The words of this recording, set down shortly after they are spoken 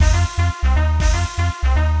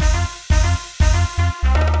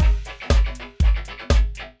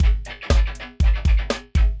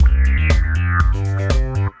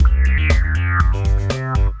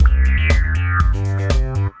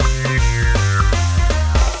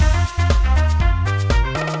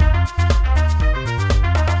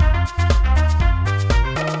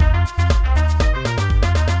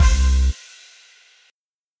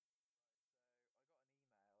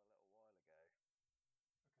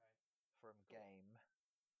game.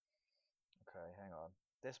 Okay, hang on.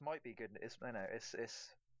 This might be good. It's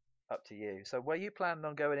up to you. So, were you planning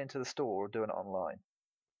on going into the store or doing it online?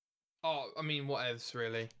 Oh, I mean, what else,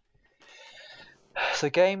 really? So,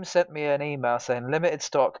 Game sent me an email saying limited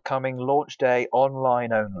stock coming launch day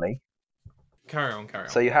online only. Carry on.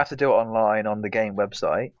 So you have to do it online on the game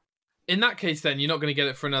website. In that case, then, you're not going to get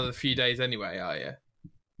it for another few days anyway, are you?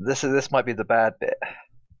 This might be the bad bit.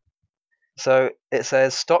 So it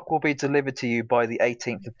says stock will be delivered to you by the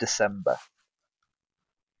 18th of December.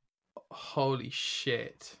 Holy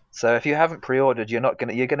shit. So if you haven't pre-ordered, you're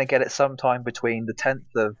gonna get it sometime between the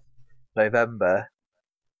 10th of November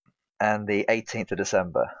and the 18th of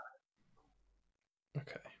December.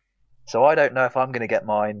 Okay. So I don't know if I'm gonna get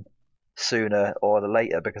mine sooner or the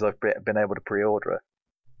later because I've been able to pre-order it.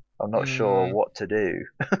 I'm not sure what to do.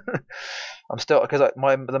 I'm still because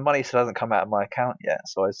the money still hasn't come out of my account yet,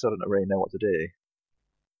 so I still don't really know what to do.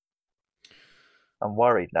 I'm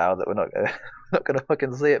worried now that we're not going to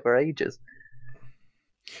fucking see it for ages.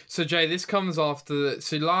 So Jay, this comes after.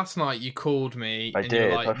 So last night you called me and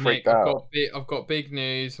did. you're like, I freaked Nick, out. I've got big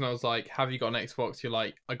news, and I was like, have you got an Xbox? You're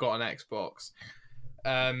like, I got an Xbox.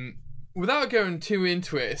 Without going too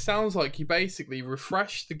into it, it sounds like you basically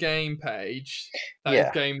refreshed the game page. That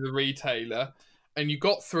is Game the Retailer, and you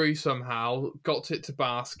got through somehow, got it to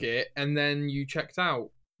basket, and then you checked out.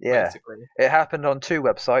 Yeah, basically. It happened on two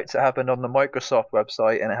websites. It happened on the Microsoft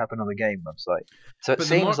website, and it happened on the game website. So it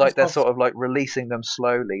seems like they're sort of like releasing them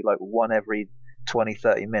slowly, like one every 20,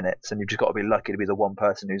 30 minutes, and you've just got to be lucky to be the one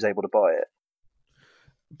person who's able to buy it.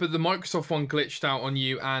 But the Microsoft one glitched out on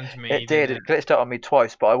you and me. It did. It glitched out on me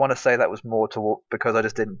twice, but I want to say that was more because I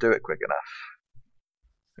just didn't do it quick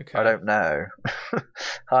enough. Okay. I don't know.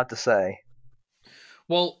 Hard to say.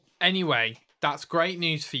 Well, anyway, that's great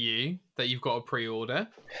news for you that you've got a pre-order.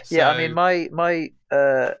 Yeah, I mean, my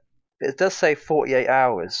it does say 48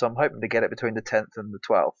 hours, so I'm hoping to get it between the 10th and the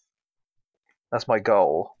 12th. That's my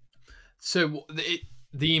goal. So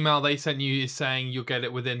the email they sent you is saying you'll get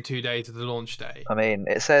it within 2 days of the launch day. I mean,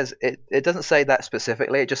 it says it doesn't say that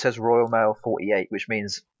specifically. It just says Royal Mail 48, which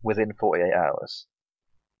means within 48 hours.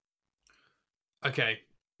 Okay,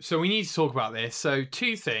 so we need to talk about this. So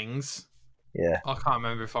 2 things. Yeah. I can't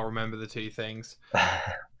remember if I remember the 2 things.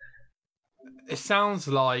 It sounds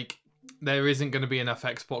like there isn't going to be enough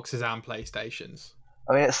Xboxes and PlayStations.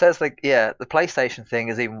 I mean, it says the PlayStation thing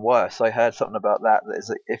is even worse. I heard something about that is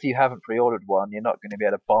that if you haven't pre-ordered one, you're not going to be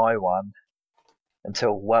able to buy one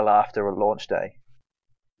until well after a launch day.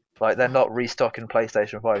 Like, they're not restocking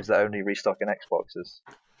PlayStation 5s, they're only restocking Xboxes.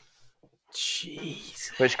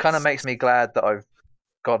 Jesus. Which kind of makes me glad that I've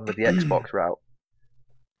gone with the Xbox route.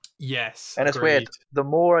 Yes. And it's weird, the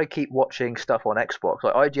more I keep watching stuff on Xbox,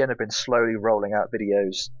 like IGN have been slowly rolling out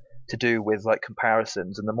videos to do with like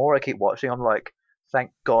comparisons, and the more I keep watching, I'm like,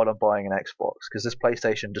 thank God I'm buying an Xbox, because this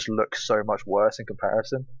PlayStation just looks so much worse in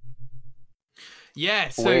comparison. Yeah,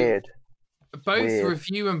 so weird. Both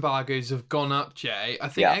review embargoes have gone up, Jay. I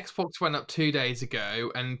think Xbox went up 2 days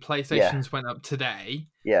ago, and PlayStation's went up today.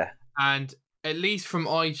 Yeah. And at least from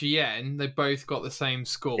IGN, they both got the same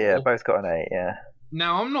score. Yeah, both got an 8, yeah.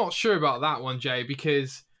 Now, I'm not sure about that one, Jay,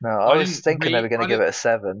 because... No, I was thinking they were going to give it a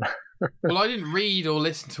 7. Well, I didn't read or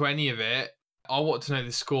listen to any of it. I want to know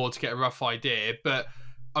the score to get a rough idea. But,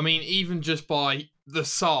 I mean, even just by the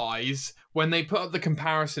size, when they put up the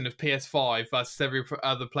comparison of PS5 versus every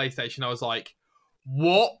other PlayStation, I was like,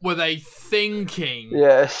 what were they thinking?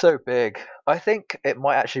 Yeah, it's so big. I think it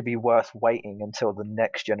might actually be worth waiting until the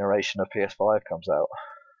next generation of PS5 comes out.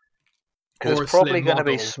 Because it's probably going to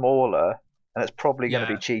be smaller, and it's probably going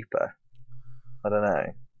to be cheaper. I don't know.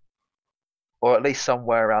 Or at least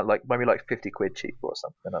somewhere around, like maybe like 50 quid cheaper or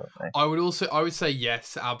something. I don't know. I would say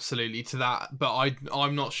yes, absolutely to that, but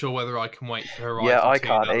I'm not sure whether I can wait for Horizon. Yeah, I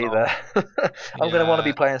can't either. I'm going to want to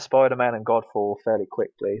be playing Spider-Man and Godfall fairly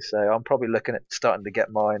quickly, so I'm probably looking at starting to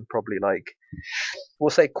get mine probably like,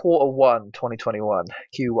 we'll say Q1 2021.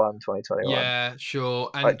 Yeah,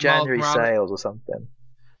 sure. And like January sales or something.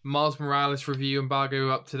 Miles Morales review embargo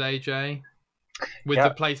up today, Jay? With the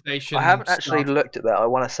PlayStation I haven't actually looked at that. I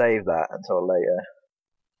want to save that until later.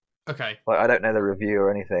 Okay. Like, I don't know the review or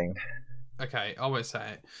anything. Okay, I won't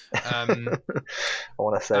say it. I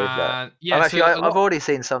want to save that. Yeah, I've already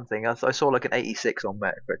seen something. I saw like an 86 on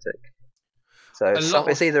Metacritic. So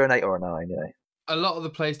it's either an 8 or a 9, you know. A lot of the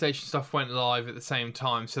PlayStation stuff went live at the same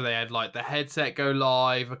time. So they had like the headset go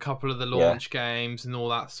live, a couple of the launch games and all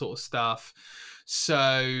that sort of stuff.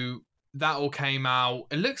 So... that all came out.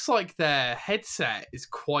 It looks like their headset is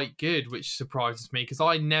quite good, which surprises me because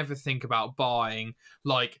I never think about buying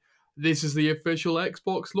like this is the official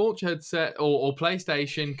Xbox launch headset or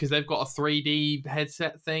PlayStation because they've got a 3D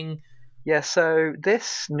headset thing. Yeah, so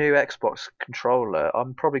this new Xbox controller,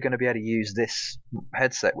 I'm probably going to be able to use this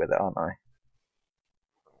headset with it, aren't I?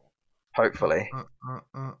 Hopefully.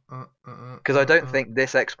 Because I don't think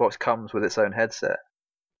this Xbox comes with its own headset.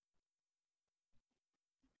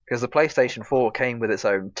 Because the PlayStation 4 came with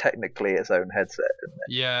technically its own headset, didn't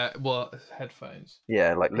it? Yeah, well, headphones.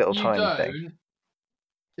 Yeah, like little tiny thing.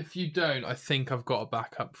 If you don't, I think I've got a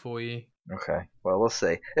backup for you. Okay, well, we'll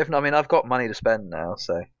see. If not, I mean, I've got money to spend now,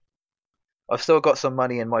 so I've still got some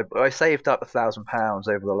money in my. I saved up £1,000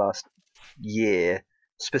 over the last year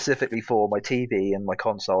specifically for my TV and my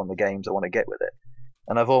console and the games I want to get with it,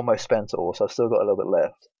 and I've almost spent it all, so I've still got a little bit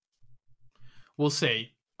left. We'll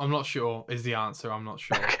see. I'm not sure is the answer. I'm not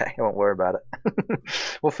sure. Okay, I won't worry about it.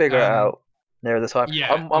 We'll figure it out near the time.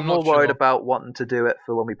 Yeah, I'm more worried about wanting to do it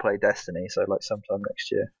for when we play Destiny, so like sometime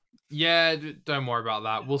next year. Yeah, don't worry about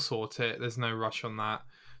that. We'll sort it. There's no rush on that.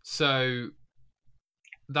 So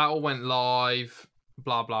that all went live.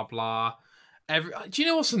 Blah blah blah. Do you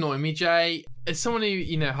know what's annoying me, Jay? As someone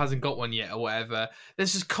who hasn't got one yet or whatever,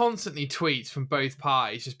 there's just constantly tweets from both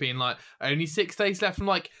parties just being like, "Only 6 days left." I'm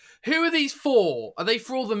like, who are these for? Are they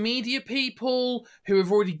for all the media people who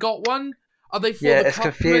have already got one? Are they for the it's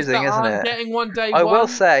customers confusing, that isn't aren't it? getting one day I one? will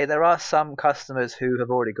say there are some customers who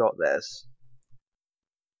have already got theirs.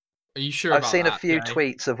 Are you sure? I've seen a few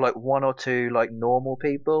tweets of like one or two like normal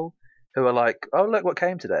people who are like, "Oh, look what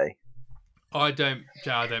came today." I don't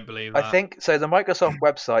believe that. I think so. The Microsoft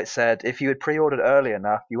website said if you had pre-ordered early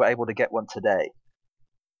enough, you were able to get one today.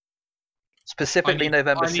 Specifically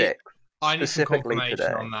November 6th. I need some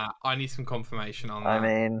confirmation on that. I need some confirmation on that. I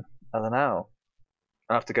mean, I don't know.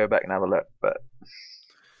 I'll have to go back and have a look, but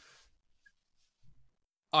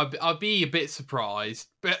I'd be a bit surprised.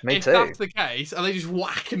 But if too. That's the case, are they just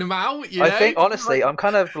whacking them out? I think, honestly, I'm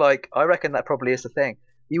kind of like, I reckon that probably is the thing.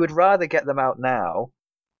 You would rather get them out now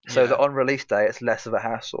so that on release day it's less of a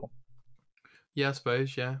hassle. Yeah, I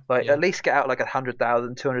suppose, yeah. Like, at least get out like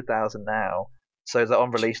 100,000, 200,000 now so that on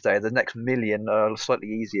release day the next million are slightly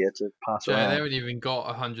easier to pass around. They haven't even got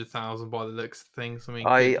 100,000 by the looks of things. I mean,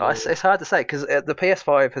 it's hard to say because the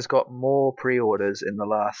PS5 has got more pre-orders in the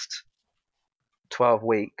last 12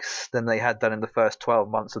 weeks than they had done in the first 12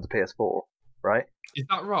 months of the PS4, right? Is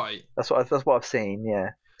that right? That's what I've seen, yeah.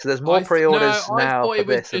 So there's more pre-orders now for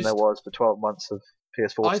this than there was for 12 months of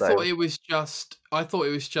PS4 sales. I thought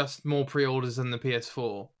it was just more pre-orders than the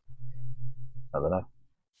PS4. I don't know.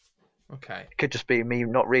 Okay. It could just be me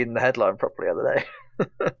not reading the headline properly the other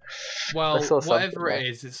day. Well, whatever it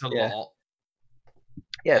is, it's a lot.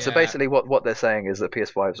 Yeah, so basically what they're saying is that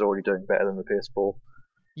PS5 is already doing better than the PS4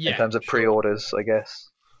 in terms of pre-orders, I guess.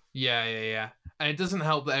 Yeah. And it doesn't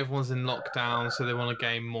help that everyone's in lockdown, so they want to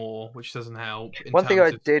game more, which doesn't help. One thing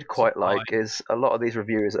I did quite like is a lot of these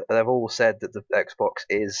reviewers, they've all said that the Xbox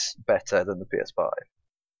is better than the PS5.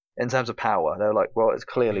 In terms of power, they're like, well, it's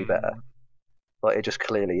clearly better. Like, it just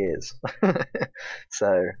clearly is.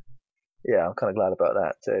 So, yeah, I'm kind of glad about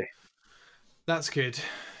that too. That's good.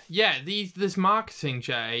 Yeah, this marketing,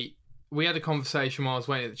 Jay, we had a conversation while I was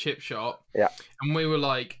waiting at the chip shop. Yeah. And we were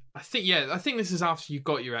like, I think this is after you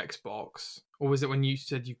got your Xbox. Or was it when you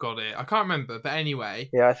said you got it? I can't remember, but anyway.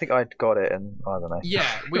 Yeah, I think I got it, and I don't know. Yeah,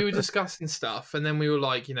 we were discussing stuff, and then we were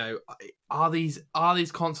like, are these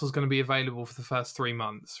consoles going to be available for the first 3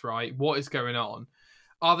 months, right? What is going on?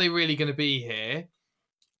 Are they really going to be here?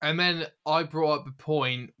 And then I brought up the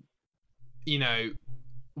point,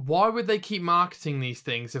 why would they keep marketing these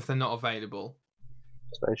things if they're not available?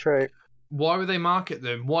 That's very true. Why would they market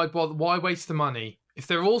them? Why bother? Why waste the money? If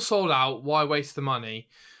they're all sold out, why waste the money?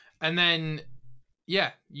 And then,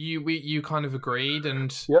 you kind of agreed,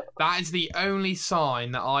 and that is the only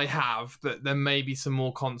sign that I have that there may be some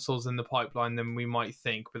more consoles in the pipeline than we might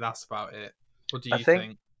think, but that's about it. What do you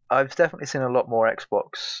think? I've definitely seen a lot more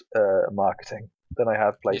Xbox marketing than I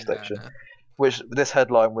have PlayStation. Yeah. Which, this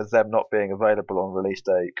headline with them not being available on release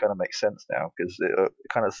day kind of makes sense now, because it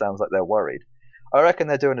kind of sounds like they're worried. I reckon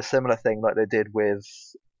they're doing a similar thing like they did with,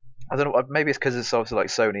 I don't know, maybe it's because it's obviously like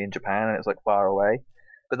Sony in Japan and it's like far away,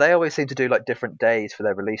 but they always seem to do like different days for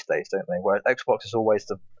their release dates, don't they? Whereas Xbox is always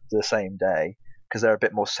the same day because they're a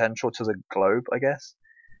bit more central to the globe, I guess.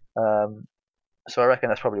 So I reckon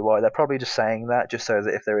that's probably why. They're probably just saying that just so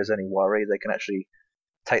that if there is any worry, they can actually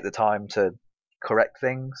take the time to correct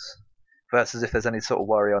things. Versus if there's any sort of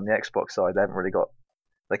worry on the Xbox side,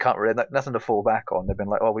 they can't really, nothing to fall back on. They've been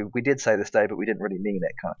like, oh, we did say this day, but we didn't really mean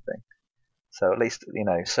it, kind of thing. So at least,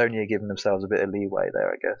 Sony are giving themselves a bit of leeway there,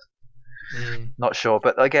 I guess. Not sure,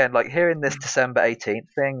 but again, like hearing this December 18th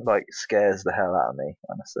thing, like scares the hell out of me,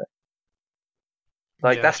 honestly.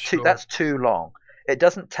 Like that's too long. It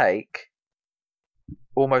doesn't take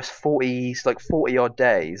almost 40 odd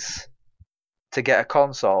days to get a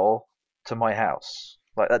console to my house.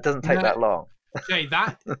 Like that doesn't take that long. Jay,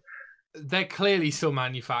 they're clearly still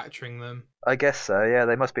manufacturing them. I guess so. Yeah,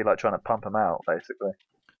 they must be like trying to pump them out, basically.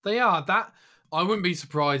 They are. That I wouldn't be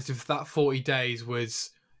surprised if that 40 days was,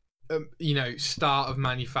 start of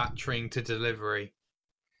manufacturing to delivery.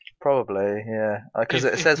 Probably, yeah, because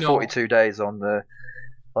it says 42 days on the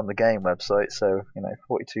game website, so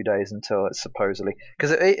 42 days until it's supposedly,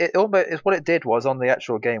 because it almost what it did was on the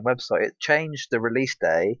actual game website, it changed the release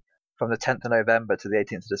day from the 10th of November to the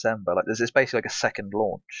 18th of December. Like it's basically like a second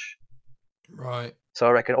launch. Right. So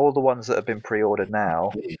I reckon all the ones that have been pre-ordered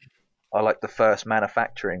now are like the first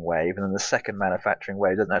manufacturing wave, and then the second manufacturing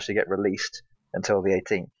wave doesn't actually get released until the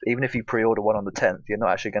 18th. Even if you pre-order one on the 10th, you're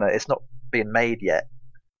not actually it's not being made yet.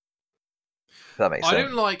 If that makes sense.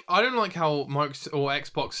 I don't like how Microsoft or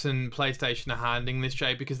Xbox and PlayStation are handling this,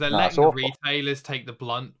 Jay, because they're letting the retailers take the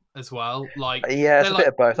blunt as well. Like, yeah, it's a bit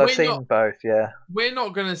of both. I've seen both. Yeah, we're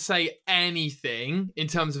not going to say anything in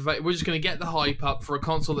terms of we're just going to get the hype up for a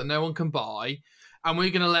console that no one can buy, and we're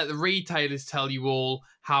going to let the retailers tell you all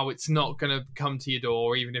how it's not going to come to your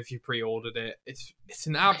door, even if you pre-ordered it. It's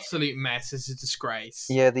an absolute mess. It's a disgrace.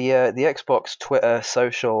 Yeah, the Xbox Twitter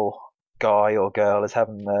social guy or girl is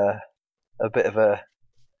having a bit of a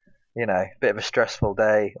stressful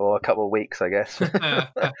day or a couple of weeks, I guess.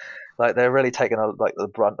 Like they're really taking the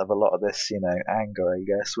brunt of a lot of this, anger, I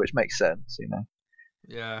guess, which makes sense,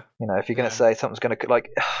 Yeah. If you're going to say something's going to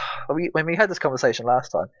when we had this conversation last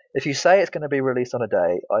time, if you say it's going to be released on a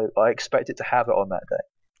day, I expect it to have it on that day.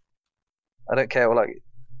 I don't care.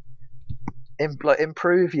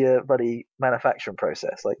 Improve your bloody manufacturing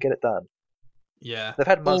process. Like, get it done. Yeah. They've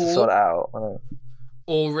had months to sort it out.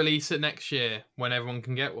 Or release it next year when everyone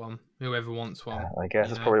can get one, whoever wants one. I guess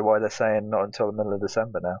that's probably why they're saying not until the middle of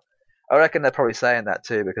December now. I reckon they're probably saying that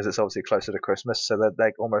too because it's obviously closer to Christmas, so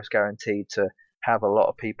they're almost guaranteed to have a lot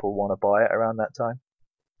of people want to buy it around that time.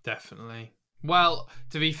 Definitely. Well,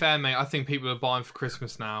 to be fair, mate, I think people are buying for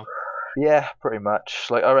Christmas now. Yeah, pretty much.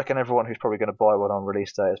 Like, I reckon everyone who's probably going to buy one on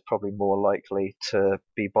release day is probably more likely to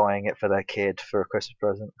be buying it for their kid for a Christmas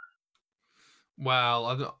present. Well,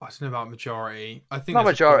 I don't know about majority. I think not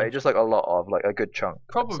majority, just like a lot of, like a good chunk.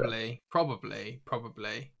 Probably.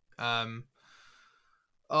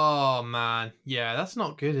 Oh man, yeah, that's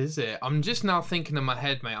not good, is it? I'm just now thinking in my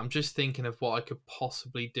head, mate. I'm just thinking of what I could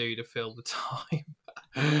possibly do to fill the time.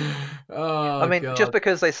 I mean, God. Just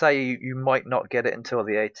because they say you might not get it until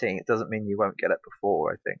the 18th doesn't mean you won't get it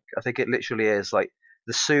before. I think it literally is like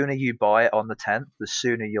the sooner you buy it on the 10th, the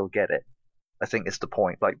sooner you'll get it. I think it's the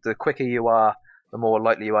point. Like the quicker you are, the more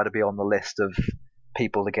likely you are to be on the list of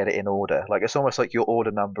people to get it in order. Like it's almost like your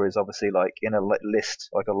order number is obviously like in a list,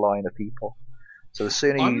 like a line of people. So the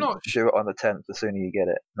sooner you do it on the 10th, the sooner you get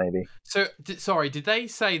it, maybe. So, sorry, did they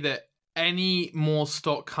say that any more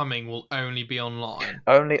stock coming will only be online?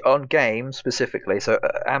 Only on games specifically. So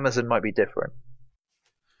Amazon might be different.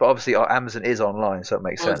 But obviously Amazon is online, so it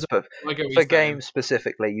makes sense. But for games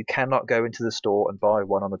specifically, you cannot go into the store and buy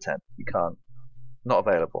one on the 10th. You can't. Not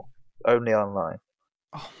available. Only online.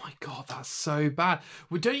 Oh my God, that's so bad.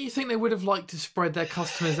 Well, don't you think they would have liked to spread their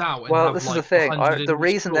customers out? Well, this is the thing. The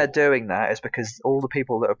reason they're doing that is because all the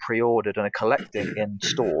people that are pre-ordered and are collecting in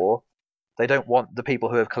store, they don't want the people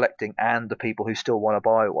who are collecting and the people who still want to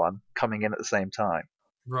buy one coming in at the same time.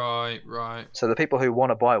 Right. So the people who want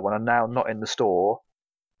to buy one are now not in the store,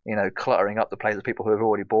 cluttering up the place of people who have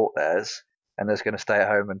already bought theirs, and they're just going to stay at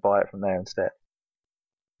home and buy it from there instead.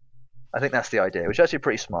 I think that's the idea, which is actually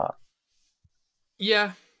pretty smart.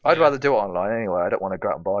 Yeah. I'd rather do it online anyway. I don't want to go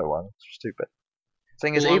out and buy one. It's stupid.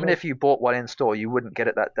 Thing is, even if you bought one in store, you wouldn't get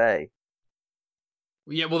it that day.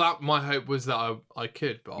 Yeah, well, my hope was that I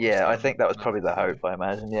could. But yeah, I think that was probably the hope, I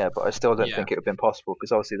imagine. Yeah, but I still don't think it would have been possible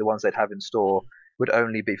because obviously the ones they'd have in store would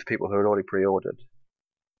only be for people who had already pre-ordered.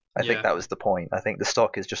 I think that was the point. I think the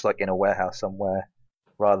stock is just like in a warehouse somewhere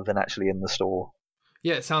rather than actually in the store.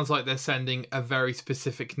 Yeah, it sounds like they're sending a very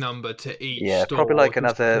specific number to each store. Yeah, probably like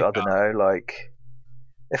another, I don't know, like...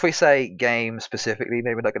 If we say game specifically,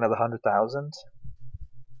 maybe like another 100,000,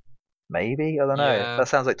 maybe, I don't know. Yeah. That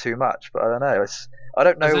sounds like too much, but I don't know. I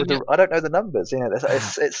don't know the numbers.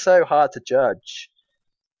 It's so hard to judge.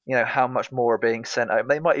 How much more are being sent out.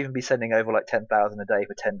 They might even be sending over like 10,000 a day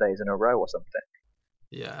for 10 days in a row or something.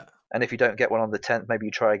 Yeah. And if you don't get one on the 10th, maybe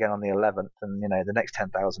you try again on the 11th, and the next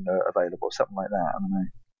 10,000 are available, something like that. I don't know.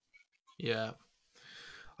 Yeah.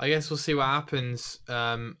 I guess we'll see what happens.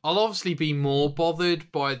 I'll obviously be more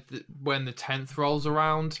bothered by when the 10th rolls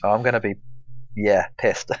around. Oh, I'm going to be,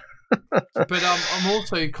 pissed. But I'm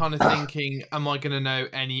also kind of thinking, am I going to know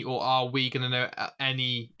any, or are we going to know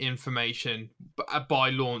any information by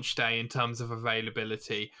launch day in terms of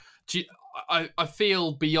availability? I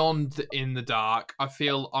feel beyond in the dark. I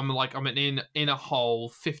feel I'm in a hole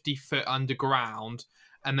 50 foot underground,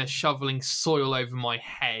 and they're shoveling soil over my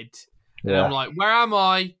head, and I'm like, where am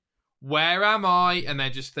I? Where am I? And they're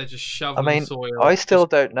just shoveling soil. I still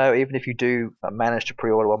don't know, even if you do manage to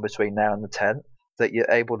pre-order one between now and the 10th, that you're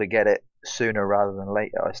able to get it sooner rather than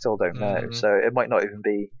later. I still don't know. So it might not even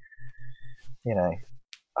be,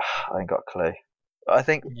 I ain't got a clue. I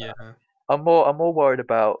think I'm more worried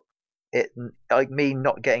about it, like me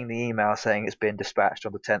not getting the email saying it's been dispatched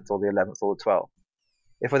on the 10th or the 11th or the 12th.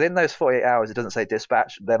 If within those 48 hours it doesn't say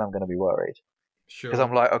dispatch, then I'm going to be worried. Because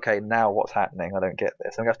I'm like, okay, now what's happening? I don't get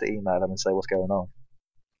this. I'm going to have to email them and say what's going on.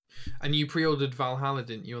 And you pre-ordered Valhalla,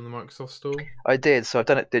 didn't you, on the Microsoft Store? I did, so I've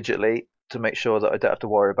done it digitally to make sure that I don't have to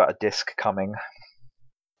worry about a disc coming.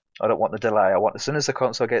 I don't want the delay. I want, as soon as the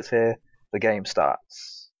console gets here, the game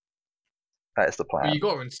starts. That is the plan. Well, you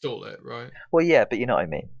got to install it, right? Well, yeah, but you know what I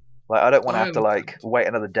mean. Like, I don't want to have to wait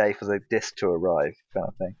another day for the disc to arrive, kind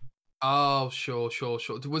of thing. Oh, sure.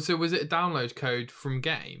 Was it a download code from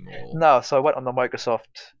game? Or? No, so I went on the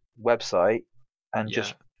Microsoft website and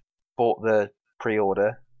just bought the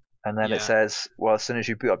pre-order, and then it says, well, as soon as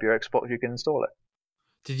you boot up your Xbox, you can install it.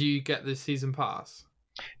 Did you get the season pass?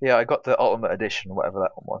 Yeah, I got the Ultimate Edition, whatever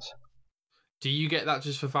that one was. Do you get that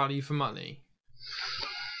just for value for money?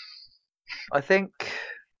 I think...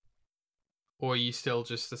 Or are you still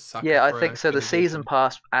just a sucker? Yeah, I think so. The season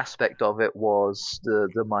pass aspect of it was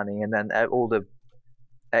the money, and then all the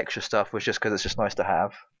extra stuff was just because it's just nice to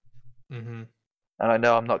have. Mm-hmm. And I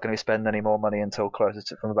know I'm not going to be spending any more money until closer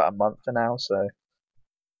to from about a month to now. So,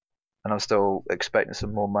 and I'm still expecting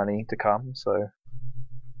some more money to come. So,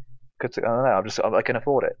 I don't know. I can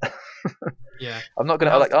afford it. Yeah. I'm not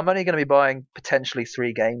gonna I'm only going to be buying potentially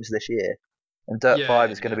 3 games this year, and Dirt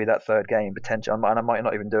 5 is going to be that 3rd game potentially, and I might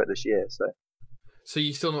not even do it this year. So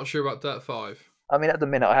you're still not sure about Dirt 5? I mean, at the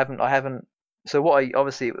minute, I haven't. So what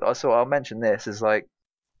I'll mention this is like,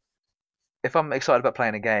 if I'm excited about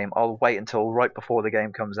playing a game, I'll wait until right before the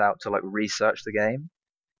game comes out to research the game.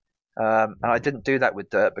 And I didn't do that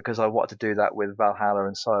with Dirt because I wanted to do that with Valhalla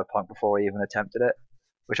and Cyberpunk before I even attempted it.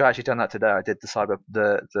 Which I actually done that today. I did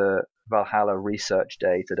the Valhalla research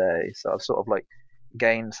day today, so I've sort of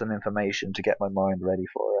gained some information to get my mind ready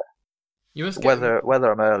for it.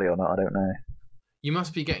 Whether I'm early or not, I don't know. You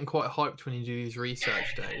must be getting quite hyped when you do these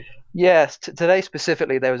research days. Yes, today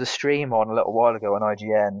specifically there was a stream on a little while ago on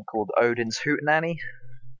IGN called Odin's Hootenanny.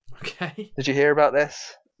 Okay. Did you hear about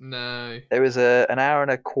this? No. There was an hour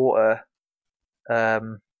and a quarter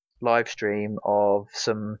live stream of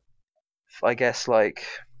some, I guess,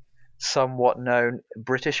 somewhat known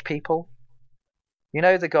British people. You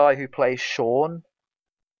know the guy who plays Sean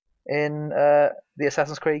in the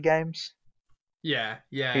Assassin's Creed games? Yeah.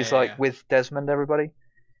 He's with Desmond, everybody.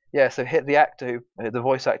 Yeah, so the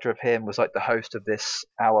voice actor of him was the host of this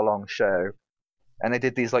hour-long show, and they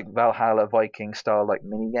did these Valhalla Viking style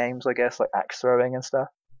mini games, I guess, axe throwing and stuff.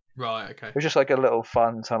 Right. Okay. It was just a little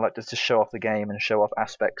fun time, just to show off the game and show off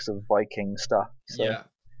aspects of Viking stuff. So it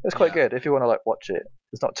was quite good if you want to watch it.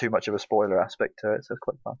 There's not too much of a spoiler aspect to it, so it's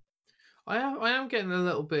quite fun. I am getting a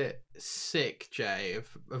little bit sick, Jay,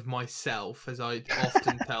 of myself, as I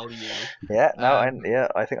often tell you. Yeah,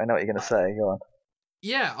 I think I know what you're going to say. Go on.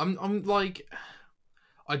 Yeah, I'm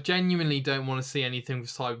I genuinely don't want to see anything with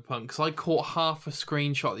Cyberpunk because I caught half a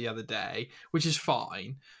screenshot the other day, which is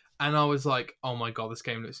fine, and I was like, "Oh my god, this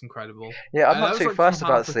game looks incredible." Yeah, I'm not too fussed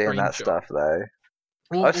about seeing that stuff though.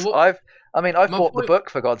 I've bought the book,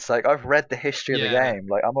 for God's sake. I've read the history of the game.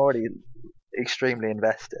 I'm already extremely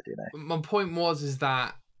invested. My point is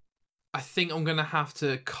that I think I'm gonna have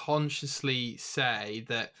to consciously say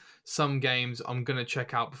that some games I'm gonna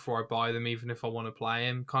check out before I buy them, even if I want to play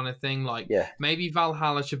them, kind of thing. Maybe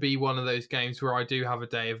Valhalla should be one of those games where I do have a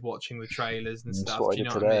day of watching the trailers and stuff. That's what I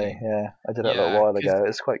did today. What I mean? Yeah, I did it a little while ago.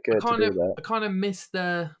 It's quite good to do that. I kind of miss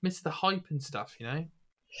the hype and stuff,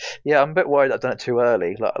 Yeah, I'm a bit worried I've done it too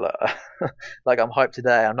early. I'm hyped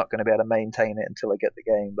today. I'm not going to be able to maintain it until I get the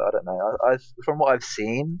game. But I don't know. From what I've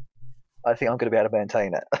seen, I think I'm going to be able to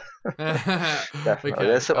maintain it. Definitely.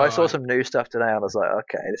 Okay. I saw some new stuff today, and I was like,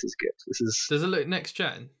 okay, this is good. Does it look next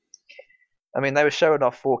gen? I mean, they were showing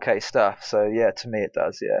off 4K stuff, so yeah, to me it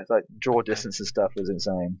does. Yeah, draw distance and stuff was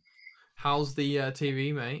insane. How's the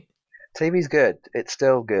TV, mate? TV's good. It's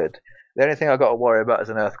still good. The only thing I got to worry about is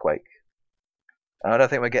an earthquake. And I don't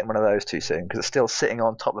think we're getting one of those too soon because it's still sitting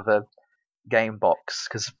on top of a game box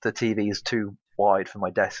because the TV is too wide for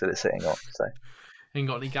my desk that it's sitting on. So Ain't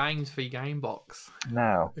got any games for your game box.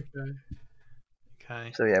 No.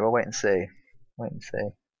 Okay. So yeah, we'll wait and see.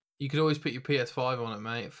 You could always put your PS5 on it,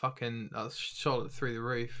 mate. Fucking, that's shot it through the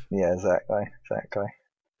roof. Yeah, exactly.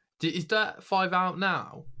 Is Dirt 5 out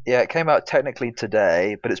now? Yeah, it came out technically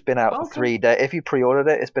today, but it's been out for 3 days. If you pre-ordered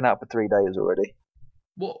it, it's been out for 3 days already.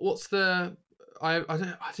 What's the? I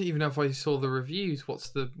don't even know if I saw the reviews.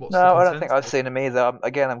 What's the I don't think I've seen them either. I'm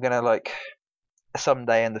gonna like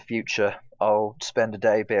someday in the future, I'll spend a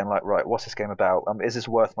day being like, right, what's this game about? Is this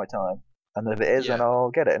worth my time? And if it is, then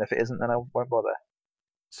I'll get it. And if it isn't, then I won't bother.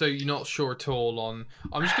 So you're not sure at all on...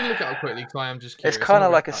 I'm just going to look at it quickly because I am just curious. It's kind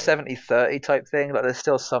of like a 70-30 type thing. Like there's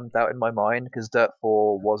still some doubt in my mind because Dirt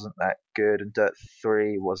 4 wasn't that good and Dirt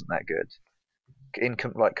 3 wasn't that good in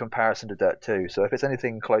comparison to Dirt 2. So if it's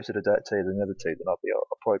anything closer to Dirt 2 than the other two, then I'll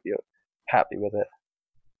probably be happy with it.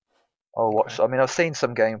 I'll watch. Okay. I mean, I've seen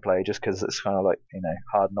some gameplay just because it's kind of like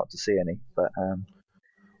hard not to see any. But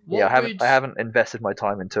I haven't invested my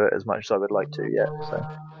time into it as much as I would like to yet. So.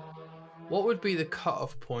 What would be the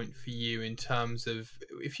cutoff point for you in terms of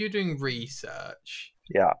if you're doing research?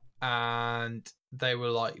 Yeah. And they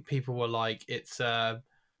were like, people were like, it's well,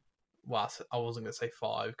 I wasn't gonna say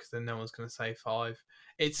 5 because then no one's gonna say 5.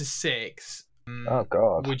 It's a 6. Oh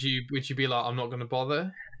God. Would you be like, I'm not gonna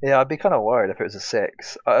bother? Yeah, I'd be kind of worried if it was a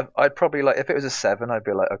 6. I'd probably like if it was a 7, I'd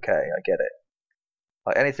be like, okay, I get it.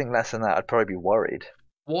 Like anything less than that, I'd probably be worried.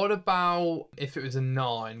 What about if it was a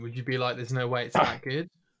 9? Would you be like, there's no way it's that good?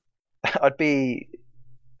 I'd be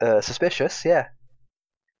suspicious, yeah.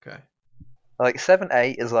 Okay. Like 7,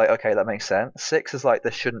 8 is like, okay, that makes sense. 6 is like,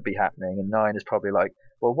 this shouldn't be happening, and 9 is probably like,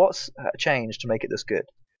 well, what's changed to make it this good?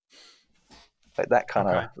 Like that kind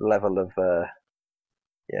of level of,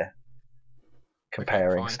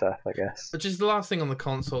 comparing stuff, I guess. But just the last thing on the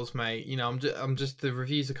consoles, mate. I'm just the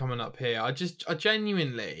reviews are coming up here. I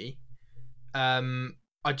genuinely,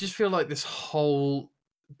 I just feel like this whole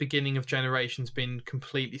beginning of generation's been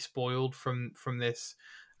completely spoiled from this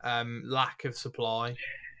lack of supply.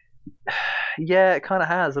 Yeah, it kind of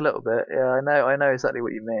has a little bit. Yeah, I know exactly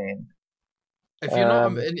what you mean. If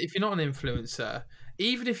you're not an influencer,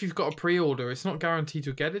 even if you've got a pre-order, it's not guaranteed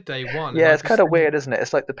you'll get it day one. Yeah, it's kind of weird, isn't it?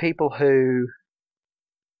 It's like the people who.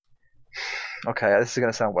 Okay, this is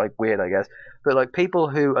going to sound like weird, I guess, but like people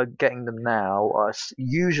who are getting them now are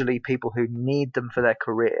usually people who need them for their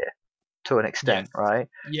career. To an extent, right?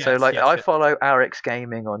 Yes, so like I follow Arix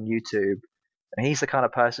Gaming on YouTube, and he's the kind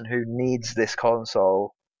of person who needs this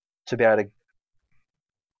console to be able to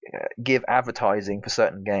give advertising for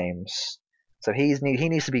certain games. So he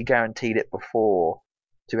needs to be guaranteed it before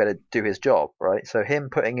to be able to do his job, right? So him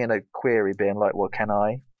putting in a query being like, well, can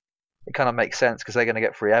I? It kind of makes sense because they're going to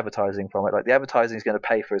get free advertising from it. Like the advertising is going to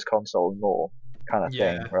pay for his console more, kind of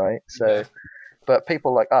thing, right? So, but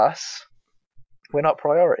people like us, we're not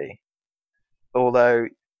priority. Although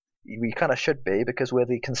we kind of should be because we're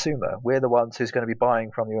the consumer. We're the ones who's going to be buying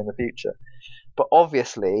from you in the future. But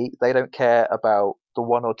obviously, they don't care about the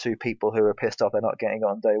 1 or 2 people who are pissed off they're not getting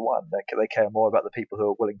on day one. They care more about the people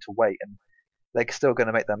who are willing to wait, and they're still going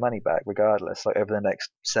to make their money back regardless, like over the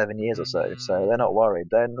next 7 years or so. So they're not worried.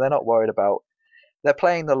 They're not worried about. They're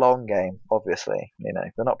playing the long game, obviously.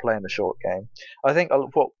 They're not playing the short game. I think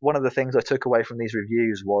one of the things I took away from these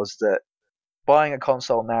reviews was that buying a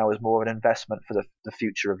console now is more of an investment for the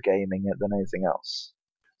future of gaming than anything else.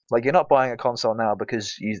 Like you're not buying a console now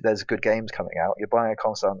because there's good games coming out. You're buying a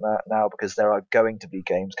console now because there are going to be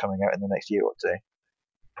games coming out in the next year or two,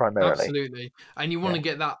 primarily. Absolutely, and you want to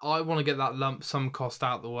get that. I want to get that lump sum cost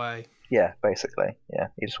out the way. Yeah, basically. Yeah,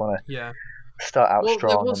 you just want to start out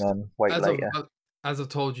strong and then wait later. As I've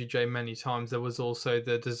told you, Jay, many times, there was also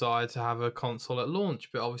the desire to have a console at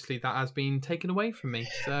launch, but obviously that has been taken away from me.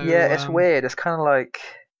 So yeah, it's weird. It's kind of like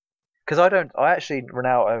because I actually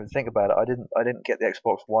now I think about it. I didn't get the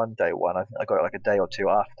Xbox One day one. I think I got it like a day or two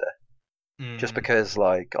after, just because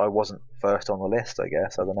like I wasn't first on the list. I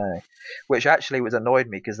guess I don't know, which actually was annoyed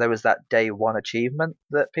me because there was that day one achievement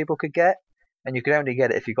that people could get, and you could only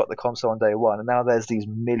get it if you got the console on day one. And now there's these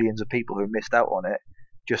millions of people who missed out on it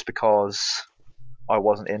just because I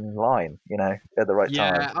wasn't in line, at the right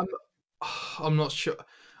time. Yeah, I'm not sure.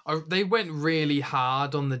 They went really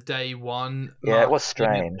hard on the day one. Yeah, it was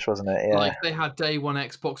strange, wasn't it? Yeah. Like they had day one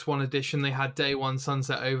Xbox One edition, they had day one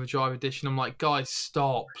Sunset Overdrive edition. I'm like, guys,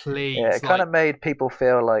 stop, please. Yeah, it kind of made people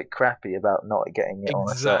feel like crappy about not getting it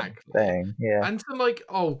on a certain thing. Yeah. And so like,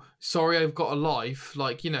 oh, sorry, I've got a life.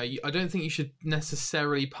 Like, I don't think you should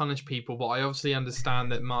necessarily punish people, but I obviously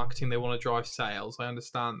understand that marketing, they want to drive sales. I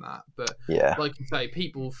understand that. But yeah, like you say,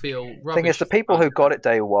 people feel rubbish. The thing is, the people who got it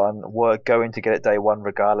day one were going to get it day one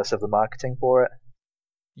regardless of the marketing for it.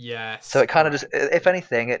 Yes. So it kind of just, if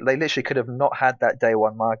anything, they literally could have not had that day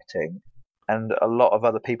one marketing, and a lot of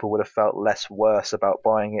other people would have felt less worse about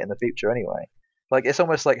buying it in the future anyway. Like, it's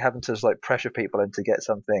almost like having to just, like, pressure people into get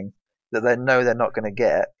something that they know they're not going to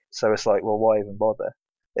get. So it's like, well, why even bother?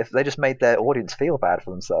 If they just made their audience feel bad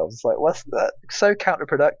for themselves, it's like, what's that? So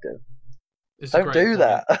counterproductive. Don't do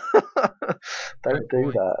that. Don't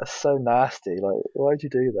do that. It's so nasty. Like, why'd you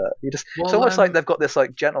do that? It's almost like they've got this,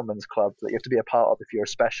 like, gentleman's club that you have to be a part of if you're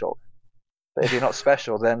special. But if you're not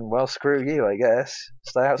special, then, well, screw you, I guess.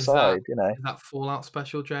 Stay outside, you know. Is that Fallout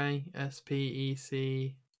Special, Jay?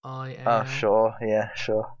 SPECIAL? Oh, sure. Yeah,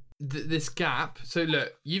 sure. This gap. So,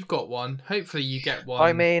 look, you've got one. Hopefully you get one.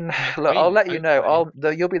 I mean, look, I'll let you know.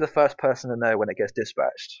 You'll be the first person to know when it gets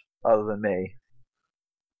dispatched, other than me.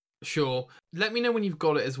 Sure. Let me know when you've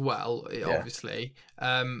got it as well, obviously.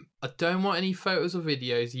 I don't want any photos or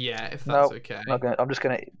videos yet, if that's okay. I'm just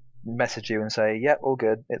going to message you and say, yep, all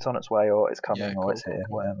good. It's on its way, or it's coming, or it's here,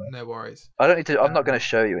 whatever. No worries. I don't need to. I'm not going to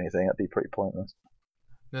show you anything. That'd be pretty pointless.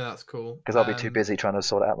 No, that's cool. Because I'll be too busy trying to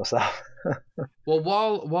sort it out myself. Well,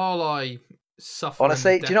 while I suffer...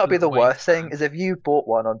 Honestly, do you know what would be the worst thing? Is if you bought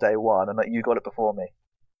one on day one and you got it before me.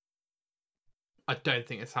 I don't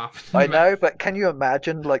think it's happening. I know, but can you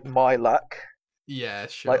imagine, like, my luck? Yeah,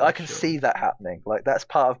 sure. Like, I can see that happening. Like, that's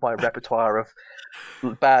part of my repertoire of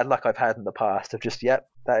bad luck I've had in the past. Of just, yep,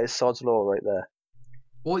 that is sod's law right there.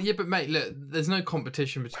 Well, yeah, but mate, look, there's no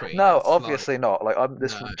competition between No, us. Obviously not. Like,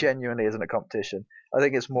 this genuinely isn't a competition. I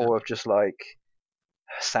think it's more of just, like,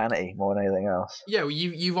 sanity more than anything else. Yeah, well,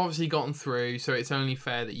 you've obviously gotten through, so it's only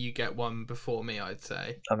fair that you get one before me, I'd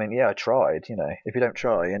say. I mean, yeah, I tried, you know. If you don't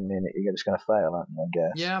try, and you're just going to fail, aren't you, I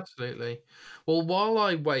guess. Yeah, absolutely. Well, while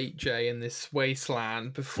I wait, Jay, in this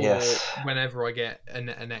wasteland before whenever I get an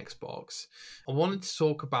Xbox, I wanted to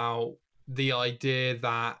talk about the idea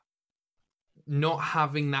that not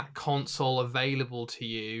having that console available to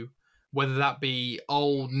you, whether that be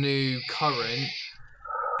old, new, current,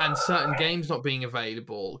 and certain games not being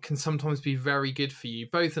available, can sometimes be very good for you,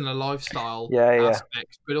 both in a lifestyle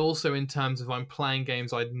aspect, but also in terms of I'm playing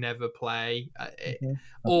games I'd never play,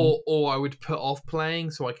 or I would put off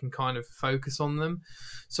playing so I can kind of focus on them.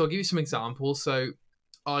 So I'll give you some examples. So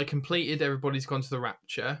I completed Everybody's Gone to the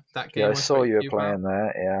Rapture. That game. Yeah, I saw you were playing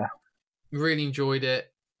that. Yeah, really enjoyed it.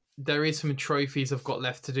 There is some trophies I've got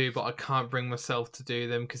left to do, but I can't bring myself to do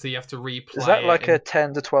them because you have to replay. Is that like a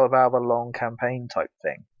 10 to 12 hour long campaign type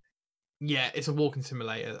thing? Yeah, it's a walking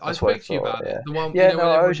simulator. I spoke to you about it. The one,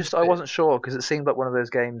 I wasn't sure because it seemed like one of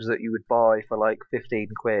those games that you would buy for like 15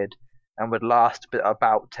 quid and would last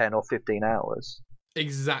about 10 or 15 hours.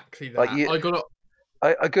 Exactly that. Like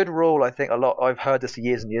a good rule, I think I've heard this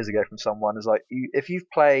years and years ago from someone, is like, if you've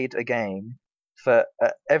played a game, for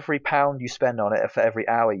every pound you spend on it, for every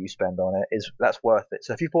hour you spend on it, that's worth it.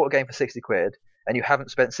 So if you bought a game for 60 quid and you haven't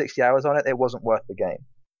spent 60 hours on it, it wasn't worth the game.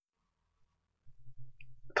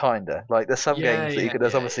 Kinda. Like, there's some games that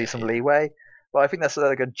there's obviously some leeway, but I think that's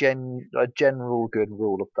like a general good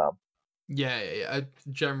rule of thumb. Yeah, a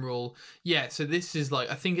general. Yeah, so this is like,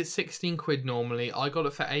 I think it's 16 quid normally. I got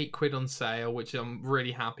it for 8 quid on sale, which I'm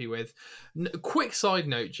really happy with. Quick side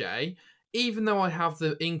note, Jay. Even though I have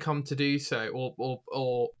the income to do so,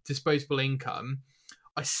 or disposable income,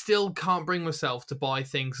 I still can't bring myself to buy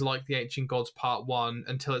things like the Ancient Gods Part 1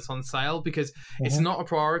 until it's on sale, because it's not a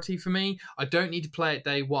priority for me. I don't need to play it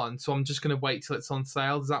day one, so I'm just going to wait till it's on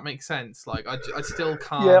sale. Does that make sense? Like, I still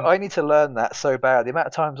can't... Yeah, I need to learn that so bad. The amount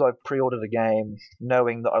of times I've pre-ordered a game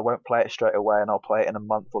knowing that I won't play it straight away and I'll play it in a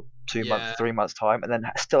month or 2 months, 3 months time, and then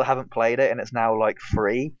still haven't played it and it's now like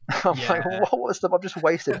free. I'm like, what was the... I've just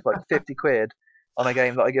wasted like 50 quid on a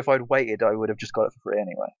game that, like, if I'd waited, I would have just got it for free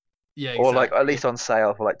anyway. Yeah, exactly. Or like at least on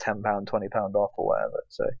sale for like £10, £20 off or whatever.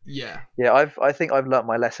 So yeah, I think I've learnt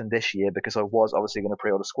my lesson this year, because I was obviously going to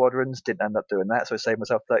pre-order Squadrons, didn't end up doing that, so I saved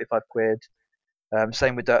myself 35 quid.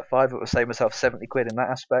 Same with Dirt 5, it would save myself 70 quid in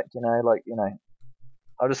that aspect.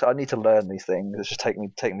 I need to learn these things. It's just taking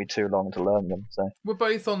me too long to learn them. So we're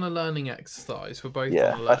both on a learning exercise.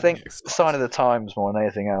 I think sign of the times more than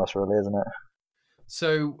anything else, really, isn't it?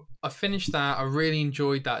 So I finished that. I really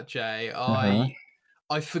enjoyed that, Jay.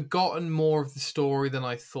 I've forgotten more of the story than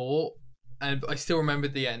I thought, and I still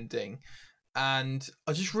remembered the ending, and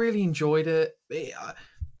I just really enjoyed it.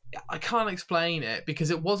 I can't explain it,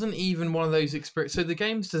 because it wasn't even one of those experiences. So the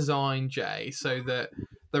game's designed, Jay, so that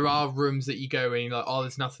there are rooms that you go in, like, oh,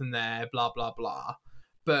 there's nothing there, blah, blah, blah.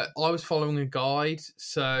 But I was following a guide,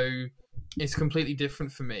 so it's completely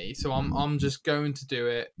different for me. So I'm just going to do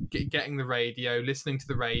it, getting the radio, listening to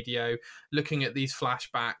the radio, looking at these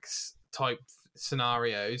flashbacks type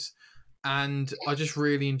scenarios, and I just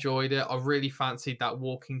really enjoyed it. I really fancied that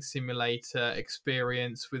walking simulator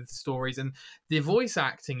experience with stories, and the voice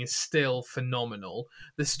acting is still phenomenal.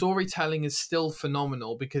 The storytelling is still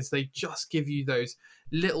phenomenal because they just give you those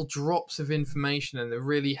little drops of information, and it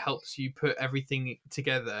really helps you put everything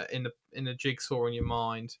together in a jigsaw in your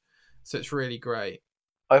mind. So it's really great.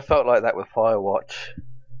 I felt like that with Firewatch.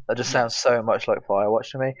 That just sounds so much like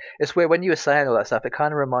Firewatch to me. It's weird when you were saying all that stuff. It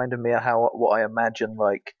kind of reminded me of what I imagine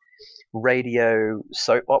like radio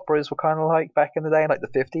soap operas were kind of like back in the day, in like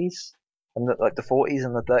the 50s and like the 40s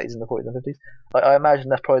and the 30s and the 40s and the 50s. I imagine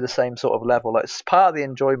that's probably the same sort of level. Like part of the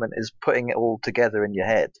enjoyment is putting it all together in your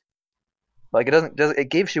head. Like it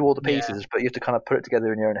gives you all the pieces, but you have to kind of put it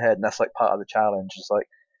together in your own head, and that's like part of the challenge. Is like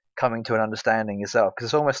coming to an understanding yourself, because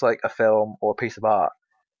it's almost like a film or a piece of art.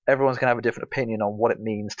 Everyone's gonna have a different opinion on what it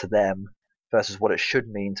means to them versus what it should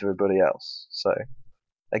mean to everybody else. So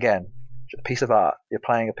again, a piece of art. You're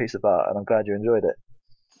playing a piece of art, and I'm glad you enjoyed it.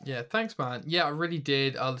 Yeah, thanks, man. Yeah, I really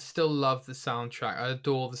did. I still love the soundtrack. I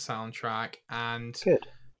adore the soundtrack, and good.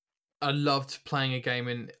 I loved playing a game.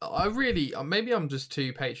 And I really, maybe I'm just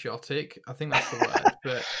too patriotic. I think that's the word,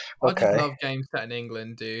 but okay. I just love games set in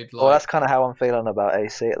England, dude. Well, that's kind of how I'm feeling about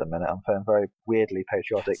AC at the minute. I'm feeling very weirdly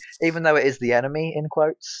patriotic, even though it is the enemy in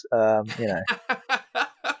quotes. You know.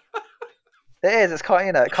 It is. It's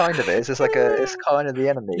kind. It kind of is. It's like it's kind of the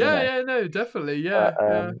enemy. Yeah, no, definitely.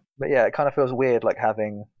 Yeah, but yeah, it kind of feels weird, like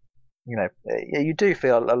having, you do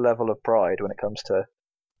feel a level of pride when it comes to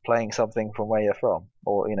playing something from where you're from,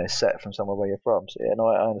 or set from somewhere where you're from. So yeah, no,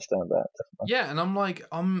 I understand that definitely. Yeah, and I'm like,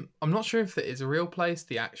 I'm not sure if it is a real place,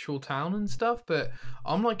 the actual town and stuff, but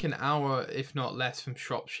I'm like an hour, if not less, from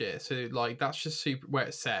Shropshire. So like that's just super where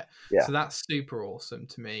it's set. Yeah. So that's super awesome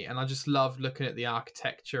to me, and I just love looking at the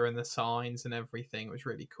architecture and the signs and everything. It was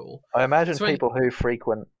really cool. I imagine people who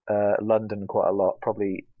frequent London quite a lot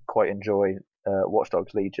probably quite enjoy Watch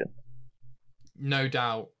Dogs Legion. No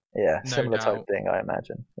doubt. Yeah, similar type thing, I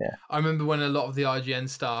imagine. Yeah, I remember when a lot of the IGN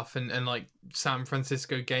staff and like San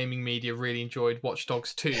Francisco gaming media really enjoyed Watch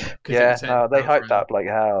Dogs 2. Yeah, no, they hyped that like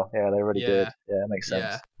hell. Yeah, they really did. Yeah, it makes sense.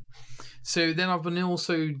 Yeah. So then I've been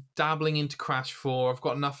also dabbling into Crash 4. I've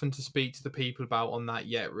got nothing to speak to the people about on that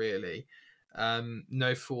yet, really.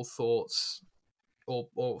 No full thoughts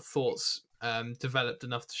or thoughts developed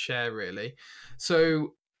enough to share, really.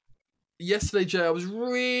 So yesterday, Jay, I was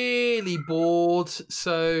really bored,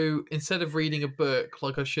 so instead of reading a book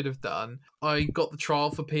like I should have done, I got the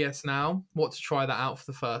trial for PS Now. Want to try that out for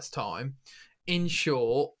the first time. In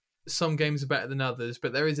short, some games are better than others,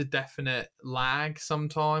 but there is a definite lag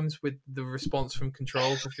sometimes with the response from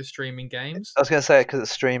controls if you're streaming games. I was going to say, because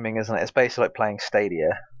it's streaming, isn't it? It's basically like playing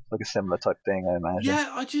Stadia. Like a similar type thing, I imagine.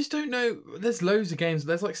 Yeah, I just don't know. There's loads of games.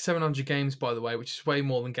 There's like 700 games, by the way, which is way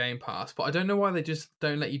more than Game Pass. But I don't know why they just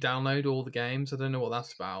don't let you download all the games. I don't know what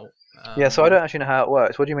that's about. Yeah, so I don't actually know how it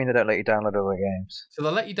works. What do you mean they don't let you download all the games? So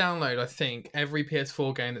they'll let you download, I think, every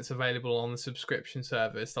PS4 game that's available on the subscription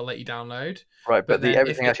service. They'll let you download. Right, but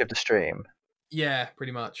everything else you have to stream. Yeah,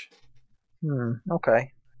 pretty much.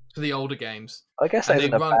 Okay. For the older games. I guess that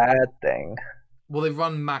isn't a bad thing. Well, they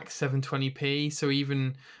run max 720p, so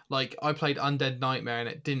even like I played Undead Nightmare and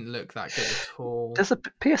it didn't look that good at all. Does the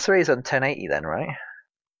PS3 is on 1080 then, right?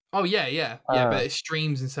 Oh yeah, but it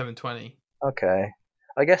streams in 720. Okay,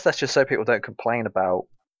 I guess that's just so people don't complain about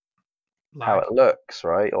how it looks,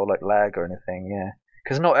 right, or like lag or anything. Yeah,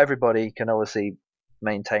 because not everybody can obviously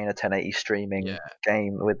maintain a 1080 streaming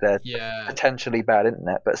game with their potentially bad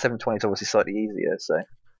internet, but 720 is obviously slightly easier, so.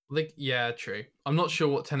 Yeah, true. I'm not sure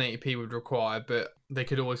what 1080p would require, but they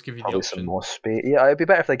could always give you Probably the option. Some more speed. Yeah, it'd be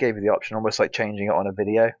better if they gave you the option, almost like changing it on a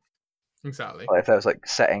video. Exactly. Like if there was like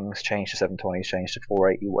settings, change to 720, change to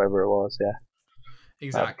 480, whatever it was. Yeah.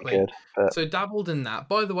 Exactly. Good, but... So dabbled in that.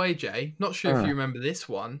 By the way, Jay, not sure if you remember this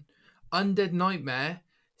one. Undead Nightmare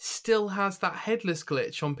still has that headless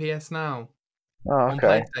glitch on PS Now. Oh,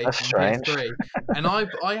 okay. That's strange. And I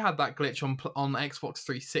had that glitch on Xbox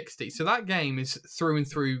 360. So that game is through and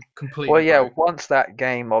through completely. Well, yeah. Broken. Once that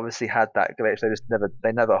game obviously had that glitch,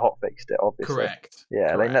 they never hotfixed it. Obviously. Correct.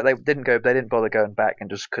 Yeah. Correct. They didn't bother going back and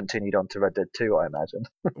just continued on to Red Dead 2. I imagine.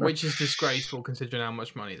 Which is disgraceful considering how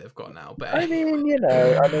much money they've got now. But I mean,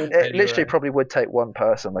 it literally probably would take one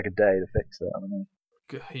person like a day to fix it. I don't know.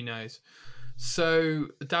 Who knows? So,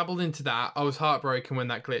 dabbled into that. I was heartbroken when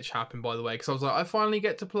that glitch happened, by the way, because I was like, I finally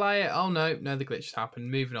get to play it. Oh, no, the glitch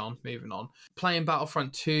happened. Moving on. Playing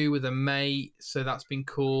Battlefront 2 with a mate, so that's been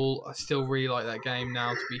cool. I still really like that game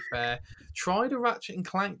now, to be fair. Tried a Ratchet and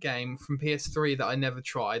Clank game from PS3 that I never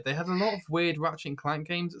tried. They had a lot of weird Ratchet and Clank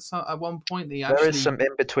games at one point. There is some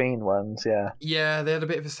in-between ones, yeah. Yeah, they had a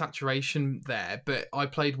bit of a saturation there, but I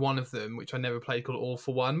played one of them, which I never played, called All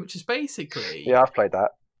for One, which is basically... Yeah, I've played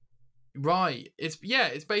that. Right. It's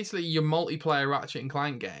basically your multiplayer Ratchet and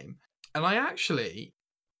Clank game. And I actually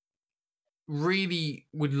really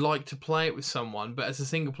would like to play it with someone, but as a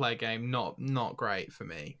single player game, not great for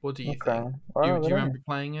me. What do you think? Do you remember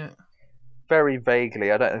playing it? Very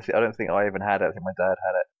vaguely. I don't think I even had it. I think my dad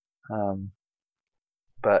had it.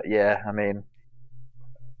 But yeah, I mean,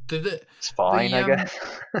 it's fine, I guess.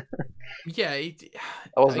 Yeah, I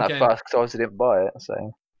wasn't that fast because I obviously didn't buy it.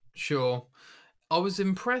 So sure. I was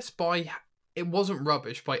impressed by it. Wasn't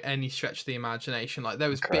rubbish by any stretch of the imagination. Like, there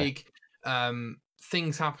was big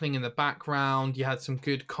things happening in the background. You had some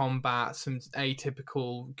good combat, some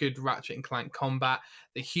atypical good Ratchet and Clank combat.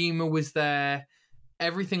 The humor was there.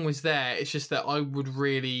 Everything was there. It's just that I would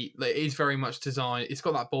really... Like, it is very much designed... It's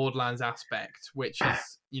got that Borderlands aspect, which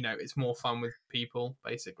is, it's more fun with people,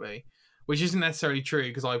 basically. Which isn't necessarily true,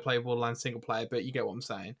 because I play Borderlands single player, but you get what I'm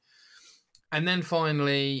saying. And then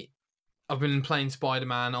finally... I've been playing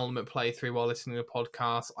Spider-Man Ultimate Playthrough while listening to a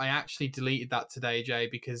podcast. I actually deleted that today, Jay,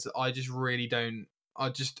 because I just really don't...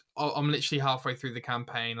 I'm literally halfway through the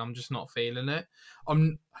campaign. I'm just not feeling it.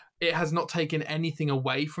 It has not taken anything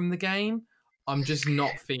away from the game. I'm just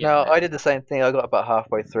not feeling it. No, I did the same thing. I got about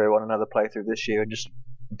halfway through on another playthrough this year and just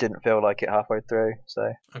didn't feel like it halfway through. So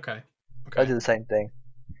Okay. I did the same thing.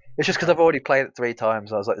 It's just because I've already played it 3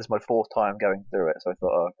 times. I was like, this is my 4th time going through it. So I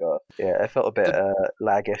thought, oh god, yeah, it felt a bit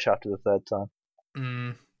laggish after the 3rd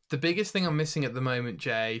time. The biggest thing I'm missing at the moment,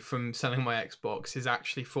 Jay, from selling my Xbox is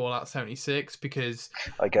actually Fallout 76, because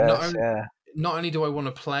I guess not only do I want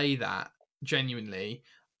to play that genuinely,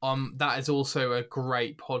 that is also a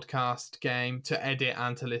great podcast game to edit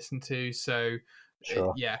and to listen to. So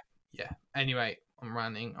sure. Yeah. Anyway, I'm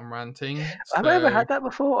ranting. Have I ever had that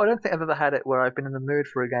before? I don't think I've ever had it where I've been in the mood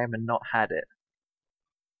for a game and not had it.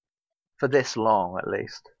 For this long, at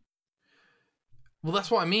least. Well,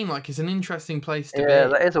 that's what I mean. Like, it's an interesting place to be. Yeah,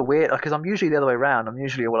 that is a weird... Because I'm usually the other way around. I'm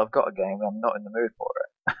usually, well, I've got a game and I'm not in the mood for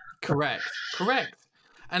it. Correct.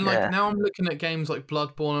 And now I'm looking at games like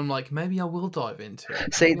Bloodborne. I'm like, maybe I will dive into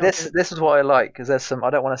it. See, this is what I like, because there's some...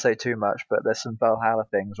 I don't want to say too much, but there's some Valhalla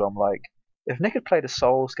things where I'm like, if Nick had played a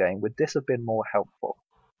Souls game, would this have been more helpful?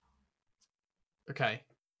 Okay.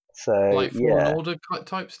 So, like Fallen Order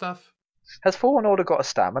type stuff? Has Fallen Order got a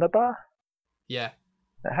stamina bar? Yeah.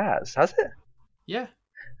 It has. Has it? Yeah.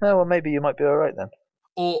 Oh, well, maybe you might be alright then.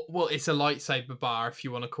 Or, well, it's a lightsaber bar, if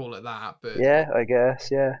you want to call it that. But yeah, I guess,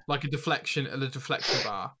 yeah. Like a deflection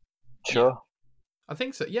bar. Sure. Yeah. I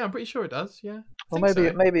think so. Yeah, I'm pretty sure it does, yeah. Well,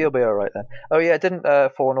 maybe you'll be alright then. Oh, yeah, didn't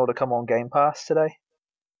Fallen Order come on Game Pass today?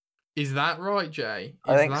 Is that right, Jay?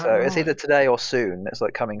 I think so. Right? It's either today or soon. It's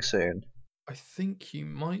like coming soon. I think you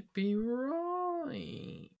might be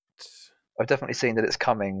right. I've definitely seen that it's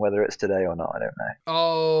coming, whether it's today or not, I don't know.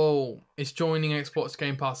 Oh, it's joining Xbox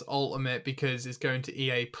Game Pass Ultimate because it's going to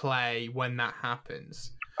EA Play when that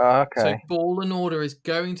happens. Oh, okay. So Fallen Order is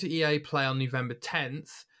going to EA Play on November 10th,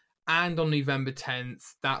 and on November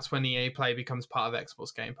 10th, that's when EA Play becomes part of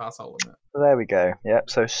Xbox Game Pass Ultimate. There we go. Yep,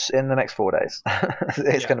 so in the next 4 days,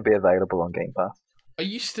 it's going to be available on Game Pass. Are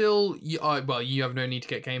you still... well, you have no need to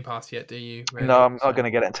get Game Pass yet, do you? Really? No, I'm not going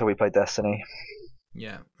to get it until we play Destiny.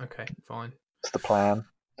 Yeah, okay, fine. It's the plan.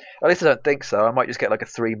 At least I don't think so. I might just get like a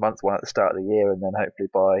 3-month one at the start of the year, and then hopefully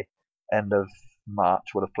by end of March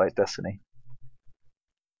we'll have played Destiny.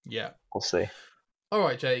 Yeah. We'll see.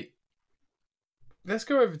 Alright, Jay. Let's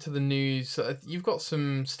go over to the news. You've got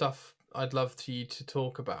some stuff I'd love for you to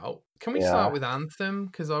talk about. Can we start with Anthem?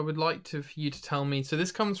 Because I would like for you to tell me... So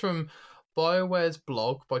this comes from BioWare's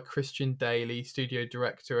blog by Christian Daly, studio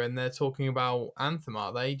director, and they're talking about Anthem,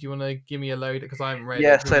 are they? Do you want to give me a load? Because I haven't read it.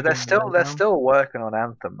 Yeah, so they're still working on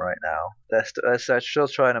Anthem right now. They're still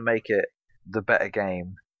trying to make it the better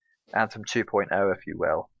game, Anthem 2.0, if you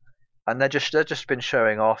will. And they've just been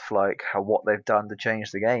showing off like what they've done to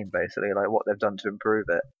change the game, basically, like what they've done to improve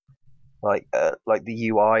it, like the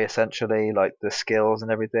UI essentially, like the skills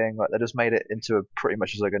and everything. Like they just made it into pretty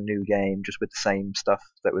much like a new game, just with the same stuff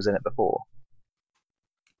that was in it before.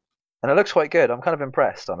 And it looks quite good. I'm kind of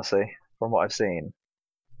impressed, honestly, from what I've seen.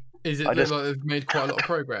 Is it like they've made quite a lot of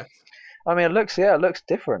progress? I mean, it looks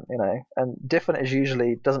different, you know. And different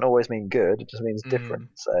doesn't always mean good. It just means different.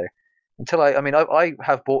 So Until I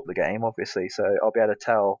have bought the game, obviously, so I'll be able to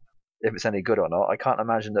tell if it's any good or not. I can't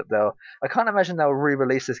imagine they'll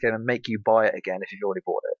re-release this game and make you buy it again if you've already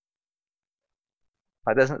bought it.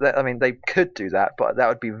 They could do that, but that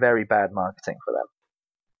would be very bad marketing for them.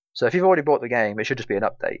 So if you've already bought the game, it should just be an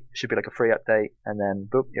update. It should be like a free update, and then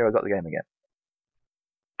boop, I've got the game again.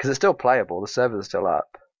 Because it's still playable. The servers are still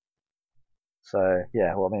up. So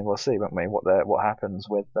yeah, well, we'll see, won't we? What happens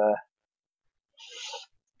with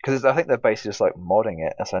because I think they're basically just like modding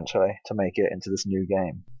it essentially to make it into this new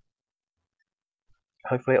game.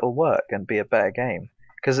 Hopefully it'll work and be a better game.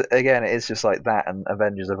 Because again, it is just like that, and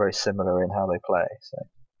Avengers are very similar in how they play. So,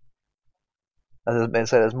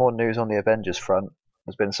 there's more news on the Avengers front.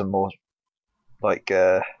 There's been some more like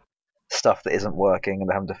stuff that isn't working and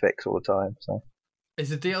they're having to fix all the time. So, is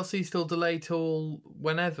the DLC still delayed till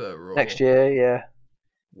whenever? Or... next year, yeah.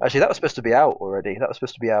 Actually, that was supposed to be out already. That was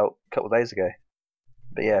supposed to be out a couple of days ago.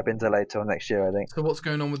 But yeah, been delayed till next year, I think. So what's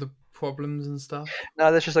going on with the problems and stuff?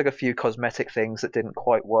 No, there's just like a few cosmetic things that didn't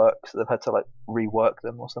quite work, so they've had to like rework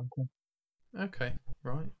them or something. Okay,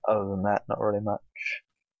 right. Other than that, not really much.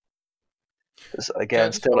 It's,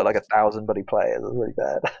 again, still at like 1,000 bloody players. It's really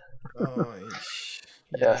bad. Oh,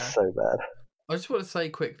 yeah, so bad. I just want to say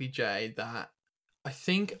quickly, Jay, that I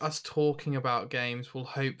think us talking about games will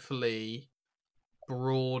hopefully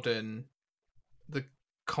broaden the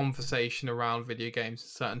conversation around video games and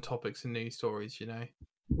certain topics and news stories, you know?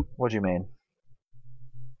 What do you mean?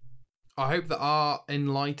 I hope that our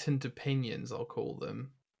enlightened opinions, I'll call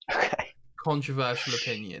them, okay, controversial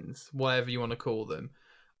opinions, whatever you want to call them,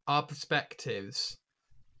 our perspectives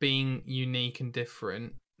being unique and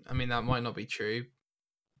different. I mean, that might not be true,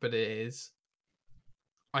 but it is.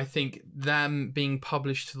 I think them being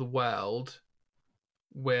published to the world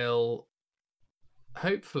will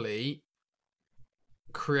hopefully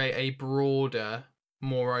create a broader,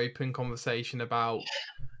 more open conversation about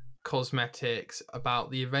cosmetics,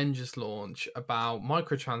 about the Avengers launch, about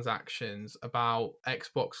microtransactions, about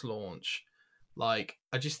Xbox launch. Like,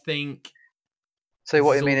 I just think... So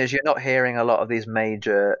what you mean is you're not hearing a lot of these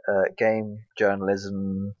major game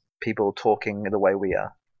journalism people talking the way we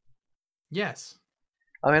are? Yes.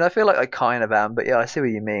 I mean, I feel like I kind of am, but yeah, I see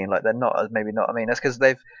what you mean. Like, they're not, maybe not. I mean, that's because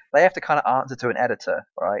they have to kind of answer to an editor,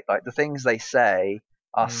 right? Like, the things they say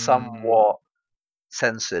are somewhat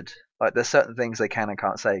censored. Like, there's certain things they can and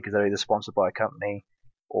can't say because they're either sponsored by a company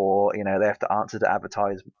or, they have to answer to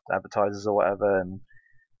advertisers or whatever, and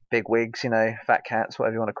big wigs, fat cats,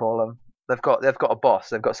 whatever you want to call them. They've got a boss.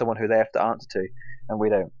 They've got someone who they have to answer to, and we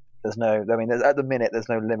don't. At the minute, there's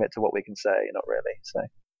no limit to what we can say. Not really. So,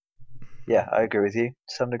 yeah, I agree with you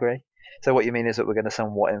to some degree. So what you mean is that we're going to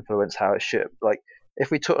somewhat influence how it should. Like, if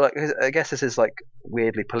we talk, like, I guess this is like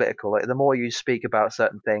weirdly political. Like, the more you speak about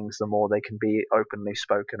certain things, the more they can be openly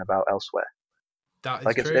spoken about elsewhere. That is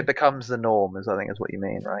like true. It becomes the norm, I think is what you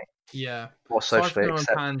mean, right? Yeah. Or socially acceptable.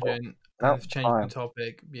 acceptable. On tangent, I've changed the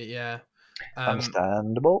topic. Yeah.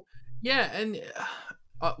 Understandable. Yeah, and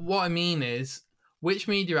what I mean is, which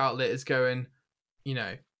media outlet is going,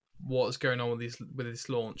 what's going on with this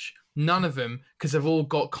launch? None of them, because they've all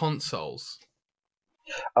got consoles.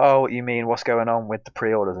 Oh, you mean what's going on with the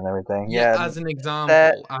pre-orders and everything? Yeah, as an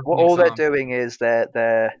example. They're doing is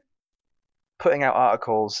they're putting out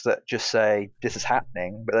articles that just say this is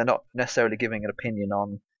happening, but they're not necessarily giving an opinion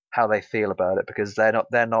on how they feel about it because they're not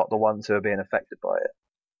the ones who are being affected by it.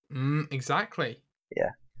 Exactly. Yeah.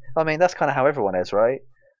 I mean, that's kind of how everyone is, right?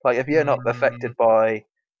 Like, if you're not affected by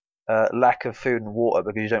lack of food and water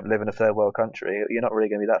because you don't live in a third world country, you're not really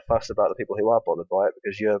going to be that fussed about the people who are bothered by it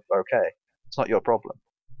because you're okay. It's not your problem.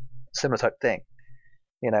 Similar type thing.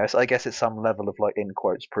 So I guess it's some level of, like, in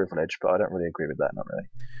quotes, privilege, but I don't really agree with that, not really.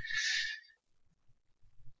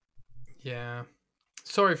 Yeah.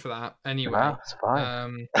 Sorry for that, anyway. No, it's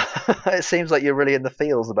fine. It seems like you're really in the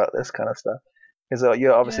feels about this kind of stuff. Because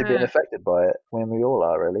you're obviously being affected by it. I mean, we all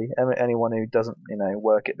are, really. Anyone who doesn't,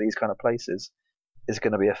 work at these kind of places is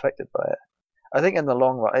going to be affected by it. I think in the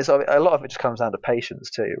long run, a lot of it just comes down to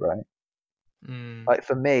patience too, right? Like,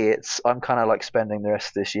 for me, I'm kind of like spending the rest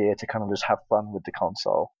of this year to kind of just have fun with the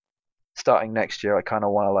console. Starting next year, I kind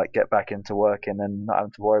of want to like get back into working and not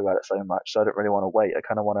having to worry about it so much. So I don't really want to wait. I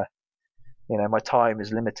kind of want to, my time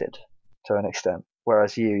is limited to an extent.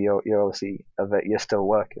 Whereas you're obviously you're still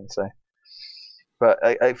working, so. But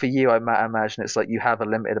for you, I imagine it's like you have a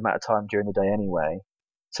limited amount of time during the day anyway,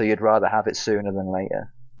 so you'd rather have it sooner than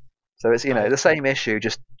later. So it's the same issue,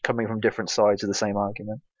 just coming from different sides of the same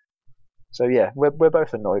argument. So yeah, we're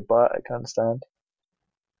both annoyed by it. I can understand.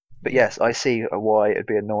 But yes, I see why it'd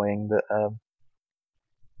be annoying that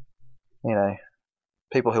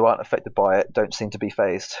people who aren't affected by it don't seem to be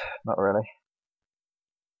phased. Not really.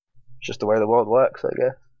 It's just the way the world works, I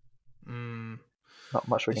guess. Not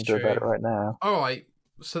much we can do about it right now. All right.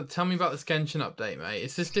 So tell me about this Genshin update, mate.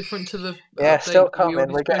 Is this different to the update still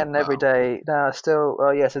coming. We're getting every day. No, still.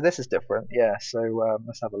 Oh, yeah. So this is different. Yeah. So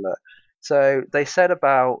let's have a look. So they said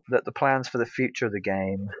about that the plans for the future of the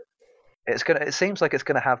game. It seems like it's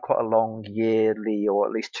gonna have quite a long yearly, or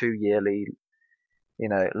at least 2 yearly,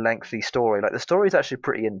 lengthy story. Like the story is actually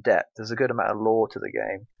pretty in depth. There's a good amount of lore to the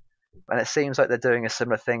game, and it seems like they're doing a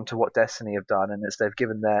similar thing to what Destiny have done, and they've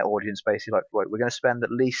given their audience basically like, right, we're going to spend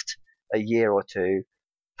at least a year or two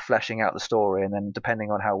fleshing out the story, and then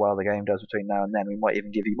depending on how well the game does between now and then, we might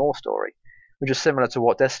even give you more story, which is similar to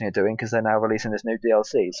what Destiny are doing because they're now releasing this new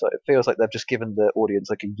DLC. So it feels like they've just given the audience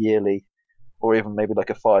like a yearly, or even maybe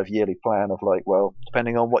like a 5-yearly plan of like, well,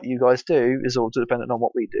 depending on what you guys do is also dependent on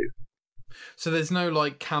what we do. So there's no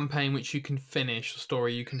like campaign which you can finish,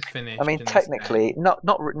 story you can finish. I mean, technically, no.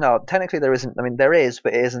 Technically, there isn't. I mean, there is,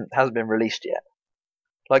 but it hasn't been released yet.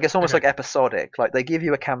 Like it's almost like episodic. Like they give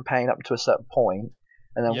you a campaign up to a certain point,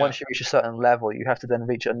 and then once you reach a certain level, you have to then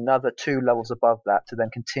reach another 2 levels above that to then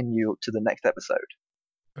continue to the next episode.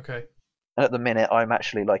 Okay. And at the minute, I'm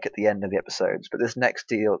actually like at the end of the episodes. But this next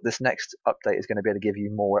update is going to be able to give you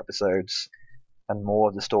more episodes and more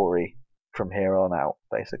of the story from here on out,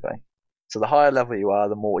 basically. So the higher level you are,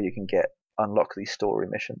 the more you can unlock these story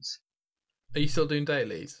missions. Are you still doing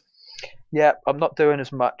dailies? Yeah, I'm not doing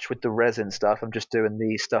as much with the resin stuff. I'm just doing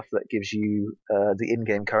the stuff that gives you the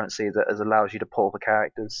in-game currency that allows you to pull the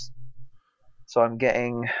characters. So I'm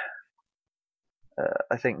getting,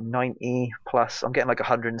 I think 90 plus. I'm getting like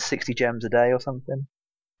 160 gems a day or something.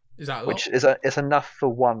 Is that a lot? Which is it's enough for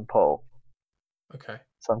one pull. Okay.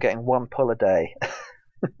 So I'm getting 1 pull a day.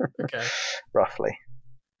 Okay. Roughly.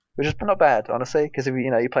 Which is not bad, honestly, because if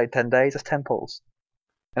you played 10 days, that's 10 pulls,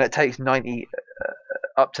 and it takes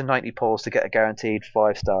up to 90 pulls to get a guaranteed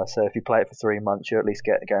 5-star. So if you play it for 3 months, you at least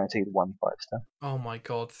get a guaranteed 1 5-star. Oh my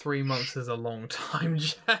god, 3 months is a long time,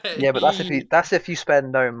 Jay. Yeah, but that's if you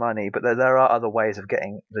spend no money. But there are other ways of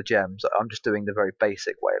getting the gems. I'm just doing the very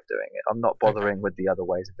basic way of doing it. I'm not bothering with the other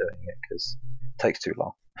ways of doing it because it takes too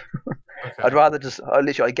long. I'd rather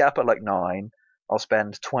I get up at like 9. I'll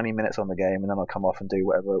spend 20 minutes on the game, and then I'll come off and do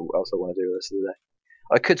whatever else I want to do the rest of the day.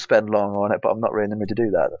 I could spend long on it, but I'm not really in the mood to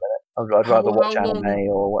do that at the minute. I'd rather watch anime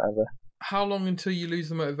or whatever. How long until you lose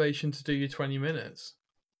the motivation to do your 20 minutes?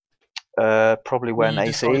 Probably when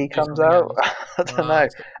AC comes out. I don't know.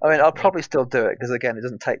 I mean, I'll probably still do it, because again, it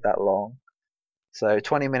doesn't take that long. So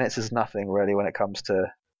 20 minutes is nothing really when it comes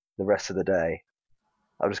to the rest of the day.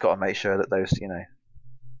 I've just got to make sure that those,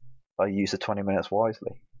 I use the 20 minutes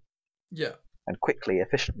wisely. Yeah. And quickly,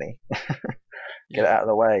 efficiently, get it out of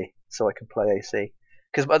the way so I can play AC.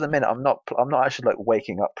 Because at the minute, I'm not actually like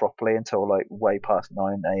waking up properly until like way past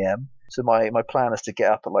 9 a.m. So my plan is to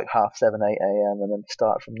get up at like 6:30, 8 a.m. and then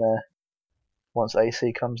start from there. Once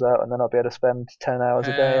AC comes out, and then I'll be able to spend 10 hours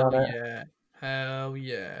a day on it. Hell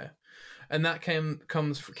yeah! And that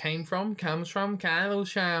comes from Calsham.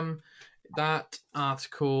 That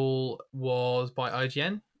article was by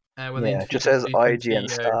IGN. It just says IGN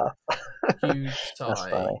star. Huge That's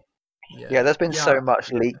funny. Yeah, there's been so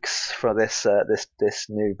much leaks for this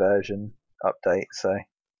new version update. So,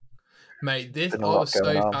 mate, I was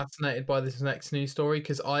so fascinated by this next news story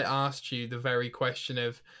because I asked you the very question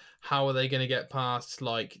of how are they going to get past,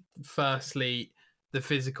 like, firstly the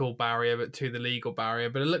physical barrier, but to the legal barrier.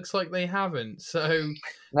 But it looks like they haven't. So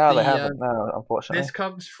no, they haven't. No, unfortunately. This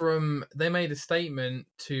comes from, they made a statement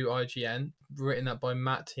to IGN written up by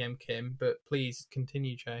Matt TM Kim. But please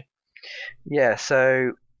continue, Jay. Yeah,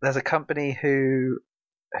 so there's a company who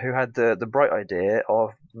had the bright idea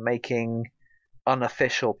of making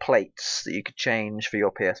unofficial plates that you could change for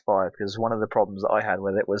your PS5, because one of the problems that I had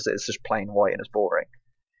with it was that it's just plain white and it's boring.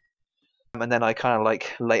 And then I kind of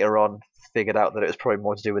like later on figured out that it was probably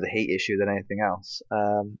more to do with the heat issue than anything else.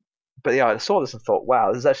 But yeah, I saw this and thought,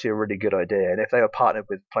 wow, this is actually a really good idea. And if they were partnered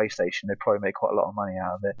with PlayStation, they'd probably make quite a lot of money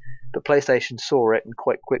out of it. But PlayStation saw it and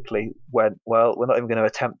quite quickly went, well, we're not even going to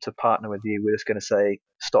attempt to partner with you. We're just going to say,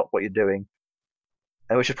 stop what you're doing.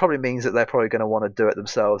 And which probably means that they're probably going to want to do it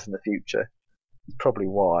themselves in the future. It's probably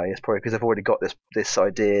why. It's probably because they've already got this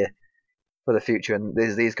idea for the future, and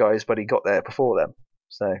these guys, but he got there before them.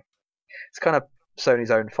 So it's kind of Sony's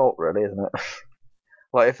own fault, really, isn't it?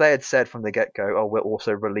 Like, if they had said from the get-go, oh, we're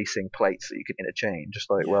also releasing plates that you can interchange, just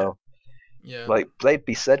like, like they'd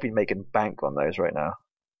be making bank on those right now.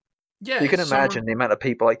 Yeah, you can imagine the amount of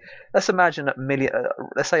people. Like, let's imagine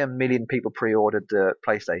let's say 1 million people pre-ordered the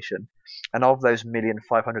PlayStation, and of those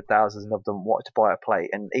 1,500,000 of them wanted to buy a plate,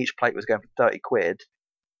 and each plate was going for 30 quid.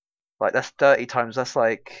 Like that's 30 times. That's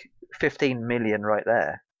like 15 million right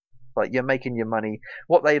there. Like you're making your money.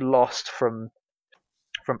 What they lost from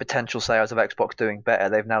potential sales of Xbox doing better,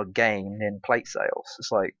 they've now gained in plate sales.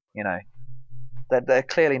 It's like, they're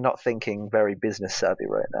clearly not thinking very business savvy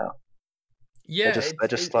right now. Yeah, they're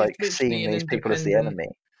just like seeing these people as the enemy.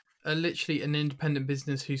 Literally an independent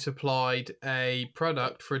business who supplied a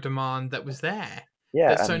product for a demand that was there.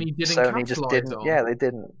 Yeah, that Sony didn't capitalize on. Yeah, they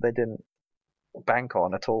didn't bank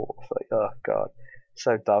on at all. It's like, oh god,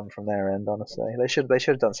 so dumb from their end. Honestly, they should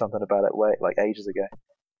have done something about it ages ago.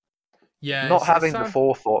 Yeah, not having the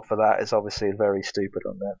forethought for that is obviously very stupid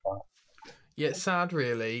on their part. Yeah, it's sad,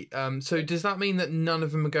 really. So does that mean that none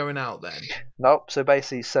of them are going out then? Nope. So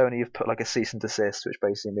basically, Sony have put like a cease and desist, which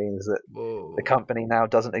basically means that the company now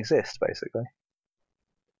doesn't exist. Basically,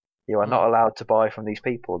 you are not allowed to buy from these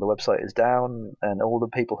people. The website is down, and all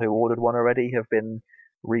the people who ordered one already have been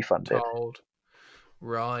refunded.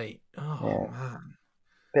 Right. Oh man.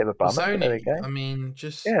 Bit of a bummer. Sony, there we go. I mean,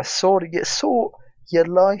 just sort your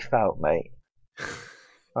life out, mate.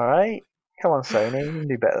 All right, come on, Sony, you can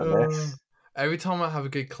do better than this. Every time I have a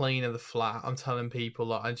good clean of the flat, I'm telling people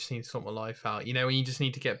like I just need to sort my life out. When you just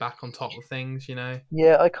need to get back on top of things.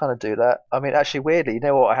 Yeah, I kind of do that. I mean, actually, weirdly, you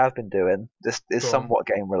know what I have been doing? This is somewhat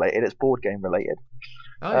game related. It's board game related,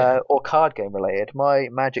 or card game related. My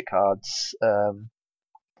Magic cards,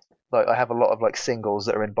 like I have a lot of like singles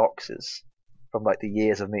that are in boxes from like the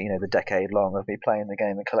years of me, the decade long of me playing the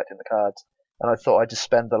game and collecting the cards. And I thought I'd just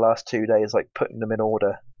spend the last 2 days like putting them in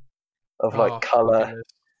order of like color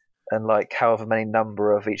and like however many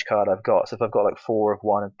number of each card I've got. So if I've got like 4 of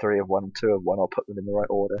one and 3 of one and 2 of one, I'll put them in the right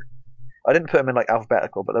order. I didn't put them in like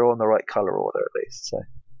alphabetical, but they're all in the right color order at least. So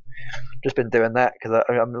just been doing that because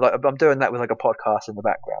I'm doing that with like a podcast in the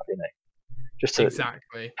background, just to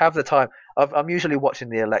have the time. I'm usually watching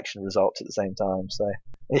the election results at the same time, so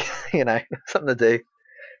something to do,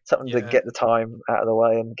 something to get the time out of the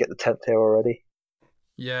way and get the 10th here already.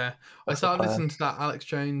 Yeah, I started listening to that Alex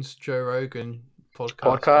Jones, Joe Rogan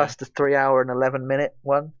podcast. The 3 hour and 11-minute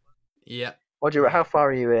one. Yeah. How far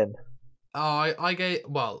are you in? I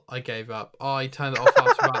gave up. I turned it off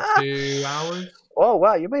after about 2 hours. Oh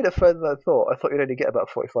wow, you made it further than I thought. I thought you'd only get about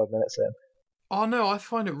 45 minutes in. Oh no, I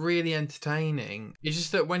find it really entertaining. It's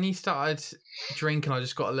just that when he started drinking, I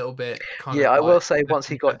just got a little bit I will say once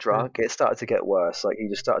he got drunk, it started to get worse. Like he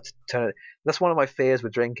just started to turn it. That's one of my fears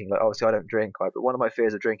with drinking. Like obviously I don't drink, right? But one of my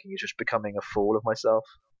fears of drinking is just becoming a fool of myself.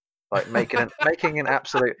 Like making an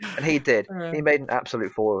absolute, and he did. He made an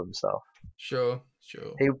absolute fool of himself. Sure.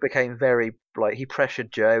 He became very he pressured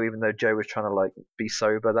Joe, even though Joe was trying to like be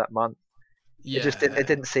sober that month. Yeah. It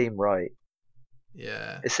didn't seem right.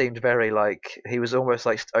 Yeah. It seemed very like he was almost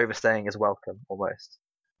like overstaying his welcome, almost.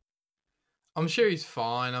 I'm sure he's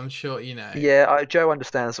fine. I'm sure, Yeah, Joe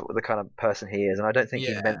understands the kind of person he is, and I don't think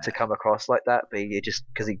he meant to come across like that, but he just,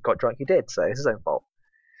 because he got drunk, he did, so it's his own fault.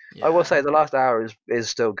 Yeah. I will say the last hour is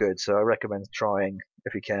still good, so I recommend trying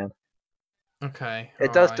if you can. Okay.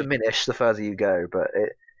 It does diminish the further you go, but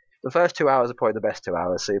the first 2 hours are probably the best 2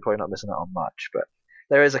 hours, so you're probably not missing out on much, but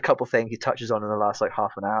there is a couple things he touches on in the last like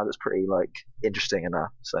half an hour that's pretty like interesting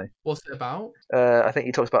enough. So what's it about? I think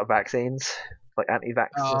he talks about vaccines, like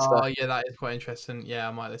anti-vaxxers and stuff. Oh yeah, that is quite interesting. Yeah,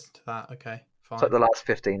 I might listen to that. Okay, fine. It's like the last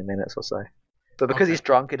 15 minutes or so. But because he's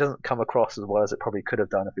drunk, it doesn't come across as well as it probably could have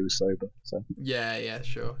done if he was sober. So yeah,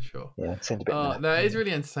 sure. Yeah, it seemed a bit. No, it is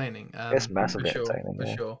really entertaining. It's massively entertaining.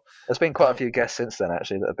 For sure. There's been quite a few guests since then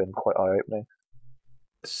actually that have been quite eye-opening.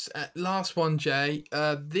 Last one, Jay.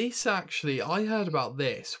 This actually, I heard about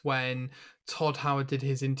this when Todd Howard did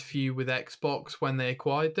his interview with Xbox when they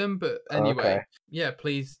acquired them. But anyway, yeah,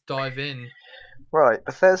 please dive in. Right,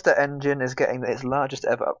 Bethesda Engine is getting its largest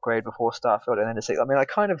ever upgrade before Starfield and Ender 6. I mean, I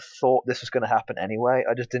kind of thought this was going to happen anyway.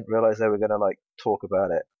 I just didn't realize they were going to like talk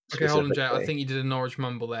about it. Okay, hold on, Jay. I think you did a Norwich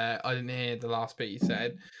mumble there. I didn't hear the last bit you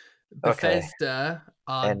said. Bethesda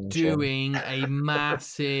are doing a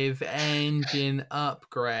massive engine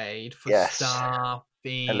upgrade for Starfield.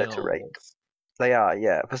 Alliterate. They are,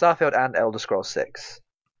 yeah, for Starfield and Elder Scrolls 6.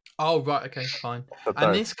 Oh, right, okay, fine.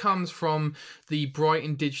 And this comes from the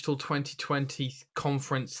Brighton Digital 2020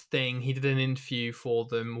 conference thing. He did an interview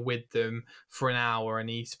with them for an hour, and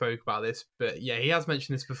he spoke about this. But yeah, he has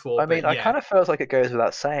mentioned this before. I mean, I kind of feels like it goes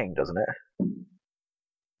without saying, doesn't it?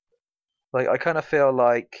 Like, I kind of feel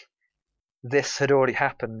like this had already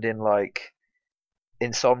happened in like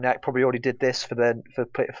Insomniac probably already did this for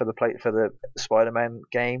the Spider-Man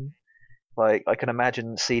game. Like I can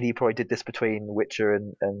imagine CD probably did this between Witcher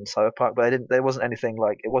and Cyberpunk, but there wasn't anything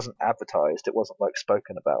like, it wasn't advertised, it wasn't like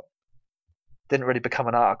spoken about. Didn't really become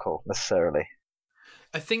an article necessarily.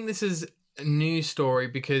 I think this is news story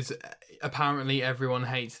because apparently everyone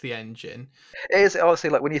hates the engine. It is honestly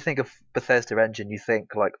like when you think of Bethesda engine, you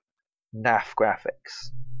think like naff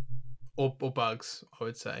graphics or bugs, I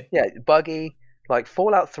would say. Yeah, buggy. Like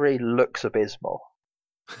Fallout 3 looks abysmal.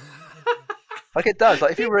 Like it does.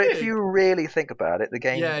 Like if you really think about it, the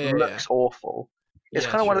game looks awful. It's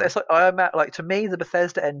kind of one of it's like to me the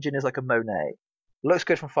Bethesda engine is like a Monet. It looks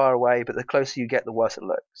good from far away, but the closer you get, the worse it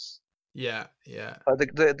looks. Yeah.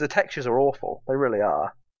 Like the textures are awful. They really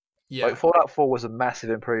are. Yeah. Like Fallout 4 was a massive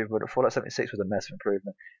improvement. Fallout 76 was a massive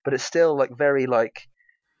improvement, but it's still like very like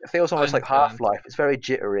it feels almost like Half-Life. It's very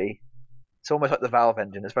jittery. It's almost like the Valve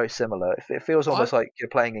engine. It's very similar. It feels almost like you're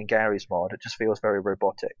playing in Gary's mod. It just feels very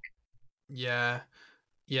robotic. Yeah.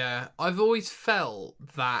 I've always felt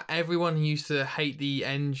that everyone who used to hate the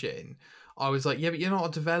engine, I was like, yeah, but you're not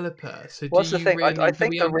a developer. So what's do the thing? Really, I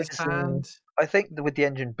think do we the understand? reason. I think that with the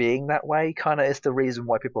engine being that way, kind of is the reason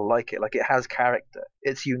why people like it. Like it has character.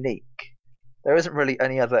 It's unique. There isn't really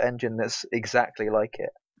any other engine that's exactly like it.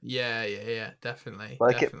 Yeah, definitely.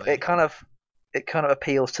 Like definitely. it kind of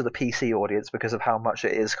appeals to the PC audience because of how much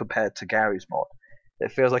it is compared to Gary's mod.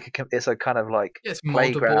 It feels like it's a kind of like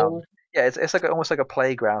playground. Moddable. Yeah, it's like almost like a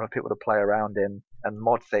playground for people to play around in and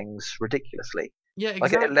mod things ridiculously. Yeah,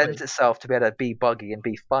 exactly. Like it lends itself to be able to be buggy and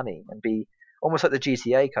be funny and be almost like the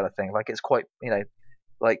GTA kind of thing. Like it's quite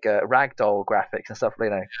like ragdoll graphics and stuff.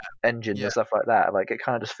 Engines and stuff like that. Like it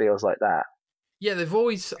kind of just feels like that. Yeah, they've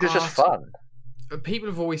always. It's just fun. People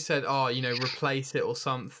have always said, replace it or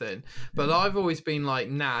something. But I've always been like,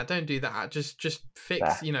 nah, don't do that. Just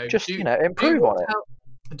fix, improve on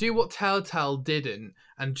it. Do what Telltale didn't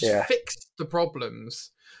and just fix the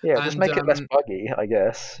problems. Yeah, just make it less buggy, I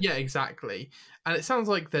guess. Yeah, exactly. And it sounds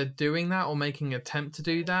like they're doing that or making an attempt to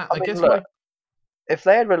do that. I guess look, if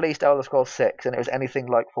they had released Elder Scrolls 6 and it was anything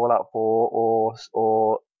like Fallout 4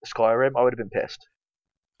 or Skyrim, I would have been pissed.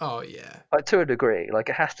 Oh, yeah. Like, to a degree. Like,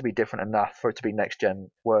 it has to be different enough for it to be next-gen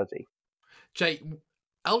worthy. Jay,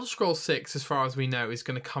 Elder Scrolls 6, as far as we know, is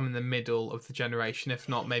going to come in the middle of the generation, if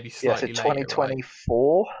not maybe slightly later.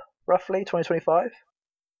 2024, right? Roughly? 2025?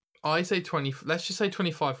 I say 20. Let's just say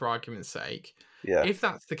 25 for argument's sake. Yeah. If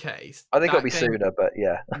that's the case, I think it'll be sooner, but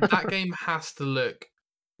yeah. That game has to look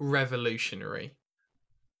revolutionary.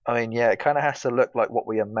 I mean, yeah, it kind of has to look like what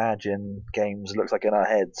we imagine games looks like in our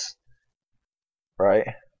heads, right?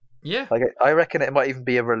 Yeah. Like I reckon it might even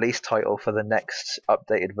be a release title for the next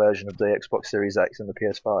updated version of the Xbox Series X and the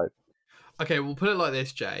PS5. Okay, we'll put it like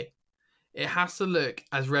this, Jay. It has to look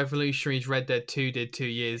as revolutionary as Red Dead 2 did 2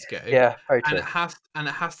 years ago. Yeah, very true. And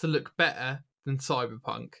it has to look better than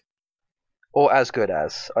Cyberpunk. Or as good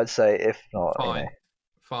as, I'd say, if not.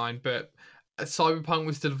 Fine, but Cyberpunk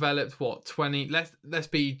was developed 20? Let's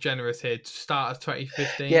be generous here. To start as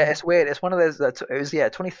 2015. Yeah, it's weird. It's one of those. It was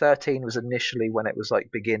 2013 was initially when it was like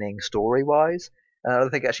beginning story wise, and I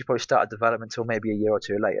don't think it actually probably started development until maybe a year or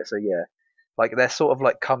two later. So yeah, like they're sort of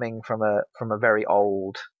like coming from a very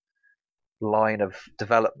old line of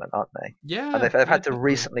development, aren't they? Yeah, and they've had to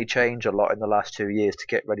recently change a lot in the last 2 years to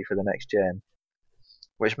get ready for the next gen,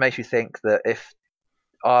 which makes you think that if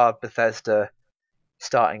Bethesda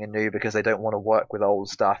starting anew because they don't want to work with old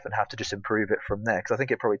stuff and have to just improve it from there, because I think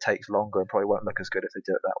it probably takes longer and probably won't look as good if they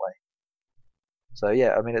do it that way. So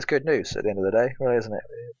yeah, I mean it's good news at the end of the day, really, isn't it?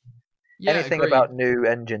 Yeah, anything about new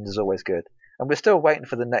engines is always good, and we're still waiting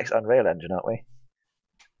for the next Unreal Engine, aren't we?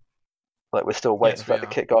 Like we're still waiting for that to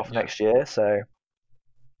kick off next year, so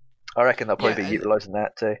I reckon they'll probably be utilising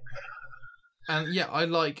that too. And yeah, I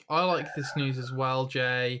like this news as well,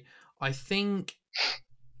 Jay. I think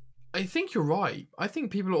you're right. I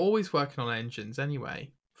think people are always working on engines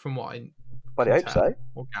anyway, from what I hope so.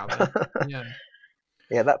 Or gather. Yeah.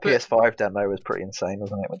 Yeah, that PS5 demo was pretty insane,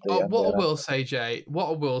 wasn't it? With the, what I will say, Jay,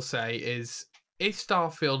 is if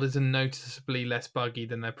Starfield is noticeably less buggy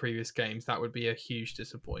than their previous games, that would be a huge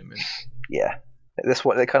disappointment. Yeah, they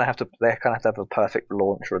kind of have to have a perfect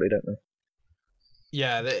launch, really, don't they?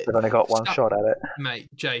 Yeah, they've only got one shot at it. Mate,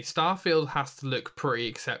 Jay, Starfield has to look pretty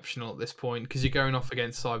exceptional at this point because you're going off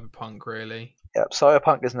against Cyberpunk, really. Yep,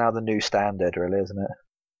 Cyberpunk is now the new standard, really, isn't it?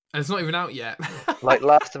 And it's not even out yet. Like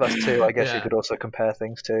Last of Us 2, I guess you could also compare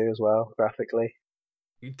things to as well, graphically.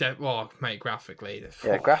 Mate, graphically.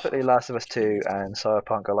 Yeah, graphically, Last of Us 2 and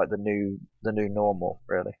Cyberpunk are like the new normal,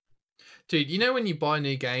 really. Dude, you know when you buy a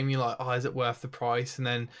new game, you're like, oh, is it worth the price? And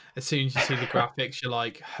then as soon as you see the graphics, you're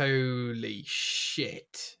like, holy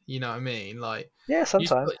shit. You know what I mean? Like, yeah,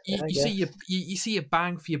 sometimes. You see a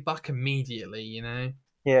bang for your buck immediately, you know?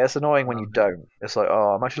 Yeah, it's annoying when you don't. It's like,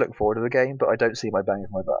 oh, I'm actually looking forward to the game, but I don't see my bang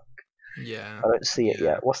for my buck. Yeah. I don't see it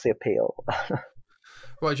yet. What's the appeal?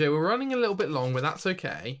 Right, Jay, we're running a little bit long, but that's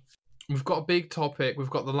okay. we've got a big topic. We've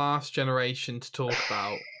got the last generation to talk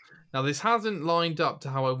about. Now, this hasn't lined up to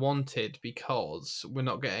how I wanted because we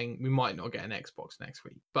might not get an Xbox next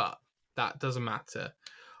week, but that doesn't matter.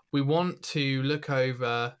 We want to look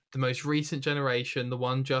over the most recent generation, the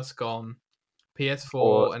one just gone, PS4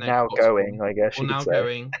 or and now Xbox going, One, I guess or you could now say.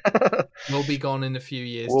 going. Will be gone in a few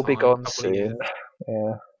years' We'll be time, gone couple of soon. years.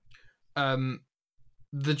 Yeah.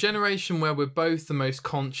 The generation where we're both the most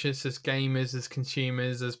conscious as gamers, as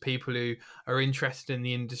consumers, as people who are interested in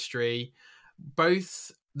the industry,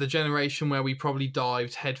 both the generation where we probably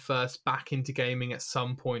dived headfirst back into gaming at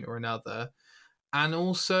some point or another, and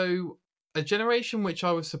also a generation which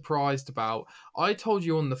I was surprised about. I told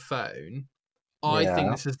you on the phone, I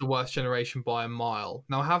think this is the worst generation by a mile.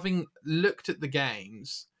 Now, having looked at the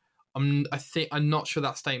games, I'm not sure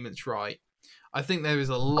that statement's right. I think there is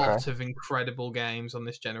a lot of incredible games on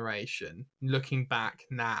this generation, looking back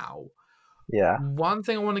now. Yeah. One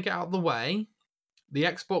thing I want to get out of the way, the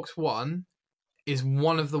Xbox One is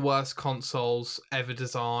one of the worst consoles ever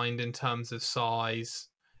designed in terms of size.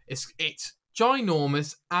 It's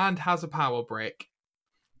ginormous and has a power brick.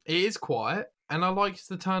 It is quiet, and I liked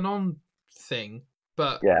the turn on thing,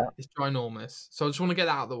 but it's ginormous. So I just want to get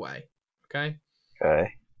that out of the way. Okay.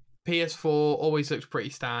 PS4 always looks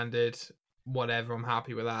pretty standard. Whatever, I'm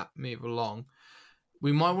happy with that. Move along.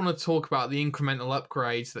 We might want to talk about the incremental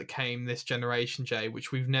upgrades that came this generation, Jay,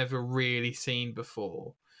 which we've never really seen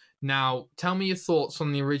before. Now, tell me your thoughts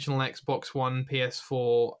on the original Xbox One,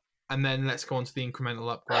 PS4, and then let's go on to the incremental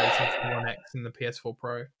upgrades of the One X and the PS4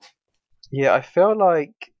 Pro. Yeah, I feel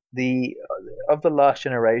like of the last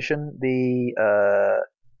generation, the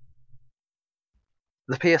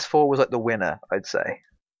PS4 was like the winner, I'd say.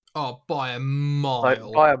 Oh, by a mile.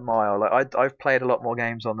 I've played a lot more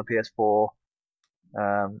games on the PS4,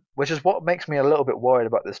 which is what makes me a little bit worried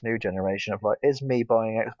about this new generation of like, is me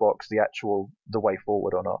buying Xbox the way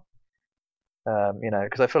forward or not?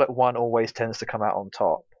 Because I feel like one always tends to come out on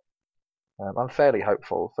top. I'm fairly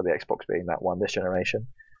hopeful for the Xbox being that one this generation.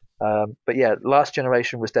 But yeah, last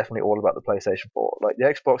generation was definitely all about the PlayStation 4. Like the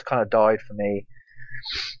Xbox kind of died for me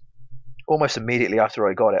almost immediately after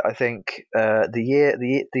I got it. I think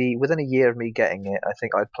within a year of me getting it, I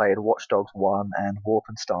think I'd played Watch Dogs 1 and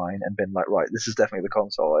Wolfenstein and been like, right, this is definitely the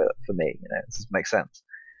console for me. This makes sense.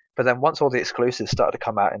 But then once all the exclusives started to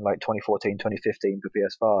come out in like 2014, 2015 for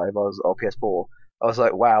PS5, or PS4, I was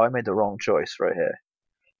like, wow, I made the wrong choice right here.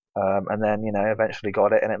 And then eventually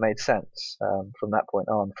got it, and it made sense from that point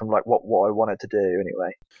on, from like what I wanted to do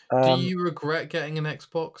anyway. Do you regret getting an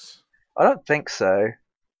Xbox? I don't think so.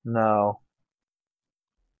 No.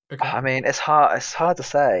 Okay. I mean, it's hard to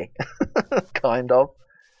say. Kind of.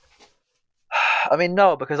 I mean,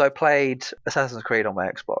 no, because I played Assassin's Creed on my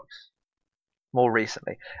Xbox more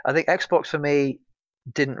recently. I think Xbox for me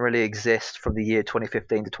didn't really exist from the year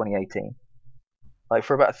 2015 to 2018. Like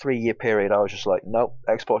for about a 3-year period, I was just like, nope,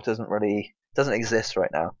 Xbox doesn't exist right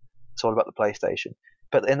now. It's all about the PlayStation.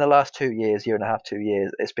 But in the last 2 years, year and a half, 2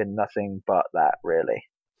 years, it's been nothing but that really.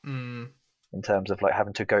 In terms of like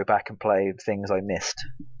having to go back and play things I missed.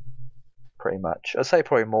 Pretty much, I'd say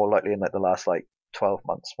probably more likely in like the last like 12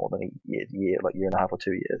 months more than a year, like year and a half or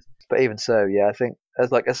 2 years. But even so, yeah, I think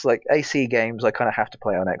as like AC games, I kind of have to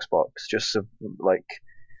play on Xbox just like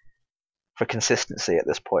for consistency at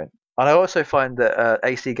this point. And I also find that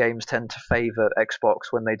AC games tend to favor Xbox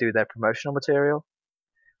when they do their promotional material.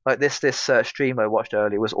 Like this stream I watched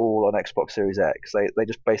earlier was all on Xbox Series X. They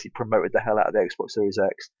just basically promoted the hell out of the Xbox Series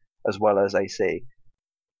X as well as AC.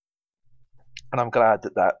 And I'm glad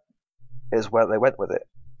that is where they went with it,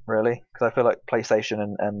 really, because I feel like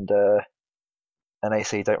PlayStation and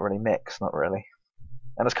AC don't really mix, not really.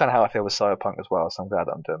 And that's kind of how I feel with Cyberpunk as well. So I'm glad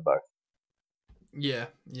that I'm doing both. Yeah,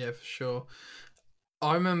 for sure.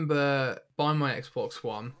 I remember buying my Xbox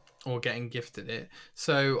One or getting gifted it.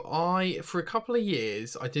 So for a couple of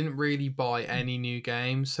years, I didn't really buy any new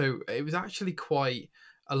games. So it was actually quite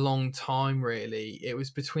a long time, really. It was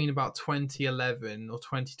between about 2011 or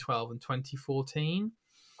 2012 and 2014.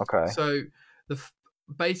 Okay. So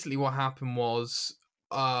basically what happened was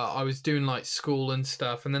I was doing like school and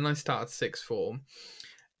stuff, and then I started sixth form,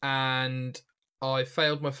 and I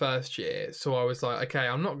failed my first year. So I was like, okay,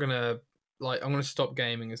 I'm gonna stop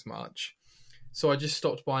gaming as much. So I just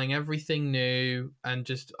stopped buying everything new, and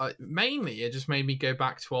mainly it just made me go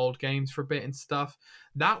back to old games for a bit and stuff.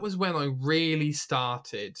 That was when I really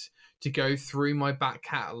started to go through my back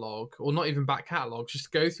catalogue, or not even back catalogue,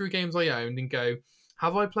 just go through games I owned and go,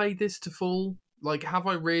 have I played this to full? Like, have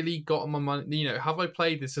I really gotten my money? Have I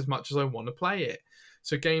played this as much as I want to play it?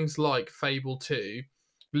 So games like Fable 2,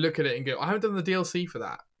 look at it and go, I haven't done the DLC for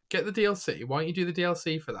that. Get the DLC. Why don't you do the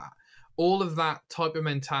DLC for that? all of that type of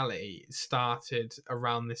mentality started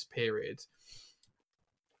around this period.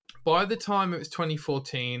 By the time it was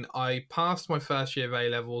 2014, I passed my first year of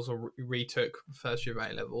A-levels, or retook first year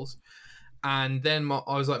of A-levels. And then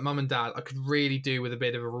I was like, Mum and Dad, I could really do with a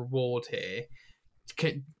bit of a reward here.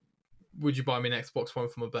 Would you buy me an Xbox One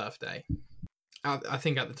for my birthday? I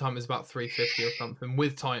think at the time it was about $350 or something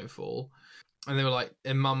with Titanfall. And they were like,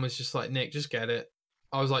 and Mum was just like, Nick, just get it.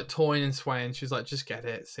 I was like toying and swaying. She was like, just get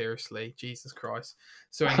it. Seriously. Jesus Christ.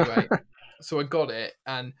 So anyway, so I got it.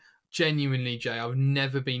 And genuinely, Jay, I've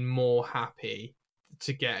never been more happy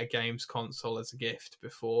to get a games console as a gift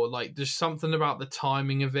before. Like, there's something about the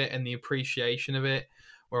timing of it and the appreciation of it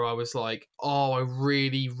where I was like, oh, I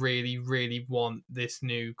really, really, really want this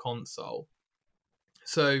new console.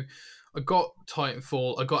 So I got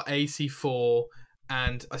Titanfall, I got AC4,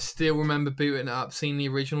 and I still remember booting it up, seeing the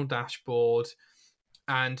original dashboard.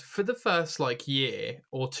 And for the first year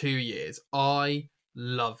or 2 years, I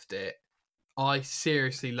loved it. I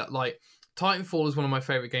seriously like Titanfall is one of my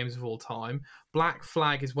favorite games of all time. Black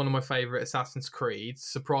Flag is one of my favorite Assassin's Creeds,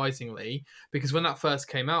 surprisingly, because when that first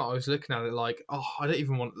came out, I was looking at it like, oh, I don't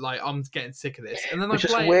even want, I'm getting sick of this. And then Which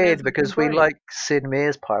is weird because we like Sid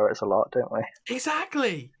Meier's Pirates a lot, don't we?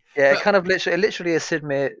 Exactly. Yeah, but it literally is Sid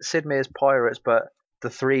Meier's Pirates, but the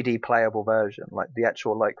 3D playable version, like the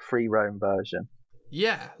actual free roam version.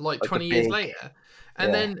 Yeah, 20 years later.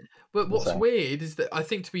 And then, but what's weird is that I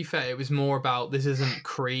think, to be fair, it was more about this isn't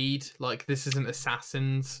Creed, this isn't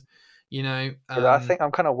Assassins, you know. I think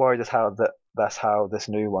I'm kind of worried that's how this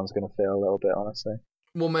new one's going to feel a little bit, honestly.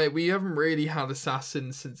 Well, mate, we haven't really had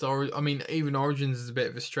Assassins since even Origins is a bit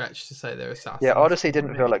of a stretch to say they're Assassins. Yeah, Odyssey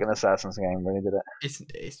didn't feel like an Assassin's game, really, did it?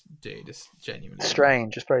 It's genuinely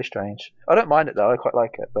strange. It's very strange. I don't mind it though. I quite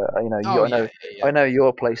like it, but I know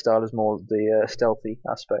your playstyle is more the stealthy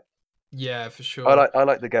aspect. Yeah, for sure. I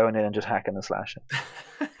like the going in and just hacking and slashing.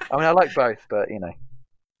 I mean, I like both, but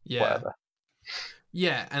whatever.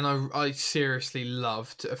 Yeah, and I seriously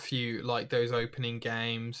loved a few those opening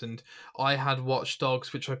games, and I had Watch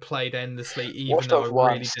Dogs, which I played endlessly, even Watch though Dogs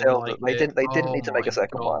I really didn't like it. They didn't need to make a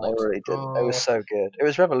second one. They really didn't. It was so good. It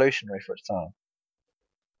was revolutionary for its time.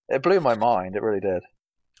 It blew my mind. It really did.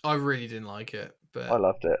 I really didn't like it, but I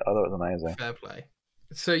loved it. I thought it was amazing. Fair play.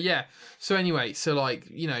 So yeah. So anyway,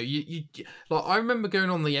 you I remember going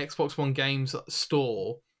on the Xbox One games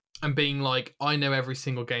store and being like, I know every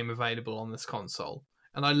single game available on this console.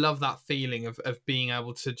 And I love that feeling of being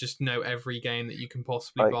able to just know every game that you can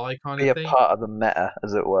possibly buy, kind of thing. Be a part of the meta,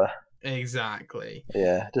 as it were. Exactly.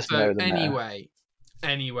 Yeah, just know the meta.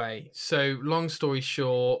 Anyway, so long story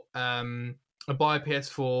short, I buy a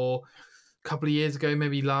PS4 a couple of years ago,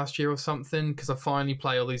 maybe last year or something, because I finally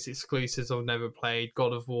play all these exclusives I've never played.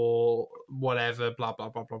 God of War, whatever, blah, blah,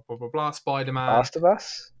 blah, blah, blah, blah, blah. Spider-Man. Last of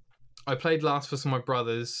Us? I played Last of Us on my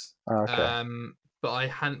brother's. Oh, okay. But I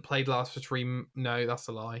hadn't played Last of Us 3. No, that's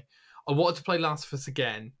a lie. I wanted to play Last of Us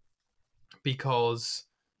again because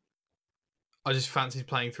I just fancied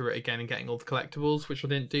playing through it again and getting all the collectibles, which I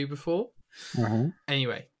didn't do before. Mm-hmm.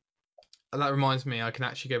 Anyway, that reminds me, I can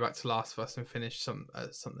actually go back to Last of Us and finish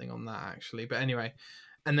something on that, actually. But anyway,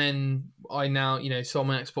 and then I now, sold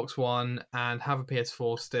my Xbox One and have a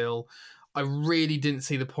PS4 still. I really didn't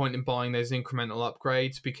see the point in buying those incremental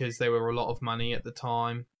upgrades because they were a lot of money at the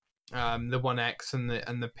time. The One X and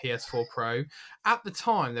the PS4 Pro at the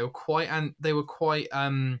time they were quite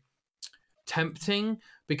tempting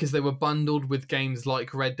because they were bundled with games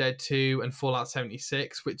like Red Dead 2 and Fallout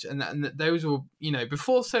 76, which and those were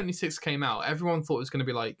before 76 came out, everyone thought it was going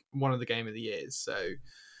to be one of the game of the years. So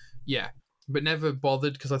yeah, but never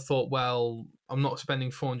bothered because I thought, well, I'm not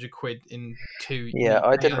spending 400 quid in 2. Yeah,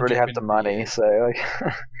 I didn't really have the money, so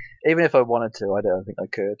even if I wanted to, I don't think I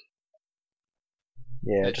could.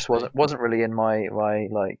 Yeah, it just wasn't really in my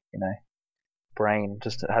brain.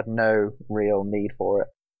 Just had no real need for it.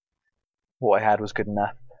 What I had was good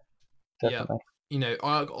enough. Definitely. Yeah.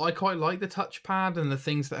 I quite like the touchpad and the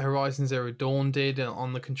things that Horizon Zero Dawn did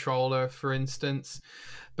on the controller, for instance.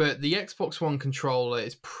 But the Xbox One controller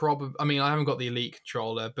is probably... I mean, I haven't got the Elite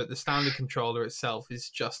controller, but the standard controller itself is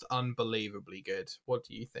just unbelievably good. What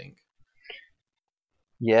do you think?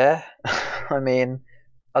 Yeah. I mean,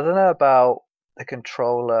 I don't know about the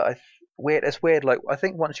controller. It's weird. I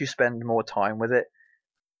think once you spend more time with it,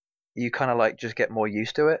 you kind of just get more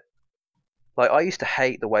used to it. I used to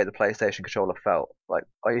hate the way the PlayStation controller felt.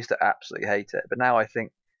 I used to absolutely hate it. But now I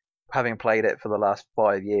think, having played it for the last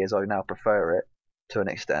 5 years, I now prefer it to an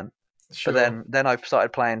extent. Sure. But then I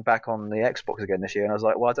started playing back on the Xbox again this year, and I was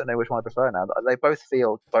like, well, I don't know which one I prefer now. They both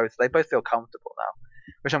feel comfortable now.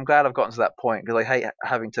 which I'm glad I've gotten to that point because I hate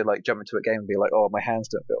having to like jump into a game and be like, oh, my hands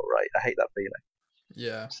don't feel right. I hate that feeling.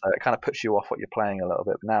 Yeah. So it kind of puts you off what you're playing a little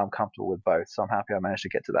bit. But now I'm comfortable with both, so I'm happy I managed to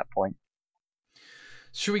get to that point.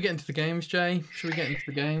 Should we get into the games, Jay? Should we get into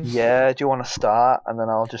the games? Yeah. Do you want to start, and then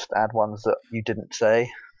I'll just add ones that you didn't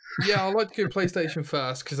say? Yeah, I'd like to go PlayStation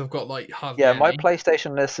first because I've got like hardly Yeah, my any.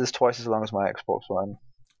 PlayStation list is twice as long as my Xbox one.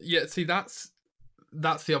 Yeah, see, that's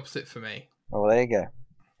the opposite for me. Oh, there you go.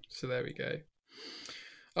 So there we go.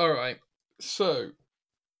 All right. So,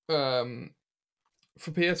 for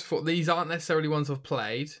PS4, these aren't necessarily ones I've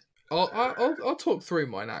played. I'll talk through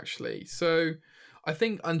mine actually. So, I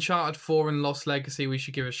think Uncharted 4 and Lost Legacy we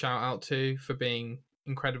should give a shout out to for being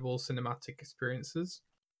incredible cinematic experiences.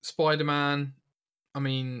 Spider-Man, I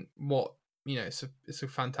mean, it's a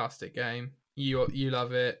fantastic game. You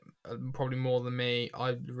love it probably more than me.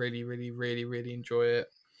 I really, really, really, really enjoy it.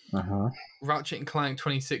 Ratchet and Clank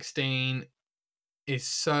 2016 is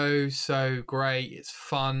so great. It's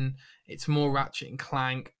fun. It's more Ratchet and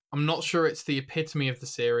Clank. I'm not sure it's the epitome of the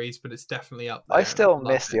series, but it's definitely up there. I still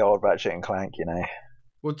miss the old Ratchet and Clank, you know.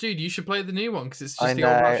 Well, dude, you should play the new one because it's just the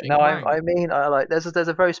old Ratchet and Clank. I mean, I like. There's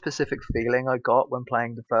a very specific feeling I got when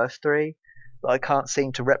playing the first three that I can't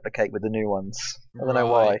seem to replicate with the new ones. I don't know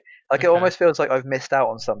why. Like, It almost feels like I've missed out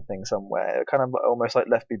on something somewhere. It kind of almost like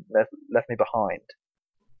left me behind.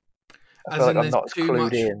 I feel like I'm not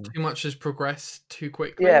clued in. Too much has progressed too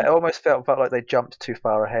quickly. Yeah, it almost felt like they jumped too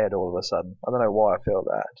far ahead all of a sudden. I don't know why I feel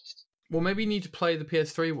that. Well, maybe you need to play the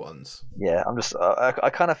PS3 ones. Yeah, I'm just.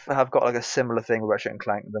 I kind of have got like a similar thing with Ratchet and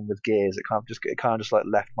Clank than with Gears. It kind of just like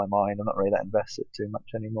left my mind. I'm not really that invested too much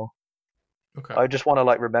anymore. Okay. I just want to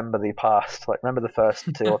like remember the past, like remember the first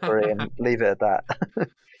 2 or 3, and leave it at that.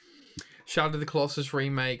 Shadow of the Colossus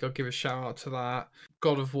remake. I'll give a shout out to that.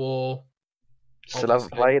 God of War. Still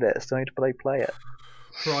haven't played it. Still need to play it.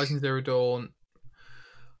 Horizon Zero Dawn.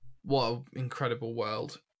 What an incredible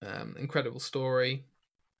world. Incredible story.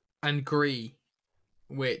 And Gree,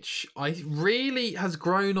 which I really has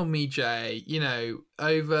grown on me, Jay. You know,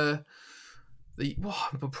 over the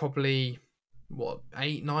probably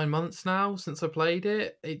 8-9 months now since I played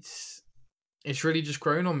it. It's really just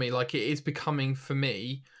grown on me. Like, it is becoming for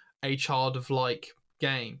me a child of like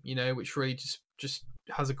game. You know, which really just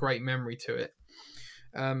has a great memory to it.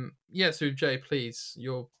 Yeah. So Jay, please,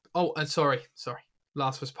 sorry.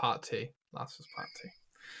 Last was part 2.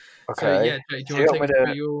 Okay. So yeah, Jay, do you want to take me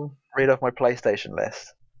through your... read off my PlayStation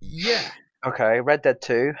list? Yeah. Okay, Red Dead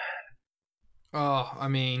 2. Oh, I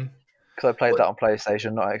mean... Because I played that on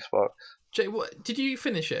PlayStation, not Xbox. Jay, did you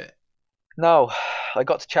finish it? No, I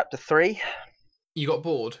got to chapter 3. You got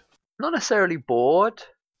bored? Not necessarily bored,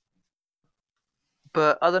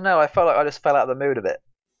 but I don't know, I felt like I just fell out of the mood of it.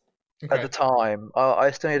 Okay. At the time. I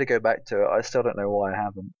still need to go back to it. I still don't know why I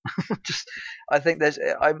haven't. I think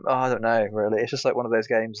I don't know, really. It's just like one of those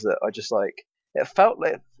games that I just like. It felt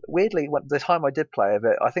like, weirdly, the time I did play it,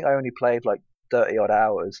 I think I only played like 30 odd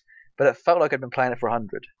hours, but it felt like I'd been playing it for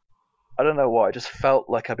 100. I don't know why. It just felt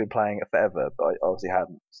like I'd been playing it forever, but I obviously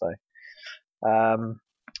hadn't. So,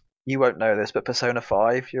 you won't know this, but Persona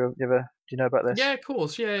 5, do you know about this? Yeah, of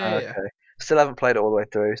course. Yeah. Okay. Still haven't played it all the way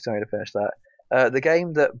through. Still need to finish that. The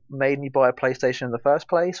game that made me buy a PlayStation in the first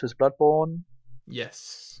place was Bloodborne.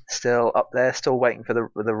 Yes. Still up there, still waiting for the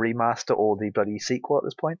remaster or the bloody sequel at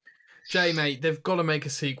this point. Jay, mate, they've got to make a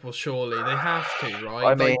sequel, surely. They have to, right?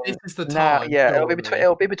 I mean, this is the time. Yeah,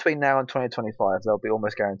 it'll be between now and 2025. There'll be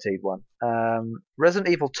almost guaranteed one. Resident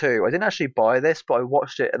Evil 2. I didn't actually buy this, but I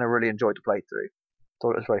watched it and I really enjoyed the playthrough.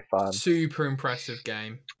 Thought it was very fun. Super impressive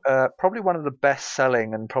game. Probably one of the best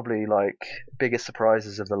selling and probably like biggest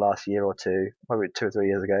surprises of the last year or two, maybe 2 or 3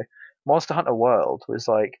 years ago. Monster Hunter World was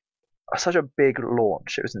like such a big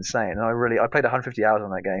launch. It was insane. And I played 150 hours on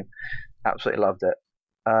that game. Absolutely loved it.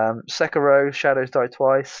 Sekiro, Shadows Die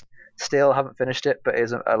Twice. Still haven't finished it, but it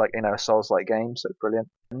is a Souls-like game, so it's brilliant.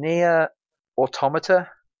 Nier Automata.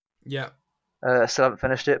 Yeah. Still haven't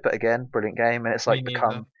finished it, but again, brilliant game, and it's like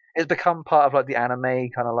it's become part of like the anime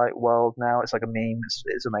kind of like world now. It's like a meme.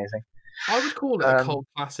 It's amazing. I would call it a cult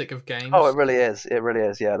classic of games. Oh, it really is. It really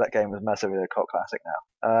is. Yeah, that game was massively a cult classic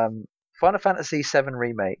now. Final Fantasy VII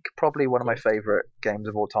Remake, probably one of my favorite games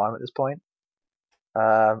of all time at this point.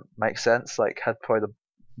 Makes sense. Like, had probably the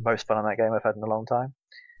most fun on that game I've had in a long time.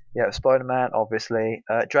 Yeah, Spider-Man, obviously.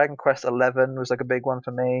 Dragon Quest XI was like a big one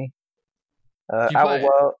for me. Outer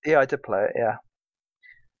Worlds. Yeah, I did play it. Yeah.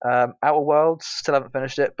 Outer Worlds, still haven't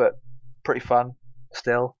finished it, but pretty fun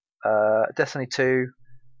still. Destiny 2,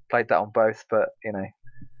 played that on both, but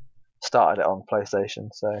started it on PlayStation.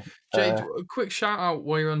 So, Jade, a quick shout out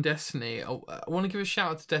while you're on Destiny. I want to give a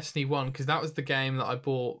shout out to Destiny 1 because that was the game that I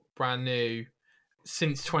bought brand new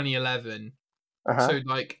since 2011. Uh-huh. So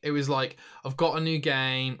like it was like I've got a new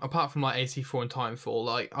game apart from like AC4 and Titanfall.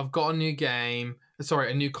 Like I've got a new game.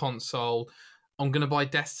 Sorry, a new console. I'm gonna buy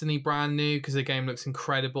Destiny brand new because the game looks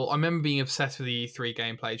incredible. I remember being obsessed with the E3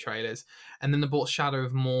 gameplay trailers, and then I bought Shadow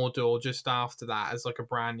of Mordor just after that as like a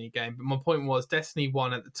brand new game. But my point was Destiny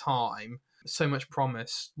 1 at the time, so much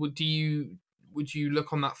promise. Would you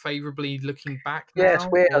look on that favorably looking back now? Yeah, it's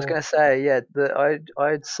weird. Or... I was going to say, yeah,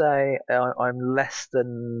 I'd say I'm less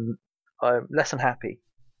than happy.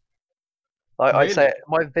 I'd say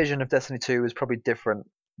my vision of Destiny 2 is probably different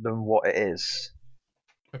than what it is.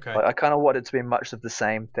 Okay. Like, I kind of wanted it to be much of the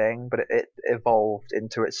same thing, but it evolved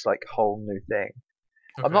into its like whole new thing.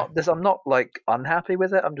 Okay. I'm not like unhappy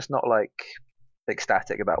with it. I'm just not like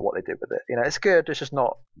ecstatic about what they did with it. You know, it's good. It's just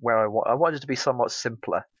not where I want. I wanted it to be somewhat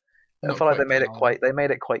simpler. I feel like they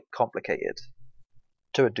made it quite complicated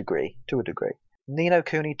to a degree. Ni no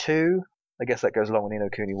Kuni 2, I guess that goes along with Ni no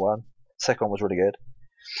Kuni 1. Second one was really good.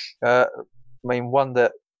 I mean, one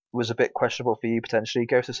that was a bit questionable for you potentially,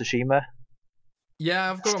 Ghost of Tsushima.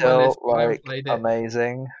 Yeah, I've got it on my list, but I haven't played it.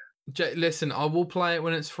 Amazing. Listen, I will play it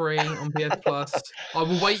when it's free on PS Plus. I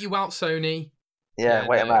will wait you out, Sony. Yeah,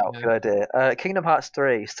 wait them out. Good idea. Kingdom Hearts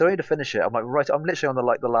 3. Still need to finish it. I'm literally on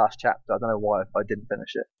the last chapter. I don't know why I didn't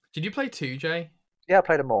finish it. Did you play 2, Jay? Yeah, I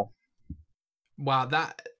played them all. Wow,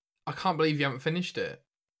 I can't believe you haven't finished it.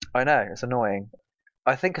 I know, it's annoying.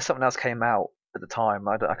 I think something else came out at the time.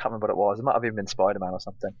 I can't remember what it was. It might have even been Spider-Man or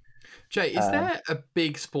something. Jay, is there a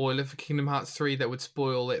big spoiler for Kingdom Hearts 3 that would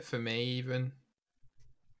spoil it for me even?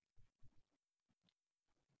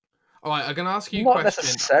 All right, I'm going to ask you a question. Not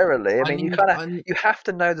necessarily. I mean, you have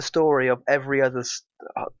to know the story of every other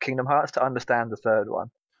Kingdom Hearts to understand the third one.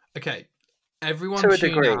 Okay. Everyone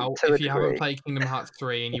tune out if you haven't played Kingdom Hearts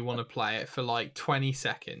 3 and you want to play it for like 20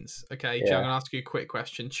 seconds. Okay, yeah. Joe, I'm going to ask you a quick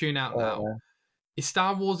question. Tune out now. Is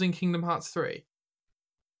Star Wars in Kingdom Hearts 3?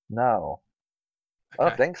 No. Okay. I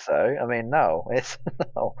don't think so. I mean, no. It's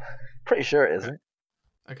no. Pretty sure it isn't.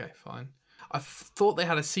 Okay, fine. I thought they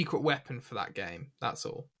had a secret weapon for that game. That's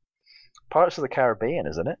all. Pirates of the Caribbean,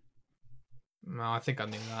 isn't it? No, I think I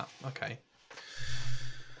knew that. Okay.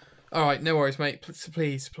 All right, no worries, mate.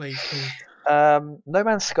 Please. No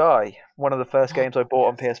Man's Sky, one of the first games I bought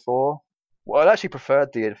on PS4. Well, I actually preferred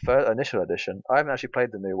the initial edition. I haven't actually played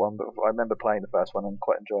the new one, but I remember playing the first one and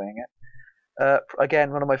quite enjoying it.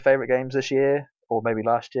 Again, one of my favourite games this year, or maybe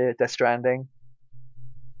last year, Death Stranding.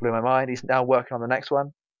 Blew my mind. He's now working on the next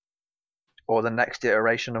one, or the next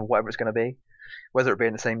iteration of whatever it's going to be. Whether it be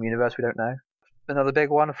in the same universe, we don't know. Another big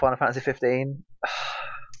one, Final Fantasy 15.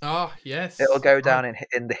 Oh, yes. It'll go down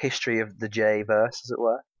in the history of the J-verse, as it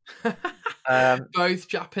were. Both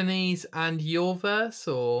Japanese and your verse,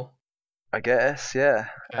 or? I guess, yeah.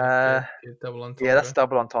 Okay, good. Double entendre. Yeah, that's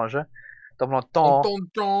double entendre. Double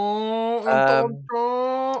entendre.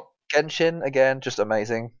 Genshin, again, just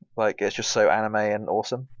amazing. Like, it's just so anime and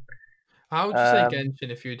awesome. How would you say Genshin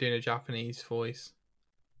if you were doing a Japanese voice?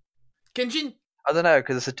 Genshin? I don't know,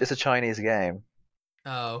 because it's a Chinese game.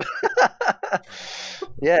 Oh.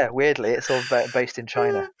 Yeah, weirdly, it's all based in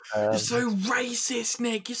China. You're so racist,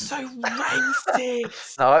 Nick. You're so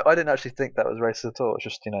racist. No, I didn't actually think that was racist at all. It's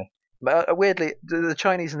just, you know. But weirdly, the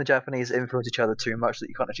Chinese and the Japanese influence each other too much that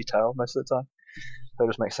you can't actually tell most of the time. So it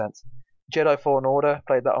just makes sense. Jedi Fallen Order,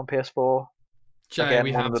 played that on PS4. Jay, again,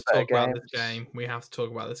 we have to talk about this game. We have to talk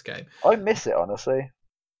about this game. I miss it, honestly.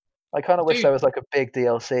 I kind of wish there was like a big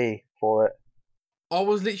DLC for it. I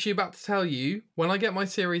was literally about to tell you, when I get my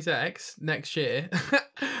Series X next year,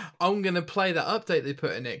 I'm going to play that update they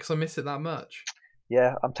put in it because I miss it that much.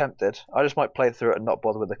 Yeah, I'm tempted. I just might play through it and not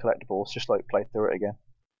bother with the collectibles, just like play through it again.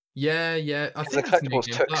 Yeah. I think the collectibles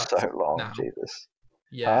took so long, now. Jesus.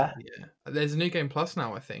 Yeah. There's a new game plus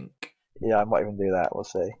now, I think. Yeah, I might even do that. We'll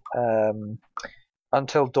see.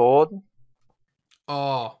 Until Dawn.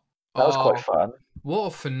 That was quite fun. What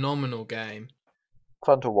a phenomenal game.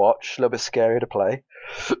 Fun to watch, a little bit scary to play.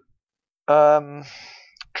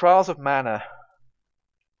 Trials of Mana.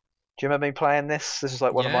 Do you remember me playing this? This is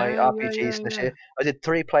like one of my RPGs this year. I did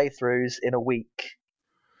 3 playthroughs in a week,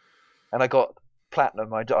 and I got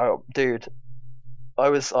platinum. Dude, I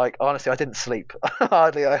was like, honestly, I didn't sleep.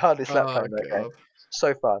 I hardly slept playing that game.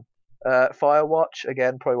 So fun. Firewatch,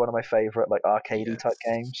 again, probably one of my favourite like arcadey type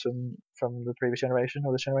games from the previous generation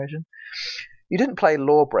or this generation. You didn't play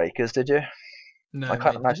Lawbreakers, did you? No, I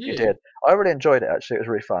can't imagine you did. I really enjoyed it, actually. It was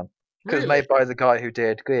really fun. Because it was made by the guy who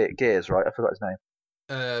did Gears, right? I forgot his name.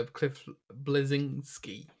 Cliff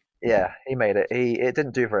Bleszinski. Yeah, he made it. It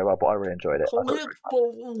didn't do very well, but I really enjoyed it. Cliff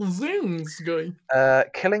Bleszinski.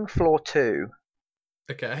 Killing Floor 2.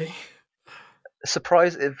 Okay.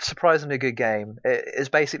 surprisingly good game. It's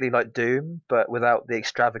basically like Doom, but without the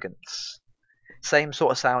extravagance. Same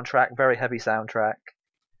sort of soundtrack, very heavy soundtrack,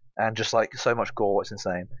 and just like so much gore. It's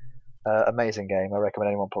insane. Amazing game. I recommend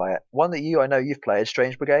anyone play it. One that I know you've played,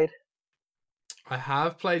 Strange Brigade. I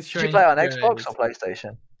have played Strange Did you play it on Brigade. Xbox or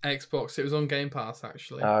PlayStation? Xbox. It was on Game Pass,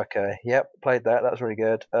 actually. Okay. Yep. Played that. That was really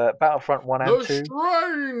good. Battlefront 1 and 2. The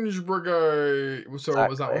Strange Brigade. So exactly. What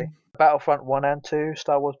was that one? Battlefront 1 and 2.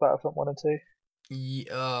 Star Wars Battlefront 1 and 2.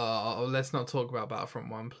 Let's not talk about Battlefront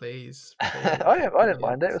 1, please. I didn't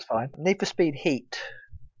mind it. It was fine. Need for Speed Heat.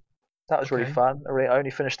 That was really fun. I only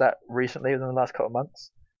finished that recently within the last couple of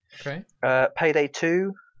months. Okay. Payday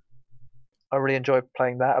 2. I really enjoyed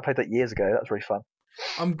playing that. I played that years ago. That was really fun.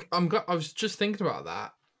 I was just thinking about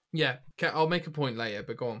that. Yeah. Okay, I'll make a point later,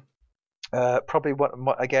 but go on. Probably one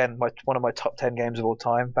of my top 10 games of all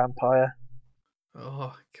time. Vampire.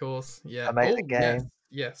 Oh, of course. Yeah. Amazing game.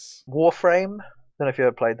 Yes. Warframe. Don't know if you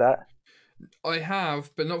ever played that. I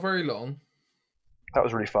have, but not very long. That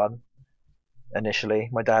was really fun. Initially,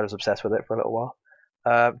 my dad was obsessed with it for a little while.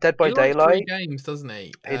 Dead by Daylight. He likes games, doesn't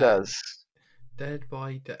he? He does. Dead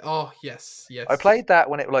by Day. Oh yes. I played that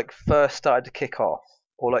when it like first started to kick off,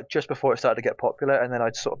 or like just before it started to get popular, and then I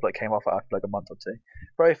sort of like came off after like a month or two.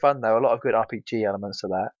 Very fun though. A lot of good RPG elements to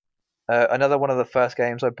that. Another one of the first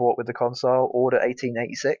games I bought with the console, Order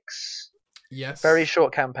 1886. Yes. Very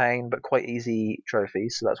short campaign, but quite easy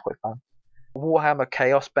trophies, so that's quite fun. Warhammer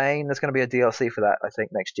Chaos Bane. There's going to be a DLC for that, I think,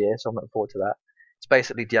 next year, so I'm looking forward to that. It's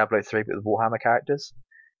basically Diablo 3, but with Warhammer characters.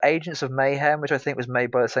 Agents of Mayhem, which I think was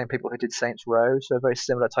made by the same people who did Saints Row, so a very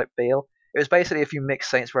similar type feel. It was basically if you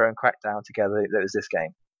mix Saints Row and Crackdown together, there was this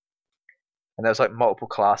game. And there was like multiple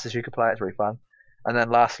classes you could play. It's really fun. And then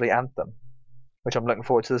lastly, Anthem, which I'm looking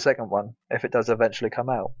forward to the second one, if it does eventually come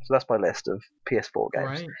out. So that's my list of PS4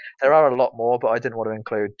 games. Right. There are a lot more, but I didn't want to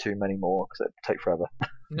include too many more because it'd take forever.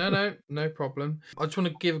 No problem. I just want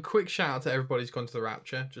to give a quick shout out to everybody who's gone to the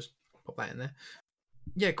Rapture. Just pop that in there.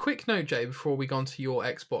 Yeah, quick note, Jay, before we go on to your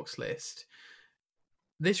Xbox list.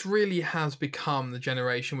 This really has become the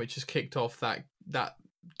generation which has kicked off that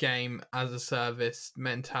game as a service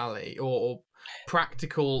mentality or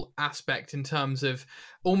practical aspect in terms of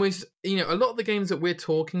almost, a lot of the games that we're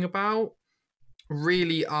talking about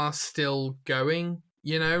really are still going,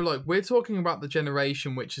 like we're talking about the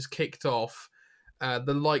generation which has kicked off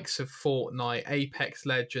the likes of Fortnite, Apex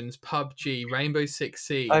Legends, PUBG, Rainbow Six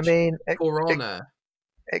Siege, For Honor.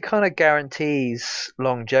 It kind of guarantees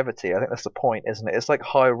longevity. I think that's the point, isn't it? It's like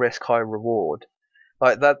high risk, high reward.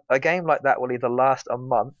 Like that, a game like that will either last a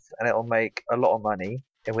month and it'll make a lot of money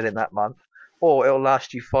within that month, or it'll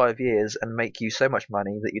last you 5 years and make you so much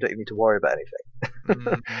money that you don't even need to worry about anything.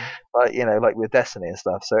 Mm-hmm. like with Destiny and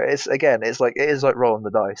stuff. So it is like rolling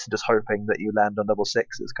the dice and just hoping that you land on double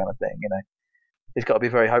sixes kind of thing. It's got to be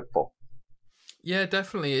very hopeful. Yeah,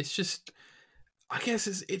 definitely. It's just, I guess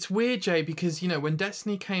it's weird, Jay, because when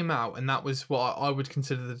Destiny came out, and that was what I would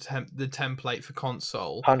consider the template for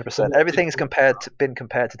console. 100%. Everything's been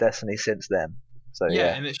compared to Destiny since then. So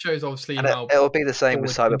yeah, and it shows obviously and how it'll be the same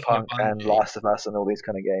with Cyberpunk and Last of Us and all these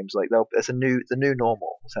kind of games. Like it's the new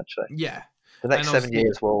normal essentially. Yeah. The next 7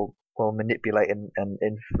 years will manipulate and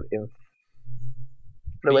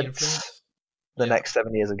influence the next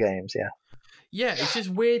 7 years of games. Yeah. Yeah, it's just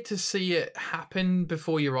weird to see it happen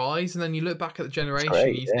before your eyes, and then you look back at the generation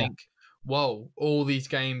and you think, whoa, all these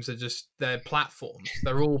games are they're platforms.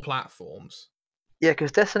 They're all platforms. Yeah,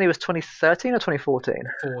 because Destiny was 2013 or 2014?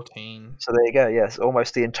 14. So there you go, yes.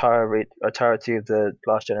 Almost the entirety of the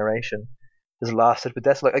last generation has lasted with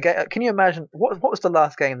Destiny. Like, again, can you imagine, what was the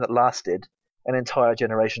last game that lasted an entire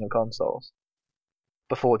generation of consoles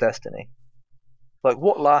before Destiny? Like,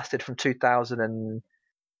 what lasted from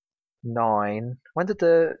 2009? When did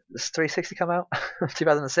the 360 come out?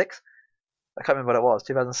 2006? I can't remember what it was.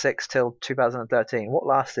 2006 till 2013. What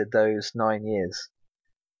lasted those 9 years?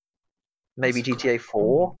 Maybe GTA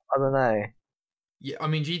 4? I don't know. Yeah, I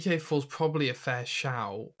mean, GTA 4 is probably a fair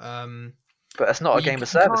shout. But it's not a game of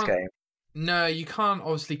service game. No, you can't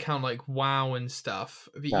obviously count like WoW and stuff.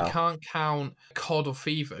 But you can't count COD or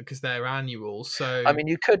FIFA because they're annual. So I mean,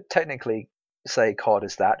 you could technically say COD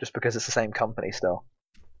is that just because it's the same company still.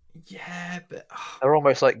 Yeah, but they're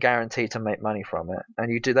almost like guaranteed to make money from it,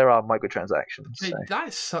 and there are microtransactions. So. That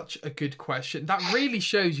is such a good question. That really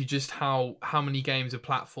shows you just how many games are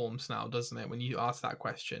platforms now, doesn't it? When you ask that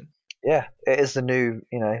question. Yeah, it is the new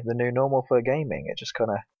normal for gaming. It's just kind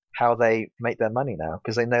of how they make their money now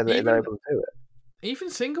because they know that they're able to do it. Even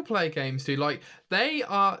single player games do. Like they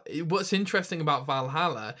are. What's interesting about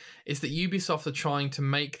Valhalla is that Ubisoft are trying to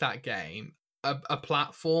make that game a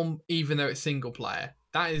platform, even though it's single player.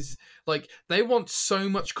 That is like they want so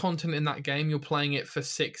much content in that game. You're playing it for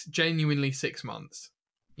genuinely 6 months.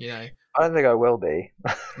 You know. I don't think I will be.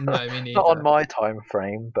 No, me neither. Not on my time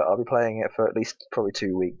frame, but I'll be playing it for at least probably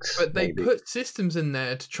 2 weeks. But they maybe. put systems in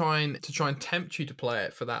there to try and tempt you to play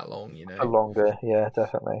it for that long. You know. For longer, yeah,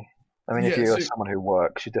 definitely. I mean, if you're someone who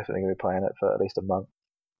works, you're definitely going to be playing it for at least a month.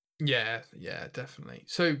 Yeah, definitely.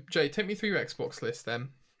 So, Jay, take me through your Xbox list then.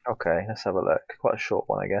 Okay, let's have a look. Quite a short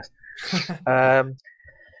one, I guess.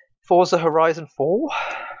 Forza Horizon 4?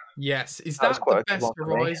 Yes. Is that the best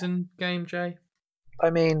Horizon game, Jay? I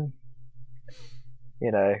mean,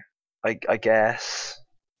 you know, I guess.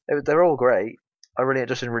 They're all great. I really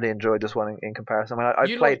enjoyed this one in comparison. I mean,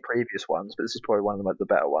 I played previous ones, but this is probably one of the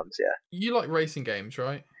better ones, yeah. You like racing games,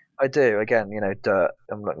 right? I do. Again, Dirt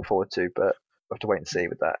I'm looking forward to, but we'll have to wait and see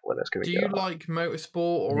with that whether it's going to be good. Do you like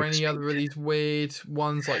Motorsport or any other of these weird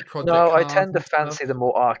ones like Project No, Cars I tend to fancy the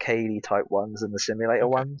more arcadey type ones than the simulator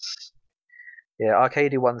ones. Yeah,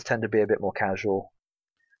 arcadey ones tend to be a bit more casual.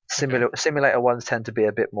 Simulator ones tend to be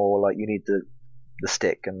a bit more like you need the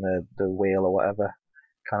stick and the wheel or whatever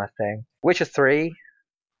kind of thing. Witcher 3.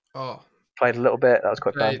 Oh. Played a little bit. That was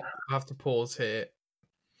quite fun. I have to pause here.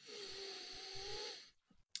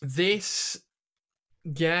 This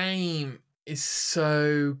game is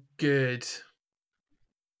so good.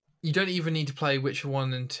 You don't even need to play Witcher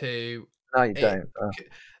 1 and 2. No, you don't.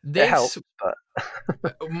 It helps, but...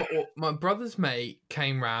 my brother's mate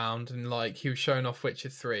came round and he was showing off Witcher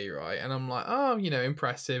 3, right? And I'm like, oh,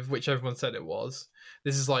 impressive, which everyone said it was.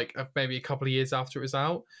 This is maybe a couple of years after it was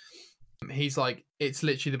out. He's like, it's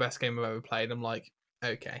literally the best game I've ever played. I'm like,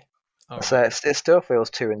 okay. So it still feels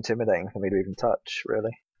too intimidating for me to even touch,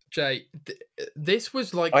 really. Jay, this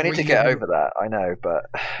was like... I need to get over that, I know, but...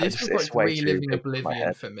 This was like reliving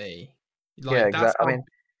Oblivion for me. Yeah, exactly. I mean,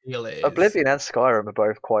 Oblivion and Skyrim are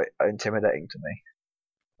both quite intimidating to me.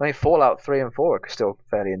 I mean, Fallout 3 and 4 are still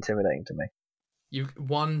fairly intimidating to me. You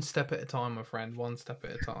one step at a time, my friend. One step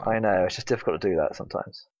at a time. I know, it's just difficult to do that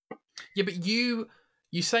sometimes. Yeah, but you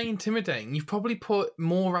say intimidating. You've probably put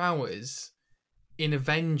more hours in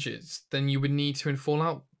Avengers than you would need to in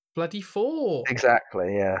Fallout bloody 4.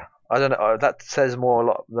 Exactly, yeah. I don't know. That says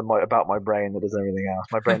about my brain than does everything else.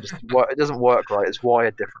 My brain just it doesn't work right. It's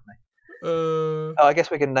wired differently. I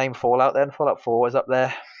guess we can name Fallout then. Fallout 4 is up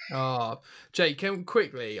there. Jake,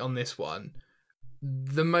 quickly on this one,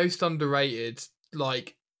 the most underrated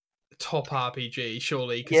top RPG,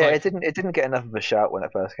 surely. Yeah, it didn't get enough of a shout when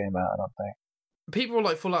it first came out. I don't think. People were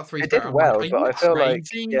like Fallout 3. It did well, but I feel like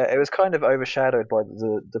it was kind of overshadowed by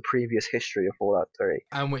the previous history of Fallout 3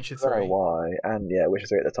 and Witcher 3. I don't know why, and Witcher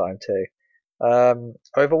 3 at the time too.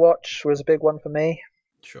 Overwatch was a big one for me.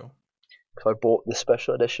 Sure. Because I bought the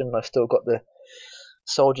special edition. I still got the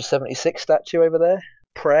Soldier 76 statue over there.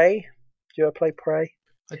 Prey. Did you ever play Prey?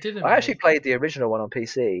 I didn't. I actually played the original one on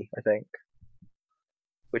PC, I think,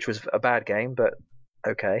 which was a bad game, but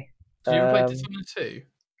okay. Did you ever play Dishonored 2?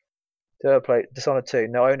 Did I play Dishonored 2?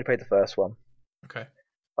 No, I only played the first one. Okay.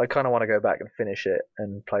 I kind of want to go back and finish it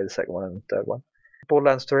and play the second one and the third one.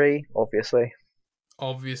 Borderlands 3, obviously.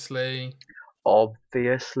 Obviously.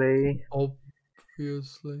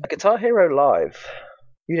 Guitar Hero Live.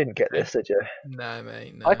 You didn't get this, did you? No,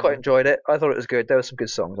 mate. No. I quite enjoyed it. I thought it was good. There were some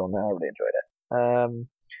good songs on there. I really enjoyed it.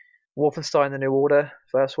 Wolfenstein: The New Order,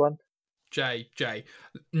 first one. Jay.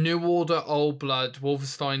 New Order, Old Blood,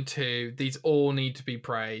 Wolfenstein 2. These all need to be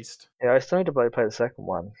praised. Yeah, I still need to play the second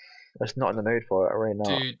one. I'm just not in the mood for it. I really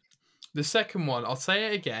not. Dude, the second one, I'll say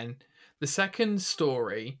it again. The second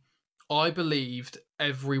story, I believed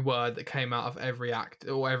every word that came out of every act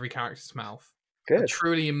or every character's mouth. Good. I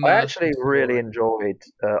truly immersed. I actually really enjoyed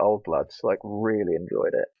Old Blood. Really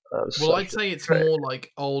enjoyed it. Well, I'd say it's more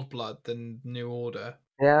like Old Blood than New Order.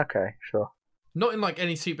 Yeah, okay, sure. Not in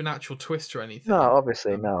any supernatural twist or anything. No,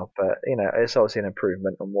 obviously no, but it's obviously an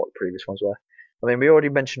improvement on what the previous ones were. I mean, we already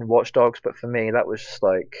mentioned Watch Dogs, but for me that was just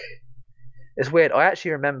it's weird. I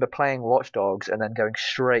actually remember playing Watch Dogs and then going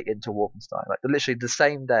straight into Wolfenstein. Literally the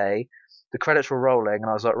same day, the credits were rolling, and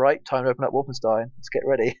I was like, right, time to open up Wolfenstein. Let's get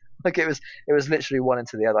ready. It was literally one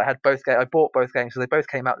into the other. I had both games. I bought both games, so they both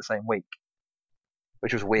came out the same week,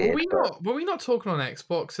 which was weird. Were we not talking on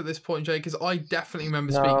Xbox at this point, Jay? Because I definitely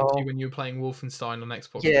remember speaking to you when you were playing Wolfenstein on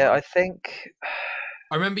Xbox. Yeah, I think.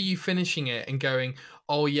 I remember you finishing it and going,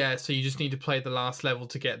 "Oh yeah, so you just need to play the last level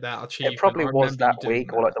to get that achievement." It probably was that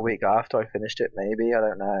week or the week after I finished it. Maybe, I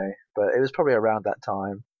don't know, but it was probably around that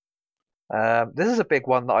time. This is a big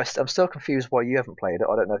one that I'm still confused why you haven't played it.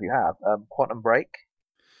 I don't know if you have. Quantum Break.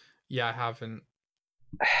 Yeah, I haven't.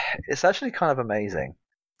 It's actually kind of amazing.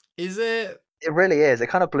 Is it? It really is. It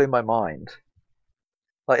kind of blew my mind.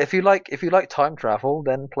 Like if you like time travel,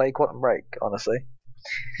 then play Quantum Break. Honestly,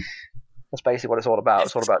 that's basically what it's all about.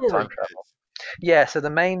 It's all about time travel. Yeah. So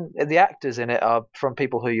the actors in it are from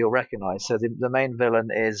people who you'll recognise. So the main villain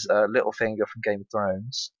is Littlefinger from Game of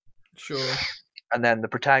Thrones. Sure. And then the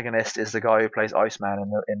protagonist is the guy who plays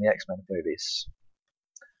Iceman in the X-Men movies.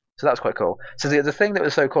 So that's quite cool. So the thing that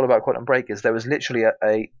was so cool about Quantum Break is there was literally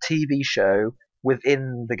a TV show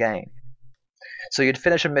within the game. So you'd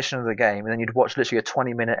finish a mission of the game, and then you'd watch literally a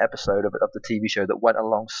 20-minute episode of the TV show that went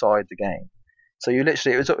alongside the game. So you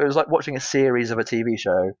literally it was like watching a series of a TV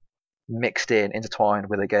show mixed intertwined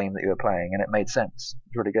with a game that you were playing, and it made sense.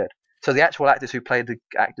 It was really good. So the actual actors who played the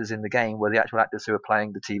actors in the game were the actual actors who were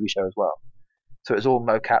playing the TV show as well. So it was all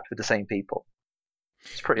mocapped with the same people.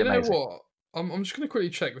 It's pretty amazing. You know what? I'm just going to quickly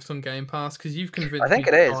check if it's on Game Pass because you've convinced me. I think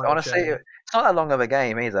it is. Honestly, it's not that long of a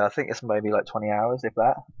game either. I think it's maybe like 20 hours, if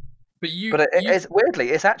that. But it's weirdly,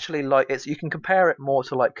 it's actually like you can compare it more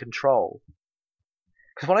to like Control.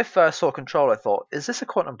 Because when I first saw Control, I thought, is this a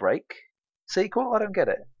Quantum Break sequel? I don't get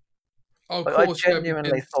it. Oh, of course,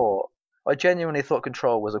 I genuinely thought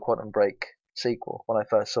Control was a Quantum Break sequel when I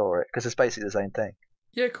first saw it because it's basically the same thing.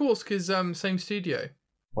 Yeah, of course, because same studio.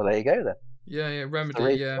 Well, there you go then. Yeah,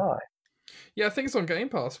 Remedy. Yeah. Why. Yeah, I think it's on Game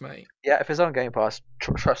Pass, mate. Yeah, if it's on Game Pass,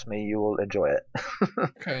 trust me, you will enjoy it.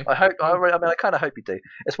 Okay. I kind of hope you do.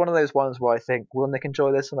 It's one of those ones where I think, will Nick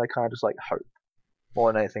enjoy this? And I kind of just like hope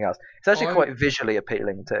more than anything else. It's actually quite visually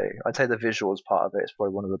appealing too. I'd say the visuals part of it is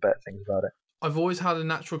probably one of the better things about it. I've always had a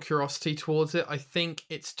natural curiosity towards it. I think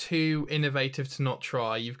it's too innovative to not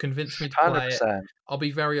try. You've convinced me to play 100%. It. I'll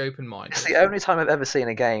be very open-minded. It's the only time I've ever seen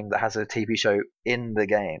a game that has a TV show in the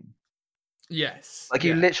game. Yes. Like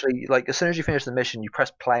you literally, like as soon as you finish the mission, you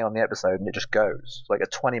press play on the episode and it just goes. It's like a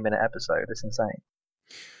 20-minute episode. It's insane.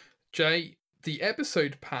 Jay, the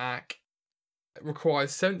episode pack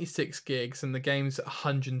requires 76 gigs and the game's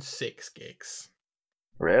 106 gigs.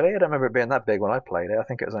 Really? I don't remember it being that big when I played it. I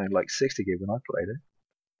think it was only like 60 gig when I played it.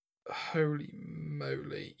 Holy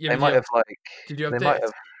moly. Yeah, they might have like... Did you have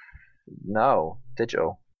disc? No,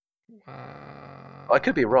 digital. Wow. I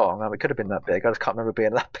could be wrong. It could have been that big. I just can't remember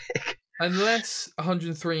being that big. Unless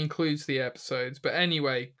 103 includes the episodes. But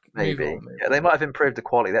anyway, maybe. Yeah, they might have improved the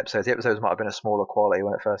quality of the episodes. The episodes might have been a smaller quality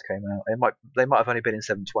when it first came out. They might have only been in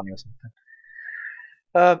 720 or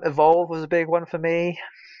something. Evolve was a big one for me.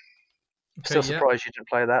 Okay, Still surprised you didn't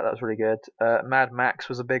play that. That was really good. Mad Max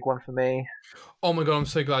was a big one for me. Oh my god, I'm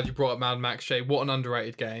so glad you brought up Mad Max, Jay. What an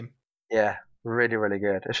underrated game. Yeah, really, really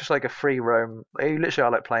good. It's just like a free roam. You literally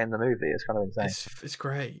are like playing the movie. It's kind of insane. It's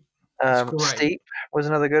great. Steep was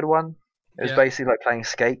another good one. It was basically like playing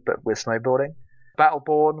skate, but with snowboarding.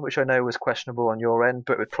 Battleborn, which I know was questionable on your end,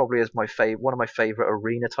 but it probably is one of my favorite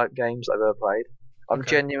arena type games I've ever played. I'm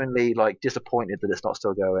genuinely like disappointed that it's not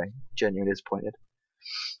still going. Genuinely disappointed.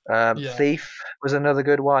 Thief was another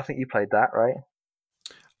good one. I think you played that, right?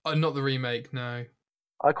 Not the remake, no.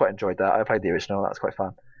 I quite enjoyed that. I played the original. That was quite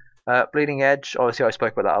fun. Bleeding Edge, obviously I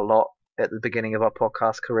spoke about that a lot at the beginning of our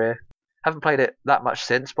podcast career. Haven't played it that much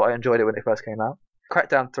since, but I enjoyed it when it first came out.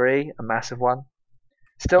 Crackdown 3, a massive one.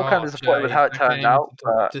 Still kind of disappointed with how it turned out.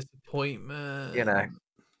 But, disappointment. You know,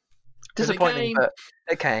 disappointing, but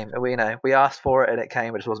it came. We asked for it and it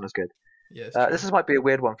came, but it just wasn't as good. Yeah, this might be a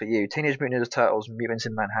weird one for you. Teenage Mutant Ninja Turtles: Mutants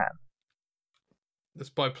in Manhattan. That's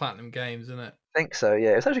by Platinum Games, isn't it? I think so.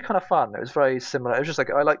 Yeah, it was actually kind of fun. It was very similar. It was just like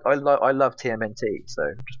I love TMNT, so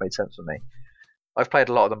it just made sense for me. I've played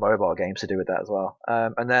a lot of the mobile games to do with that as well.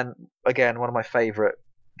 And then again, one of my favourite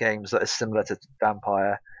games that is similar to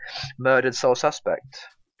Vampire, Murdered Soul Suspect.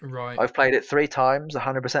 Right. I've played it 3 times,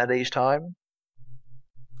 100% of each time.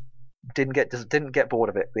 Didn't get bored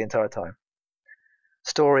of it the entire time.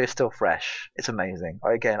 Story is still fresh. It's amazing.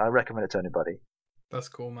 I recommend it to anybody. That's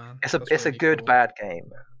cool, man. It's a good bad game.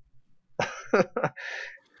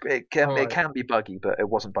 It can be buggy, but it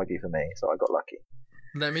wasn't buggy for me, so I got lucky.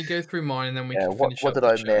 Let me go through mine, and then we can finish what up did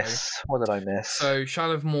I miss? What did I miss? So,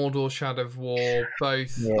 Shadow of Mordor, Shadow of War,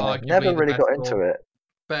 both. Yeah, never really got into it.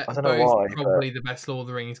 I don't know why. Probably the best Lord of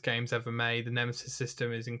the Rings games ever made. The Nemesis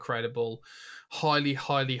system is incredible. Highly,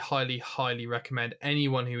 highly, highly, highly recommend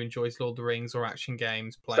anyone who enjoys Lord of the Rings or action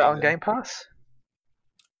games play. Is that on Game Pass?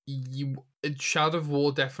 Shadow of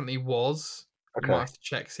War definitely was. Okay. You might have to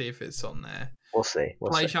check, see if it's on there. We'll see.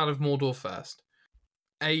 Play Shadow of Mordor first.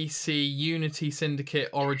 AC, Unity, Syndicate,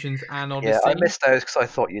 Origins, and Odyssey. Yeah, I missed those because I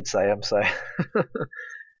thought you'd say them. So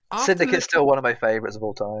Syndicate's still one of my favourites of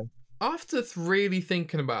all time. After really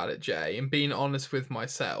thinking about it, Jay, and being honest with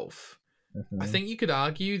myself, I think you could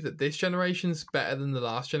argue that this generation's better than the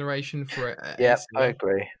last generation for it. Yeah, I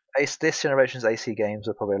agree. This generation's AC games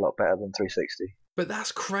are probably a lot better than 360. But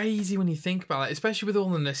that's crazy when you think about it, especially with all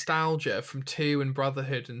the nostalgia from 2 and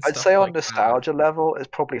Brotherhood and stuff. I'd say on like nostalgia level, it's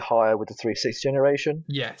probably higher with the 360 generation.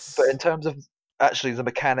 Yes. But in terms of actually the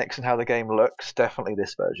mechanics and how the game looks, definitely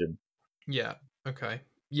this version. Yeah. Okay.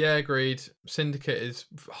 Yeah, agreed. Syndicate is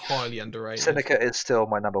highly underrated. Syndicate is still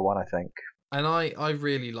my number 1, I think. And I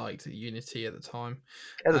really liked Unity at the time.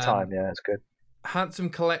 At the time, yeah, it's good. Had some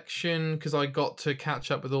collection because I got to catch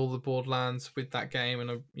up with all the Borderlands with that game, and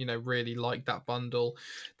I really liked that bundle.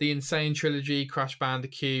 The Insane Trilogy, Crash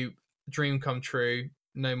Bandicoot, Dream Come True,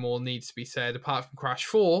 no more needs to be said, apart from Crash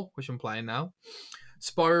 4, which I'm playing now.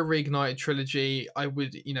 Spyro Reignited Trilogy, I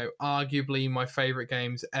would, arguably my favourite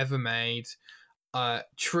games ever made.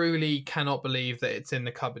 Truly cannot believe that it's in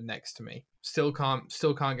the cupboard next to me. Still can't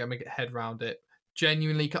get my head around it.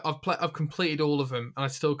 Genuinely, I've completed all of them, and I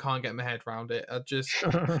still can't get my head around it.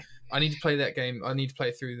 I need to play that game. I need to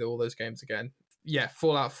play through all those games again. Yeah,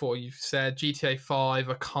 Fallout 4, you've said. GTA 5,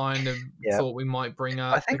 I kind of thought we might bring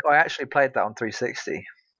up. I think I actually played that on 360.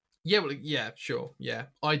 Yeah, well, yeah, sure, yeah.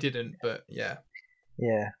 I didn't, but yeah.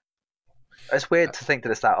 Yeah. It's weird to think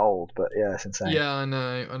that it's that old, but yeah, it's insane. Yeah, I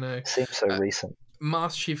know. It seems so recent.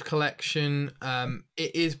 Master Chief Collection,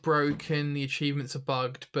 it is broken, the achievements are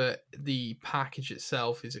bugged, but the package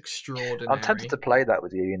itself is extraordinary. I'm tempted to play that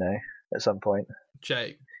with you, at some point.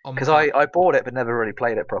 Jake. Because I bought it but never really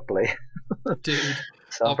played it properly. Dude,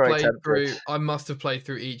 so I'm very tempted. I must have played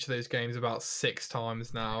through each of those games about 6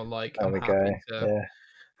 times now. Like, I'm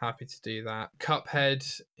happy to do that.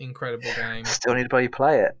 Cuphead, incredible game. Still need to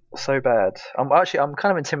play it. So bad. I'm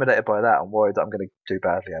kind of intimidated by that. I'm worried that I'm going to do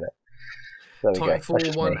badly at it.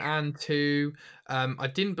 Titanfall 1 and 2. I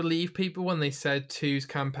didn't believe people when they said 2's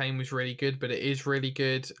campaign was really good, but it is really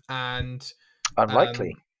good. And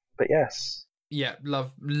unlikely, but yes. Yeah,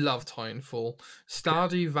 love Titanfall.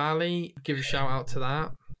 Stardew Valley, give a shout out to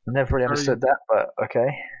that. Never really understood that, but okay.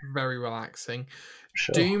 Very relaxing.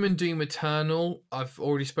 Sure. Doom and Doom Eternal. I've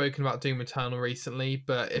already spoken about Doom Eternal recently,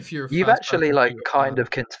 but if you're you've actually kind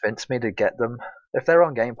of convinced me to get them. If they're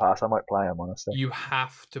on Game Pass, I might play them, honestly. You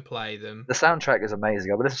have to play them. The soundtrack is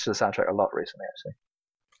amazing. I've listened to the soundtrack a lot recently,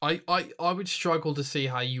 actually. I would struggle to see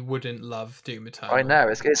how you wouldn't love Doom Eternal. I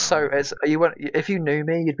know if you knew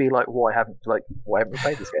me, you'd be like, why haven't you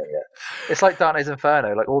played this game yet? It's like Dante's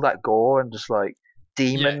Inferno, like all that gore and just like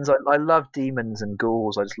demons. Yeah. I love demons and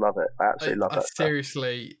ghouls. I just love it. I absolutely love that.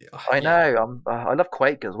 Seriously, I know. I love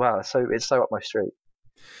Quake as well. It's so up my street.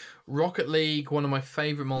 Rocket League, one of my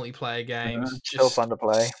favourite multiplayer games. Still fun to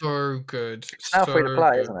play. So good. It's now free to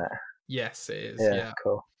play, isn't it? Yes, it is. Yeah,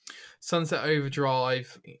 cool. Sunset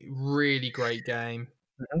Overdrive, really great game.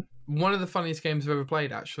 Mm-hmm. One of the funniest games I've ever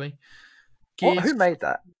played, actually. Who made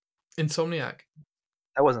that? Insomniac.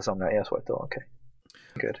 That wasn't Insomniac, yeah, that's what I thought. Okay.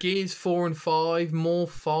 Good. Gears 4 and 5, more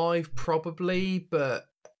 5 probably, but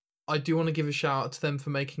I do want to give a shout out to them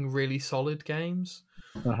for making really solid games.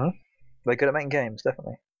 They're good at making games,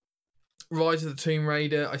 definitely. Rise of the Tomb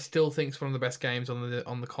Raider, I still think it's one of the best games on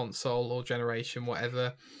the console or generation,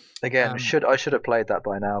 whatever. Again, I should have played that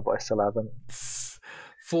by now, but I still haven't.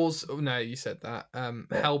 No, you said that.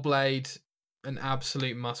 Hellblade, an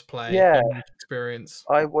absolute must-play experience.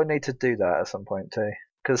 I will need to do that at some point too,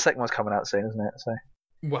 because the second one's coming out soon, isn't it? So.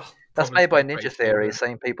 Well, that's made by Ninja Theory,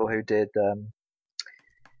 same people who did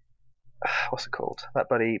what's it called? That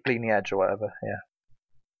bloody Bleeding Edge or whatever. Yeah.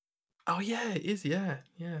 Oh yeah, it is. Yeah.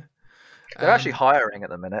 They're actually hiring at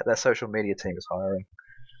the minute. Their social media team is hiring.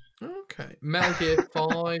 Okay. Metal Gear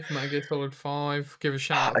 5, Metal Gear Solid 5. Give a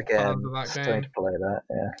shout out to fans of that game. Still need to play that.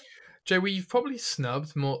 Yeah. Joe, you've probably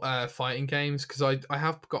snubbed more fighting games because I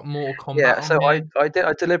have got Mortal Kombat. Yeah, so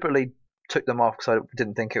I deliberately took them off because I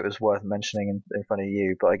didn't think it was worth mentioning in front of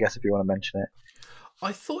you. But I guess if you want to mention it,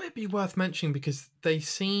 I thought it'd be worth mentioning because they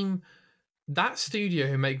seem that studio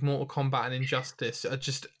who make Mortal Kombat and Injustice are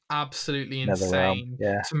just absolutely insane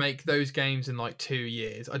to make those games in like 2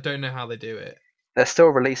 years. I don't know how they do it. They're still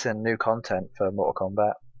releasing new content for Mortal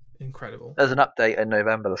Kombat. Incredible. There's an update in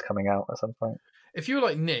November that's coming out at some point. If you were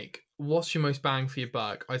like Nick, what's your most bang for your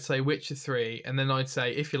buck? I'd say Witcher 3, and then I'd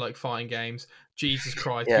say if you like fighting games, Jesus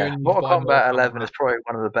Christ. Yeah, Mortal Kombat 11 is probably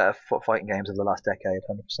one of the better fighting games of the last decade,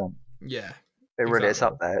 100%. Yeah. It really is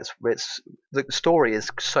up there. It's the story is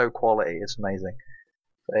so quality. It's amazing.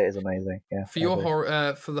 It is amazing. Yeah. For your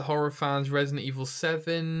horror, for the horror fans, Resident Evil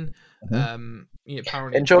 7.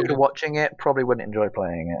 Apparently enjoyed watching it. Probably wouldn't enjoy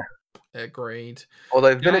playing it. Agreed.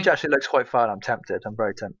 Although Village actually looks quite fun. I'm tempted. I'm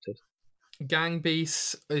very tempted. Gang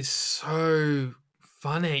Beasts is so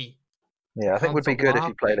funny. Yeah, I think it would be good if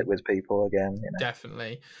you played it with people again.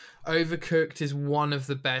 Definitely. Overcooked is one of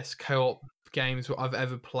the best co-op games I've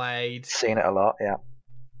ever played. Seen it a lot, yeah.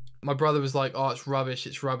 My brother was like, "Oh, it's rubbish!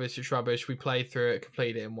 It's rubbish! It's rubbish!" We played through it,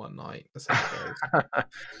 completed it in one night. That's how it goes.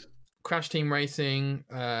 Crash Team Racing,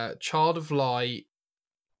 Child of Light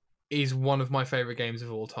is one of my favorite games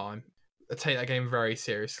of all time. I take that game very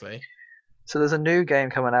seriously. So there's a new game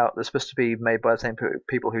coming out that's supposed to be made by the same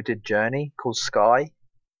people who did Journey, called Sky.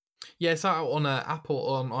 Yeah, it's out on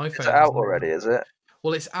Apple, on iPhone. It's out already, is it?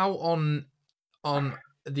 Well, it's out on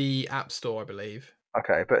the App Store, I believe.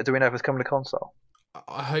 Okay, but do we know if it's coming to console?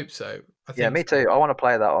 I hope so. Yeah, me too. I want to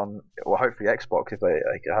play that on, well, hopefully Xbox if they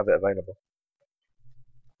have it available.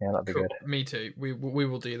 Yeah, that'd be good. Me too. We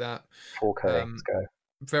will do that. 4K, let's go.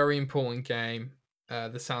 Very important game.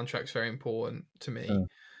 The soundtrack's very important to me.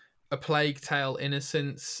 A Plague Tale: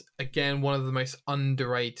 Innocence, again, one of the most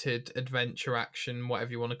underrated adventure action,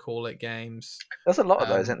 whatever you want to call it, games. There's a lot of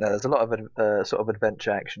those, isn't there? There's a lot of sort of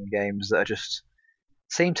adventure action games that are just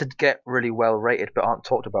seem to get really well rated but aren't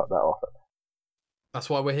talked about that often. That's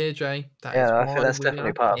why we're here, Jay. I think that's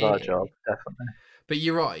definitely part of our job, definitely. But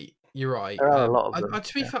you're right. There are a lot of them.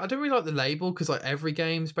 To be fair, I don't really like the label because like every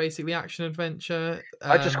game's basically action adventure.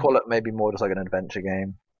 I just call it maybe more just like an adventure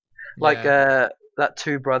game, like that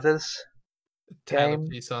Two Brothers Tale game.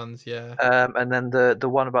 of Two Sons, yeah. And then the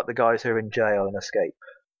one about the guys who are in jail and escape.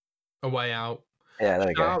 A Way Out. Yeah, there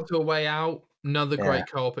we go. Shout out to A Way Out. Another great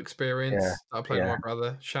co-op experience. I played with my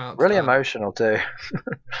brother. Shout out to really emotional too.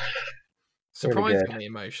 Surprisingly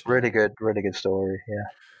emotional. Really good story. Yeah.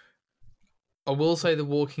 I will say The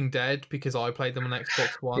Walking Dead because I played them on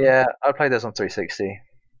Xbox One. Yeah, I played those on 360.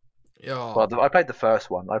 Yeah. Well, I played the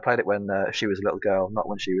first one. I played it when she was a little girl, not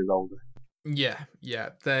when she was older. Yeah.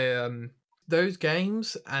 They those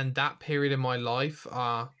games and that period in my life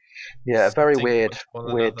are a very weird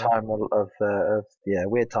time of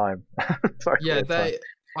weird time.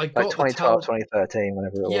 I got 2012, 2013,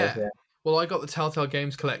 whenever it was. Yeah. Well, I got the Telltale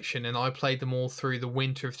Games collection and I played them all through the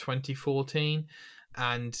winter of 2014.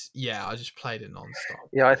 And I just played it non-stop.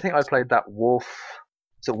 Yeah, I think I played that Wolf.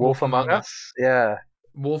 Is it Wolf Among Us? Yeah.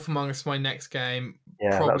 Wolf Among Us, my next game.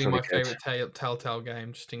 Yeah, probably really my favorite Telltale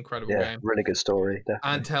game. Just incredible game. Really good story, definitely.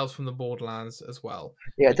 And Tales from the Borderlands as well.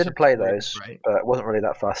 Yeah, I didn't play those, but I wasn't really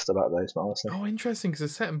that fussed about those, honestly. Oh, interesting, because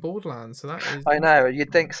it's set in Borderlands, so that is. I know,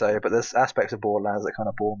 you'd think so, but there's aspects of Borderlands that kind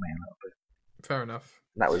of bore me a little bit. Fair enough.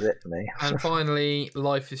 And that was it for me. And finally,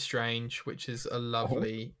 Life is Strange, which is a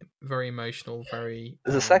lovely, very emotional, very.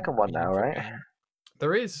 There's a second one now, right? Game.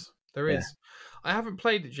 There is. I haven't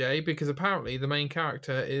played it, Jay, because apparently the main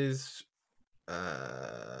character is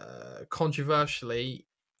controversially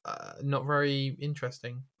not very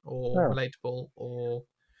interesting or relatable. Or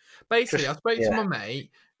basically, I spoke to my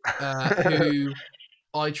mate who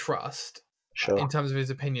I trust. Sure. In terms of his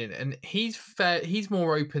opinion, and he's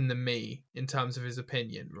more open than me in terms of his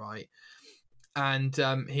opinion, right? And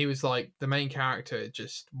he was like, the main character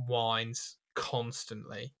just whines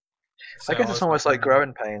constantly. So I guess it's almost like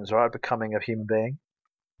growing pains, right? Becoming a human being.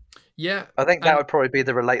 Yeah, I think that would probably be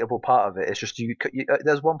the relatable part of it. It's just you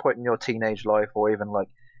there's one point in your teenage life or even like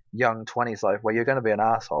young 20s life where you're going to be an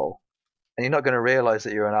asshole, and you're not going to realize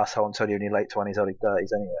that you're an asshole until you're in your late 20s, early 30s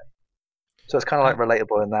anyway. So it's kind of like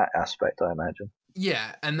relatable in that aspect, I imagine.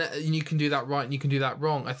 Yeah, and you can do that right and you can do that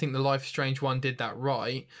wrong. I think the Life is Strange one did that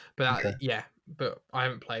right, but but I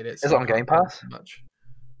haven't played it. So is it on Game Pass? Much.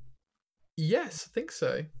 Yes, I think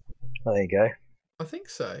so. Oh, there you go. I think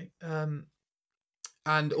so.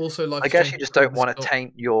 And also Life. I guess you just don't want to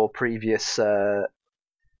taint your previous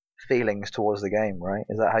feelings towards the game, right?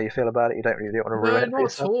 Is that how you feel about it? You don't really want to ruin it for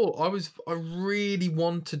yourself? No, not at all. I really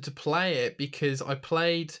wanted to play it because I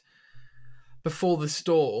played Before the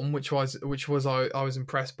Storm, which I was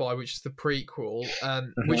impressed by, which is the prequel,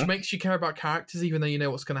 which makes you care about characters even though you know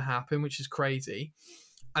what's going to happen, which is crazy.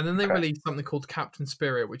 And then they released something called Captain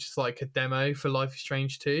Spirit, which is like a demo for Life is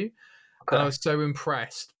Strange 2. Okay. And I was so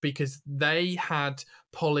impressed because they had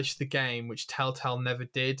polished the game, which Telltale never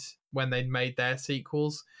did when they made their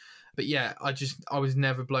sequels. But yeah, I was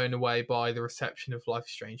never blown away by the reception of Life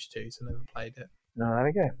is Strange 2, so I never played it. No, there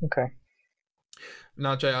we go. Okay.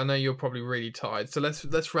 Now, Jay, I know you're probably really tired, so let's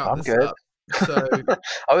wrap this up. So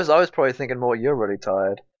I was probably thinking more. You're really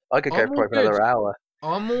tired. I could go for another hour.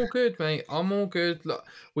 I'm all good, mate. I'm all good. Look,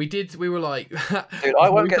 we were like, dude, I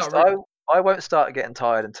won't start getting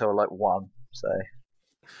tired until like 1. So,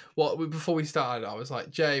 before we started, I was like,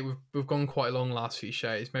 Jay, we've gone quite long last few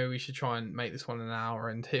shows. Maybe we should try and make this one an hour.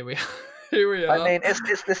 And here we are. Here we are. I mean, this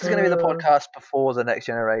is going to be the podcast before the next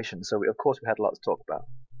generation, so of course we had a lot to talk about.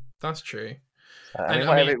 That's true. We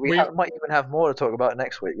might even have more to talk about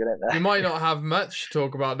next week. We don't know. We might not have much to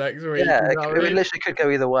talk about next week. Yeah, it literally could go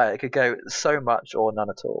either way. It could go so much or none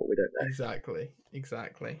at all. We don't know.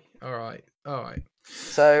 Exactly. All right.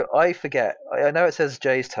 So I forget. I know it says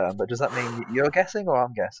Jay's turn, but does that mean you're guessing or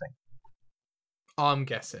I'm guessing? I'm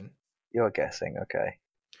guessing. You're guessing, okay.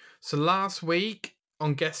 So last week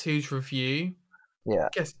on Guess Who's Review. Yeah.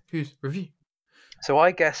 Guess Who's Review. So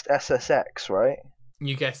I guessed SSX, right?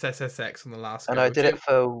 You guessed SSX on the last And I did it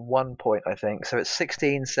for 1 point, I think. So it's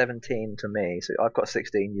 16-17 to me. So I've got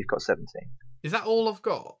 16, you've got 17. Is that all I've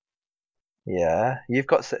got? Yeah. You've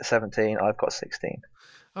got 17, I've got 16.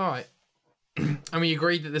 All right. I mean, you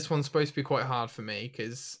agreed that this one's supposed to be quite hard for me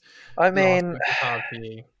because I mean, it's hard for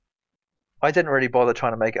you. I didn't really bother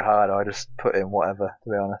trying to make it hard. I just put in whatever, to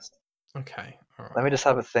be honest. Okay. All right. Let me just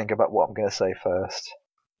have a think about what I'm going to say first.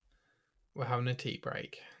 We're having a tea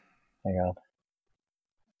break. Hang on.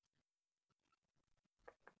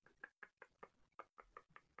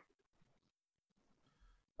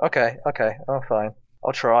 Okay. Oh, fine.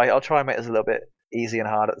 I'll try and make this a little bit easy and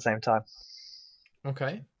hard at the same time.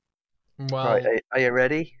 Okay. Well, right, are you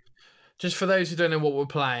ready? Just for those who don't know what we're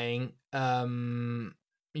playing,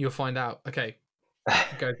 you'll find out. Okay.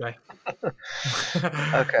 Go, Jay.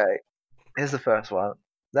 Okay. Here's the first one.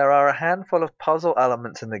 There are a handful of puzzle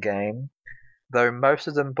elements in the game, though most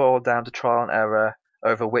of them boil down to trial and error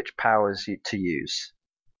over which powers to use.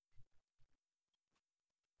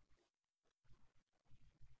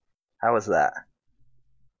 How was that?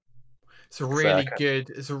 It's a really good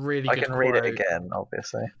quote. I can read it again,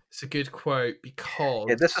 obviously. It's a good quote because...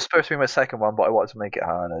 Yeah, this was supposed to be my second one, but I wanted to make it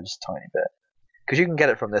harder just a tiny bit. Because you can get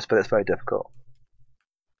it from this, but it's very difficult.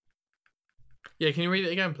 Yeah, can you read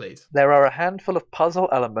it again, please? There are a handful of puzzle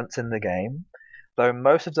elements in the game, though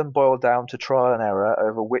most of them boil down to trial and error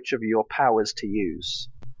over which of your powers to use.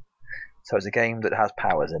 So it's a game that has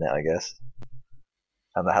powers in it, I guess.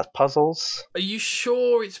 And that has puzzles. Are you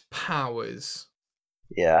sure it's powers?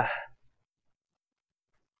 Yeah.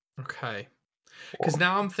 Okay. Because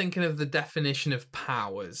now I'm thinking of the definition of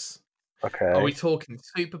powers. Okay. Are we talking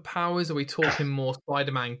superpowers? Are we talking more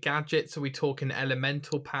Spider-Man gadgets? Are we talking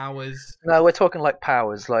elemental powers? No, we're talking like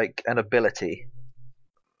powers, like an ability.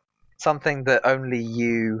 Something that only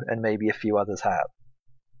you and maybe a few others have.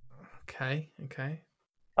 Okay.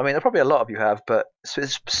 I mean, probably a lot of you have, but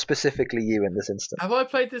specifically you in this instance. Have I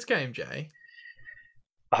played this game, Jay?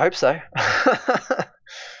 I hope so.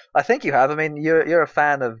 I think you have. I mean, you're a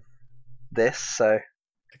fan of this, so...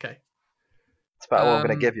 Okay. That's about all I'm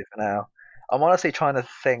going to give you for now. I'm honestly trying to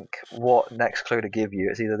think what next clue to give you.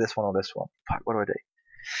 It's either this one or this one. Fuck, what do I do?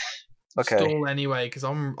 Okay. Stall anyway, because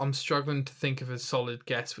I'm struggling to think of a solid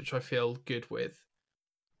guess, which I feel good with.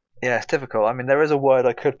 Yeah, it's difficult. I mean, there is a word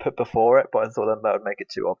I could put before it, but I thought that would make it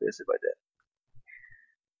too obvious if I did.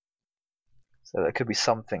 So there could be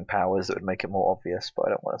something powers that would make it more obvious, but I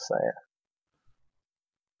don't want to say it.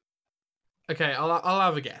 Okay, I'll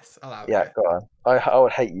have a guess. Yeah, go on. I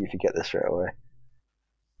would hate you if you get this straight away.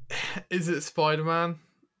 Is it Spider-Man?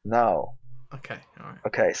 No. Okay, alright.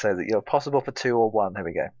 Okay, so that you're possible for 2 or 1. Here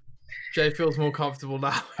we go. Jay feels more comfortable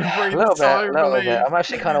now. A little bit. I'm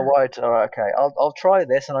actually kind of worried. Alright, okay. I'll try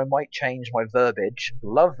this and I might change my verbiage.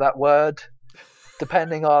 Love that word.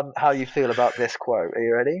 Depending on how you feel about this quote. Are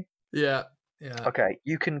you ready? Yeah. Okay,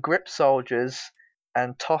 you can grip soldiers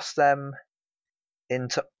and toss them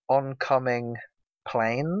into oncoming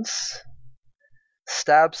planes.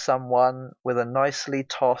 Stab someone with a nicely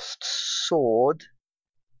tossed sword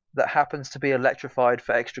that happens to be electrified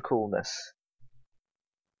for extra coolness.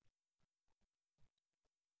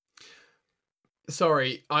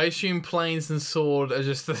 Sorry, I assume planes and sword are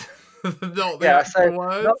just not the actual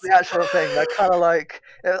words. Not the actual thing. They're kind of like...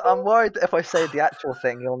 I'm worried that if I say the actual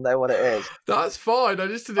thing, you'll know what it is. That's fine. I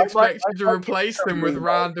just didn't expect you to replace them with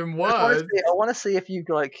random words. I want to see if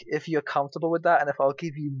you're comfortable with that, and if I'll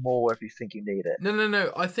give you more if you think you need it.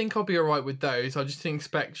 No. I think I'll be alright with those. I just didn't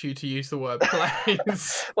expect you to use the word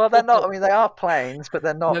planes. Well, they're not. I mean, they are planes, but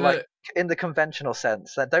they're not in the conventional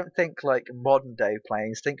sense. I don't think like modern day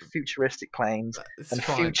planes. Think futuristic planes and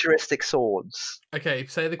futuristic swords. Okay,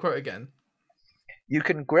 say the quote again. You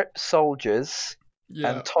can grip soldiers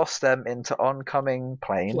and toss them into oncoming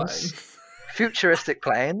planes. Futuristic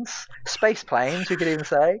planes, space planes. You could even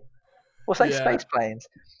say, or say space planes.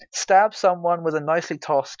 Stab someone with a nicely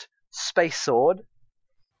tossed space sword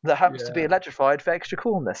that happens to be electrified for extra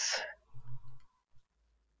coolness.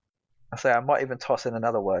 I say I might even toss in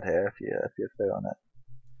another word here if you're feeling it.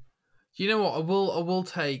 You know what? I will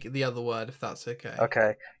take the other word if that's okay.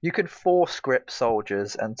 Okay. You can force grip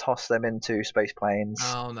soldiers and toss them into space planes.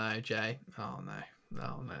 Oh no, Jay. Oh no.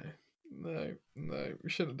 No, we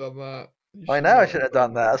shouldn't have done that. I know I shouldn't have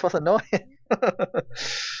done that. That's what's annoying.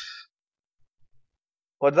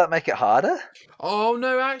 Well, did that make it harder? Oh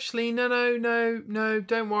no, actually, no.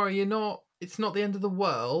 Don't worry, you're not. It's not the end of the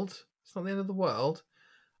world. It's not the end of the world.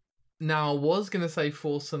 Now, I was gonna say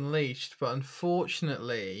Force Unleashed, but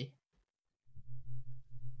unfortunately,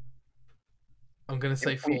 I'm gonna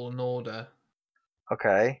say Fallen Order.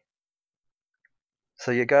 Okay.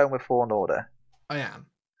 So you're going with Fallen Order? I am.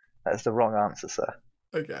 That's the wrong answer, sir.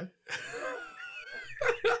 Okay.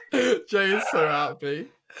 Jay is so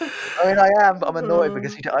happy. I mean, I am, but I'm annoyed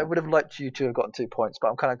because I would have liked you to have gotten 2 points, but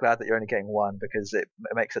I'm kind of glad that you're only getting one because it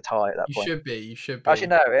makes a tie at that point. You should be. Actually,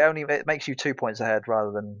 no, it makes you 2 points ahead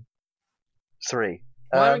rather than 3.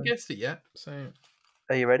 Well, I haven't guessed it yet, so.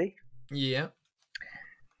 Are you ready? Yeah.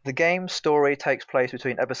 The game's story takes place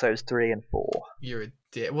between episodes 3 and 4. You're a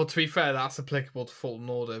dick. Well, to be fair, that's applicable to Fallen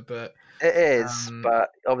Order, but it is. But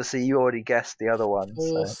obviously, you already guessed the other one.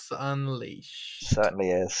 Force Unleashed certainly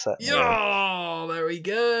is. There we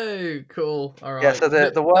go. Cool. All right. Yeah. So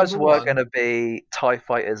the words were going to be TIE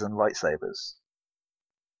fighters and lightsabers.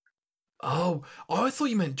 Oh, I thought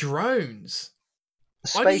you meant drones.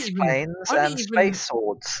 Space planes and space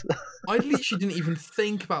swords. I literally didn't even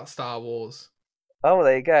think about Star Wars. Oh,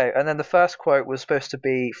 there you go. And then the first quote was supposed to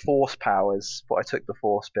be force powers, but I took the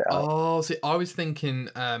force bit out. Oh, see, I was thinking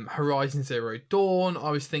Horizon Zero Dawn.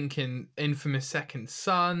 I was thinking Infamous Second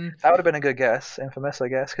Son. That would have been a good guess. Infamous, I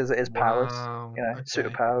guess, because it is powers. You know, okay.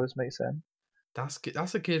 superpowers makes sense. That's good.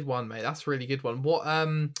 That's a good one, mate. That's a really good one. What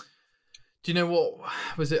do you know what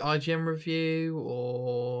was it? IGN review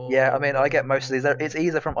or? Yeah, I mean, I get most of these. It's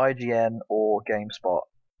either from IGN or GameSpot.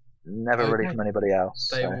 Never really from anybody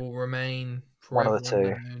else. They will remain one of the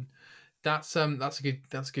two. That's a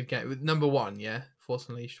good game. Number 1, yeah, Force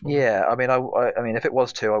Unleashed. Yeah, I mean, if it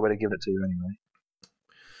was 2, I would have given it to you anyway.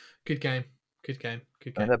 Good game.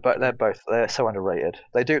 I mean, they're so underrated.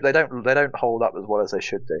 They don't hold up as well as they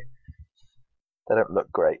should do. They don't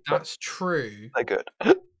look great. That's true. They're good.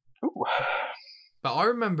 But I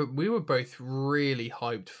remember we were both really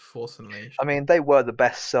hyped for Force Unleashed. I mean, they were the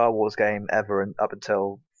best Star Wars game ever, and up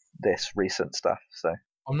until this recent stuff. So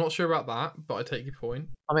I'm not sure about that, but I take your point.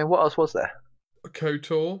 I mean, what else was there?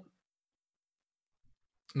 KOTOR,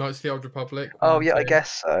 Knights of the Old Republic. Oh yeah, I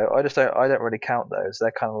guess so. I don't really count those.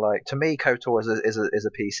 They're kind of like, to me, KOTOR is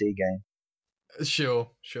a PC game.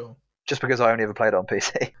 Sure. Just because I only ever played it on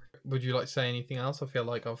PC. Would you like to say anything else? I feel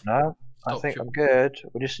like No, I think I'm good.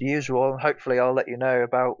 We're just usual. Hopefully, I'll let you know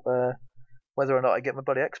about whether or not I get my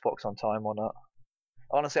bloody Xbox on time or not.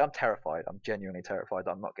 Honestly, I'm terrified. I'm genuinely terrified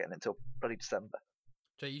that I'm not getting it until bloody December.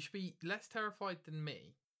 Jay, you should be less terrified than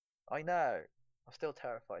me. I know. I'm still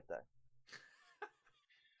terrified though.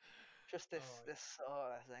 Just this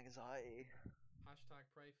anxiety.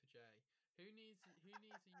 #pray for Jay. Who needs a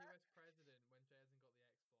US president?